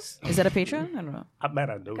 videos? Is that a Patreon? I don't know. I'm mad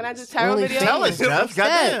I know. Can I do this. tarot Only videos? Tell us, Jeff.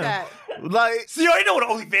 Goddamn. That? Like, See, you already know what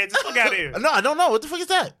OnlyFans is. Fuck out of here. no, I don't know. What the fuck is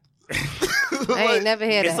that? I ain't never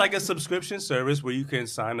heard that. It's like a subscription service where you can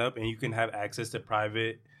sign up and you can have access to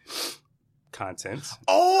private content.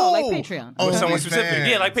 Oh, like Patreon. With someone specific.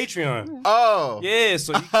 Yeah, like Patreon. Oh. Yeah,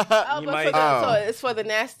 so you might... So it's for the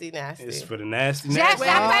nasty. It's for the nasty. Just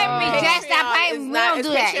stop paying me. Just stop paying me. We don't do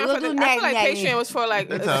that. We'll do I feel like Patreon was for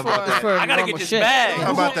like... I gotta get this bag.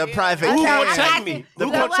 How about the private Who cat? gonna check me?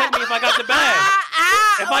 Who gonna check me if I got the bag?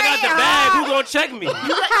 If I got the bag, who gonna check me? You know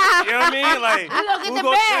what I mean? Like, who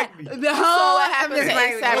gonna check me? You saw what happened to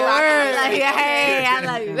A$AP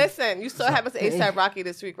Rocky. Listen, you saw what happened to A$AP Rocky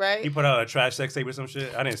this week, right? He put out a trash sex tape or some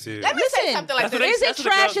shit. I didn't see it. Let me say something like this. Is it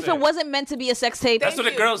trash if it wasn't meant to be a sex tape? That's what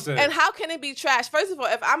the girl said. And how can it be trash? First of all,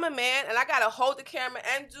 if I'm a man and I gotta hold the camera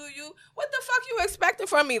and do you, what the fuck you expecting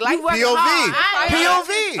from me? Like POV.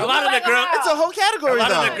 POV. A lot of the girls. It's a whole category. A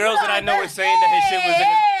lot of the girls that I know is saying that his shit was in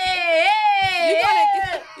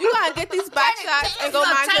You gotta get these back shots and go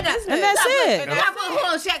mind your business. And that's it.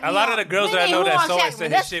 a lot of the girls that I know that saw it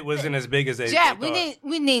said his shit wasn't as big as they Jeff, thought.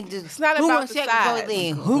 we need to. It's not who about gonna the check size. me?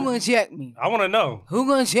 Who gonna check me? I want to know. Who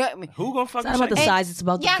gonna check me? Who gonna fucking It's not about check the me? size, it's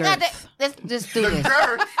about the Yeah, girth. let's do this.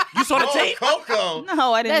 You saw the tape? Coco.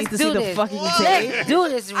 No, I didn't Let's need to see do the this. fucking tape. Let's do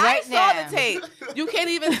this right I now. saw the tape. You can't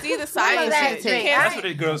even see the size of that it. tape. That's what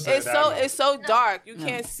the girl said. It's so dark. You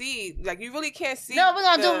can't see. Like you really can't see. No, we're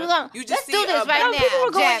gonna do. You just Let's see do this right No, now. people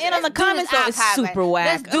were going Jeff, in on the let's do comments this though. It's archive. super whack.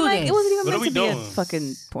 Let's do Like, this. it wasn't even What meant are to we be a doing?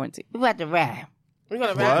 fucking porn tape. We about to rap. We're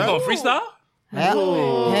gonna You rap. gonna freestyle?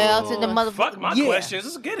 Hell to the motherfucker. Fuck my questions.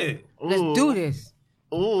 Let's get it. Let's do this.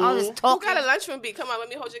 Ooh. All this Who talking. got a lunchroom beat? Come on, let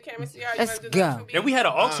me hold your camera. See how you Let's wanna do go. the lunchroom beat? And we had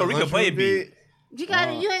an aux so we could play a beat. You got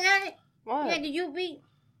it? You ain't got it? What? You got the UB?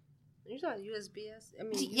 You got USBS? I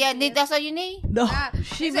mean, Yeah, that's all you need? No, Nah,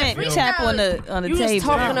 she it's a meant freestyle. tap on the You tape. just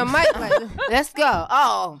talking to Mike like, Let's go.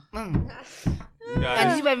 Oh. And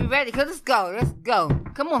Guys, you better be ready, because let's go. Let's go.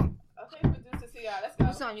 Come on. Okay, producer, see y'all. Let's go.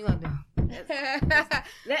 What song you gonna do?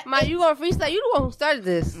 Mike, you gonna freestyle? You the one who started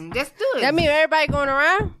this. Let's do it. That mean everybody going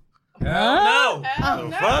around? no. Hell The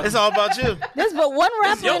no. fuck? It's all about you. There's but one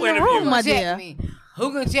rapper your in the interview. room, my check dear. me?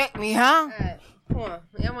 Who gonna check me, huh? Alright, come on.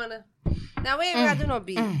 Y'all wanna? Now we ain't gotta do no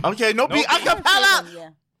beat. Okay, no beat. Acapella. Yeah.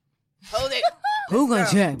 Hold it. Who gonna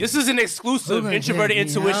check me? This is an exclusive Who gonna Introverted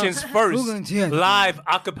check me, Intuition's huh? first Who gonna check me? live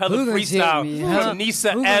acapella Who gonna freestyle check me, huh? from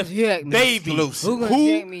Nisa Who gonna F. check me? Baby. Who gonna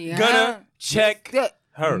check me, huh? Gonna check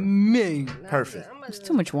her. Me. Perfect. There's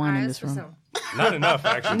too much wine in this room. Not enough,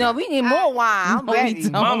 actually. No, we need more wine. I'm No, we ready.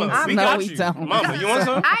 don't. Mama, we No, got we you. don't. Mama, you want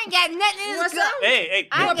some? I ain't got nothing in this cup. Hey,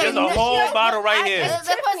 I ain't there's got a whole nothing. bottle right here. I ain't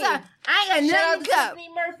got nothing in the cup. Tiffany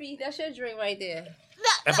Murphy. That's your drink right there.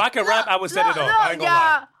 If I could rap, I would set it off. I ain't gonna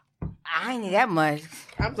lie. y'all. I ain't need that much.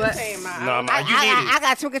 I'm just saying, man. No, man, you I need it.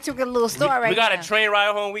 got took a little store right We got now. a train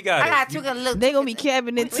ride home. We got I got it. took a little. They gonna be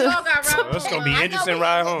cabbing it We too. all got round. It's gonna be interesting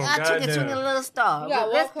ride home. I took a Goddamn. little store. You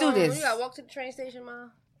gotta Let's walk do home. this. You gotta walk to the train station,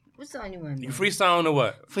 Mom. What song you want to You do? freestyling or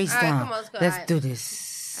what? Freestyle. All right, come on, let's go. Let's All right. do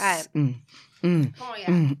this. All right. Mm. Come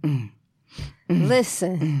on, y'all.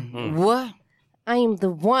 Listen, What? I am the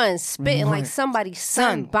one spitting like somebody's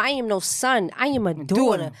son, but I am no son. I am a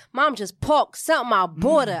daughter. Mom just parked something out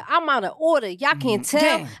border. I'm out of order. Y'all can't tell.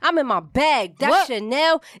 Damn. I'm in my bag. That's What?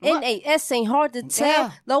 Chanel. What? NAS ain't hard to tell.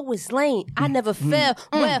 Yeah. Lois Lane. I never fell.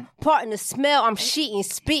 Well, pardon the smell. I'm sheeting,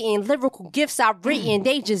 spitting. Lyrical gifts I written.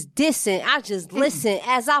 They just dissing. I just listen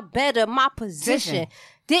as I better my position.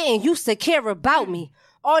 Didn't used to care about me.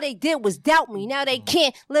 All they did was doubt me. Now they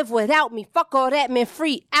can't live without me. Fuck all that, man.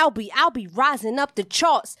 Free I'll be rising up the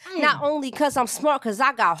charts. Not only cause I'm smart, cause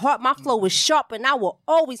I got heart. My flow is sharp and I will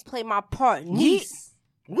always play my part. Niece.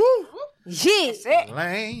 Woo. Yeah.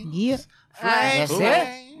 Lane. Yeah. That's it.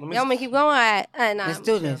 Lane. Let me Y'all want me to keep going? All right. Nah, Let's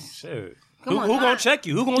do this. Shit. Come Who on, gonna check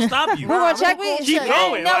you? Who gonna stop you? Who gonna check me? Keep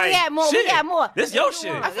going. No, like, we got more. Shit. We got more. This your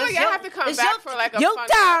shit. I feel like y'all have to come It's back your- for like a your fun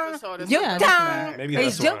turn. episode or Your something. time. Maybe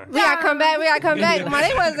It's that's your one. We gotta come back. We gotta come back. Man,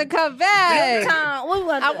 they wasn't come back. time. What you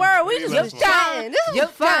want I to were. We Maybe just that's was one. chatting. This Your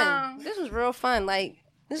was fun. time. This was real fun. Like,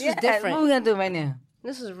 this was What we different. gonna do right now?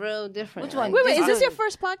 This is real different. Which one? Wait, is Just this do your it.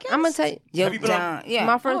 first podcast? I'm gonna tell you. Your Have you been on- time. Yeah.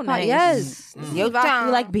 My first Oh, podcast. nice. Yes. Your time.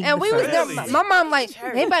 You like being And the we was first. there. Really? My mom like,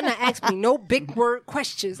 they better not ask me no big word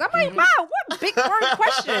questions. I'm like, Mom, what big word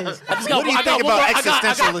questions? I just What do you think about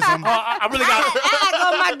existentialism? I really got.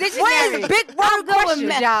 I go my dictionary. What is big word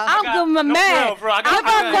questions, y'all? I'm good with my No, man. for real, I got-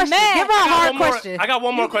 Give her a question. Give her a hard question. I got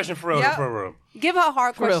one more question for real. Yep. For real. Give her a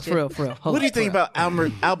hard For real, question. for real, for real. What do you think about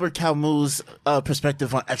Albert Camus'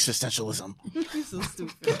 perspective on existentialism?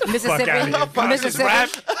 Mississippi. Mississippi. Rap.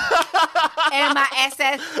 And my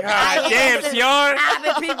SS. God damn, Ciar. I'm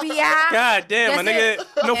a PPI. God damn, my That's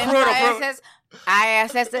nigga. No, And for real, my for real. SS. I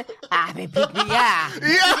asked that's the I been pick me out.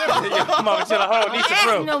 Yeah, come on, chill out. Hold on, Nisha,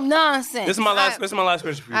 bro. No nonsense. This is my last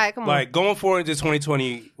question for you. All right, come on. Like, going forward into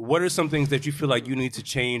 2020, what are some things that you feel like you need to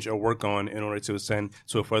change or work on in order to ascend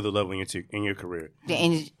to a further level in your career?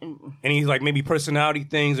 Any like maybe personality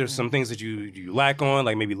things or some things that you lack on,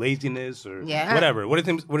 like maybe laziness or whatever. What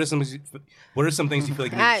are some things you feel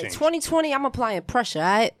like you need to change? 2020, I'm applying pressure. All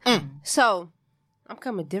right, so I'm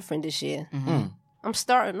coming different this year. I'm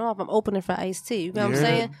starting off. I'm opening for Ice-T. You know what I'm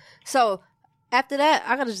saying? So after that,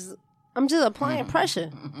 I'm just applying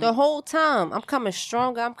pressure the whole time. I'm coming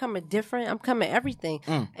stronger. I'm coming different. I'm coming everything,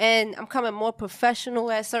 and I'm coming more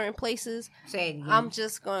professional at certain places. I'm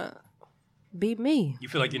just gonna be me. You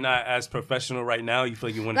feel like you're not as professional right now. You feel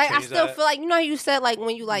like you want to Like change I still that? feel like, you know how you said, like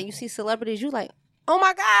when you see celebrities, you like, oh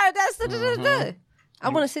my God, that's the. I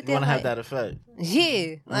want to sit there. You want to like, have that effect.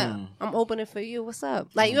 Yeah, like I'm opening for you. What's up?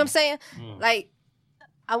 Like you know what I'm saying? Like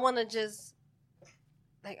I want to just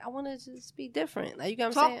be different. Like you know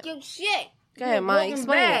what I'm saying? Talk your shit. Go ahead, Mike.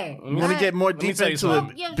 Explain. You want to get more deep tell you into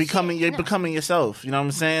something. it, becoming yourself. You know what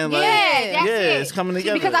I'm saying? Like, Yeah, that's it. it's coming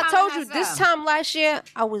together. Because I told you this time last year,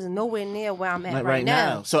 I was nowhere near where I'm at Like right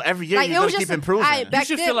now. So every year Like, you're it going was to keep just improving. You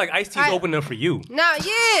should feel like Ice-T's opening for you. Nah,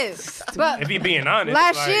 yeah. But If you're being honest.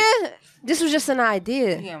 last like, year, this was just an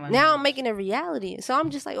idea. Yeah, man. Now I'm making it reality. So I'm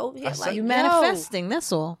just like over here, like You manifesting.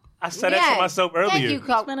 That's all. I said that to myself earlier. Thank you,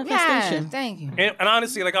 Coach. Manifestation. Yeah, thank you. And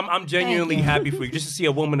honestly, like I'm genuinely happy for you just to see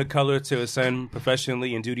a woman of color to ascend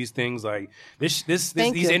professionally and do these things. Like these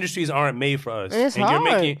you. industries aren't made for us. It's and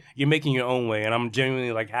hard. you're making your own way, and I'm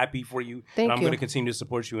genuinely like happy for you. Thank and I'm you. going to continue to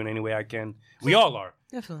support you in any way I can. We all are.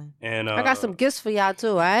 Definitely. And I got some gifts for y'all too,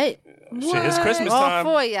 all right? shit, it's Christmas All time.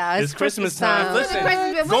 for y'all. It's Christmas time. Listen,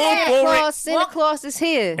 Christmas- going forward, Santa Claus is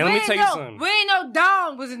here. and let me tell you something. We ain't no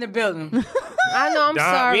Don was in the building. I know, I'm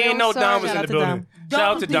Don, sorry. we ain't I'm know sorry. Don was in Shout the out to building. Don. Shout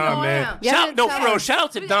out to Don Don, be man. on. Yeah, Shout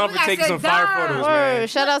out to Don we for gotta taking say some fire Don. photos, Word. man.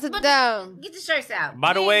 Shout out to Don. Get the shirts out.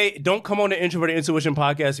 By the way, don't come on the Introverted Intuition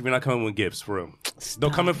podcast if you're not coming with gifts, for real.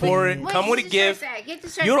 Don't come in for it. Come with a gift.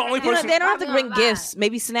 You're the only person. They don't have to bring gifts.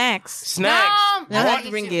 Maybe snacks. Snacks. They don't have to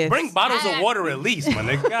bring gifts. Bring bottles of water at least, my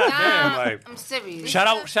nigga. God damn, like. I'm serious. Shout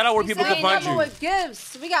out where people can find you. With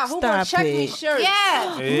gifts. We got Who Gonna Stop Check Me it. shirts.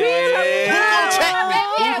 Yeah. Hey. Who gonna check me?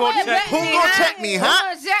 Who gonna check Who me? gonna check me, Who huh?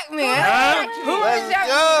 gonna check me? Huh? Who gonna check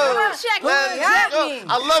me? Who gonna check me? Let's go.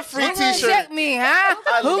 I love free Who gonna t-shirts. check me, huh? I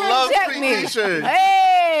Who love gonna check free me? t-shirts.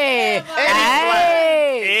 Hey! And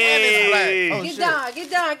Hey. Oh, Get shit. down, get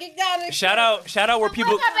down, get down. Shout out where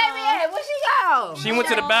people. Where's my baby at? Where she go? She went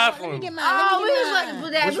to the bathroom. Oh, we was looking for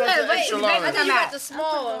that. We gotta wait. extra We large? gotta I think you come got out. the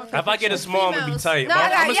small. If I get a small, I'm gonna be tight. No, But I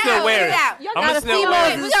I'm got- gonna still wear it. yeah. I'm gonna still females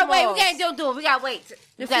wear is it. We gotta wait. small. We can't do it. We gotta wait.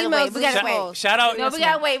 We gotta females wait. We gotta is wait. small. Shout out. No, we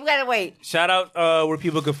gotta wait. We gotta wait. Shout out where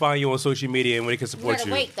people can find you on social media and where they can We support gotta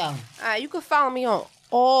you. wait though. All right, you can follow me on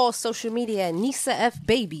all social media at Nisa F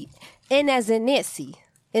Baby. N as in Nancy.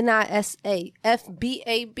 NISA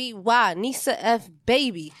FBABY. Nisa F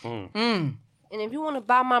Baby. And if you want to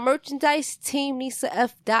buy my merchandise,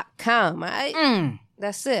 teamnisaf.com. All right?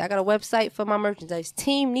 That's it. I got a website for my merchandise.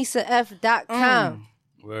 Teamnisaf.com.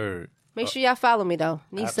 Word. Make sure y'all follow me though.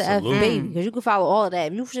 Nisa Absolutely. F Baby. Because you can follow all of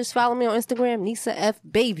that. If you just follow me on Instagram, Nisa F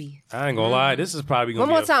Baby. I ain't gonna lie. This is probably gonna One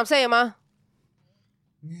be more time. Say it, ma.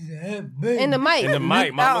 In the mic. in the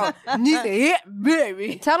mic, mama. Nisa hit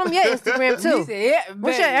baby. Tell them your Instagram too. Nisa hit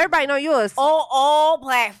What's your, everybody know yours. all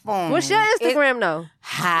platforms. What's your Instagram though?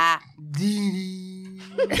 Ha Didi.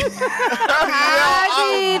 I'm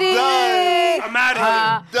out of here. Done. I'm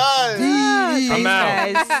out.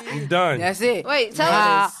 Guys. I'm done. That's it. Wait,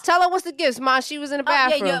 tell her what's the gifts, ma. She was in the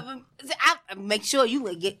bathroom. I make sure you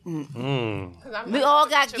would get. Mm. We all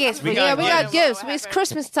got gifts. We Yeah, got we got gifts. It's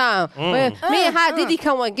Christmas time. Me and Hot Diddy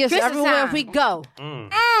come with gifts Christmas everywhere time. we go.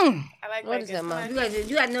 I like What is that, ma?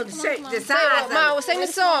 You gotta know the shirt, the Say size. what, ma? Sing the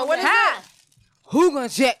song. What is Huh? Who gonna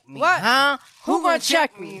check me? What? Huh? Who gonna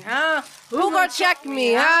check me? Huh? Who gonna check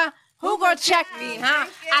me, huh? Who gonna check me, Huh?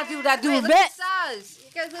 I do what I do Wait, look best. at the size.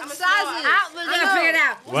 You guys look at the sizes. We're gonna figure it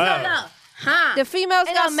out. Wow. No. Huh? The females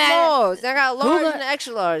It got don't matter. smalls. They got large gonna- and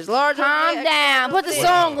extra large. Large. Calm down. Put the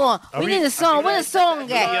song on. We need a song. Where the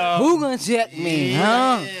song at? Who gonna check me?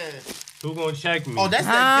 Huh? Who gonna check me? Oh, that's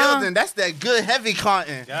that building. That's that good heavy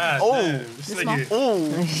cotton. God Oh. damn. This nigga-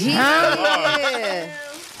 Oh. Yeah.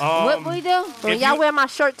 What we do? When If y'all you- wear my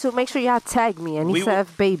shirt too, make sure y'all tag me, Anissa will-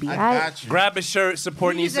 F Baby. I Alright? got you. Grab a shirt,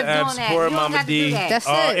 support You Nisa just F, doing that. support You don't Mama have to do D. that. That's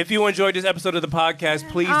it. If you enjoyed this episode of the podcast,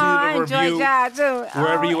 please I leave a enjoy review y'all too.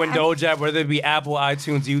 wherever you indulge at, whether it be Apple,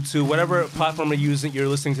 iTunes, YouTube, whatever platform you're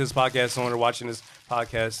listening to this podcast on or watching this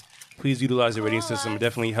podcast. please utilize the rating system. It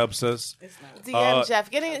definitely helps us. DM Jeff.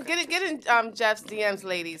 Get in Jeff's DMs,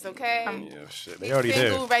 ladies, okay? Yeah, shit. They already there.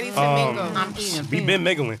 Single, ready to mingle. We've been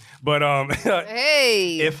mingling. But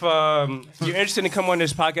Hey. if you're interested in coming on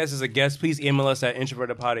this podcast as a guest, please email us at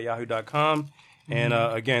introvertedpod@yahoo.com. And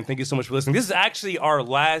again, thank you so much for listening. This is actually our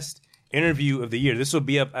last interview of the year. This will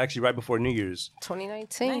be up actually right before New Year's.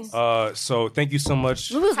 2019. So thank you so much.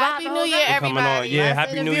 Happy New Year, everybody. Yeah,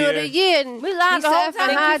 Happy New Year. We live the whole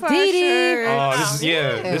time.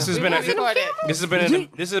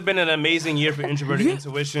 This has been an amazing year for Introverted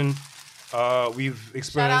Intuition. We've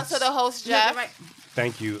experienced. Shout out to the host, Jeff.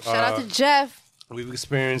 Thank you. Shout out to Jeff. We've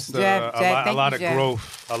experienced Jeff, a lot of Jeff.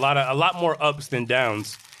 growth, a lot more ups than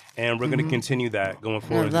downs. And we're going to continue that going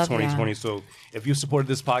forward into 2020. So if you supported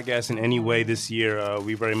this podcast in any way this year,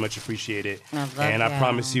 we very much appreciate it. I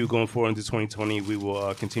promise you, going forward into 2020, we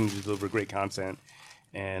will continue to deliver great content.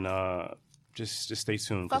 And just stay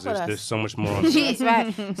tuned because there's so much more on the That's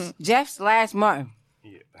right. Jeff's last month.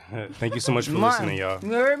 Yeah. Thank you so much for listening, y'all.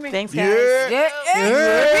 You heard me? Thanks, guys.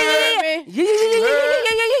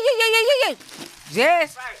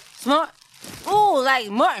 Jess, smart. Ooh, like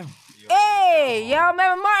Martin. Hey, y'all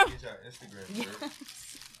remember Martin?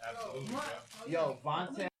 Yo,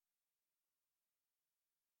 Vontae.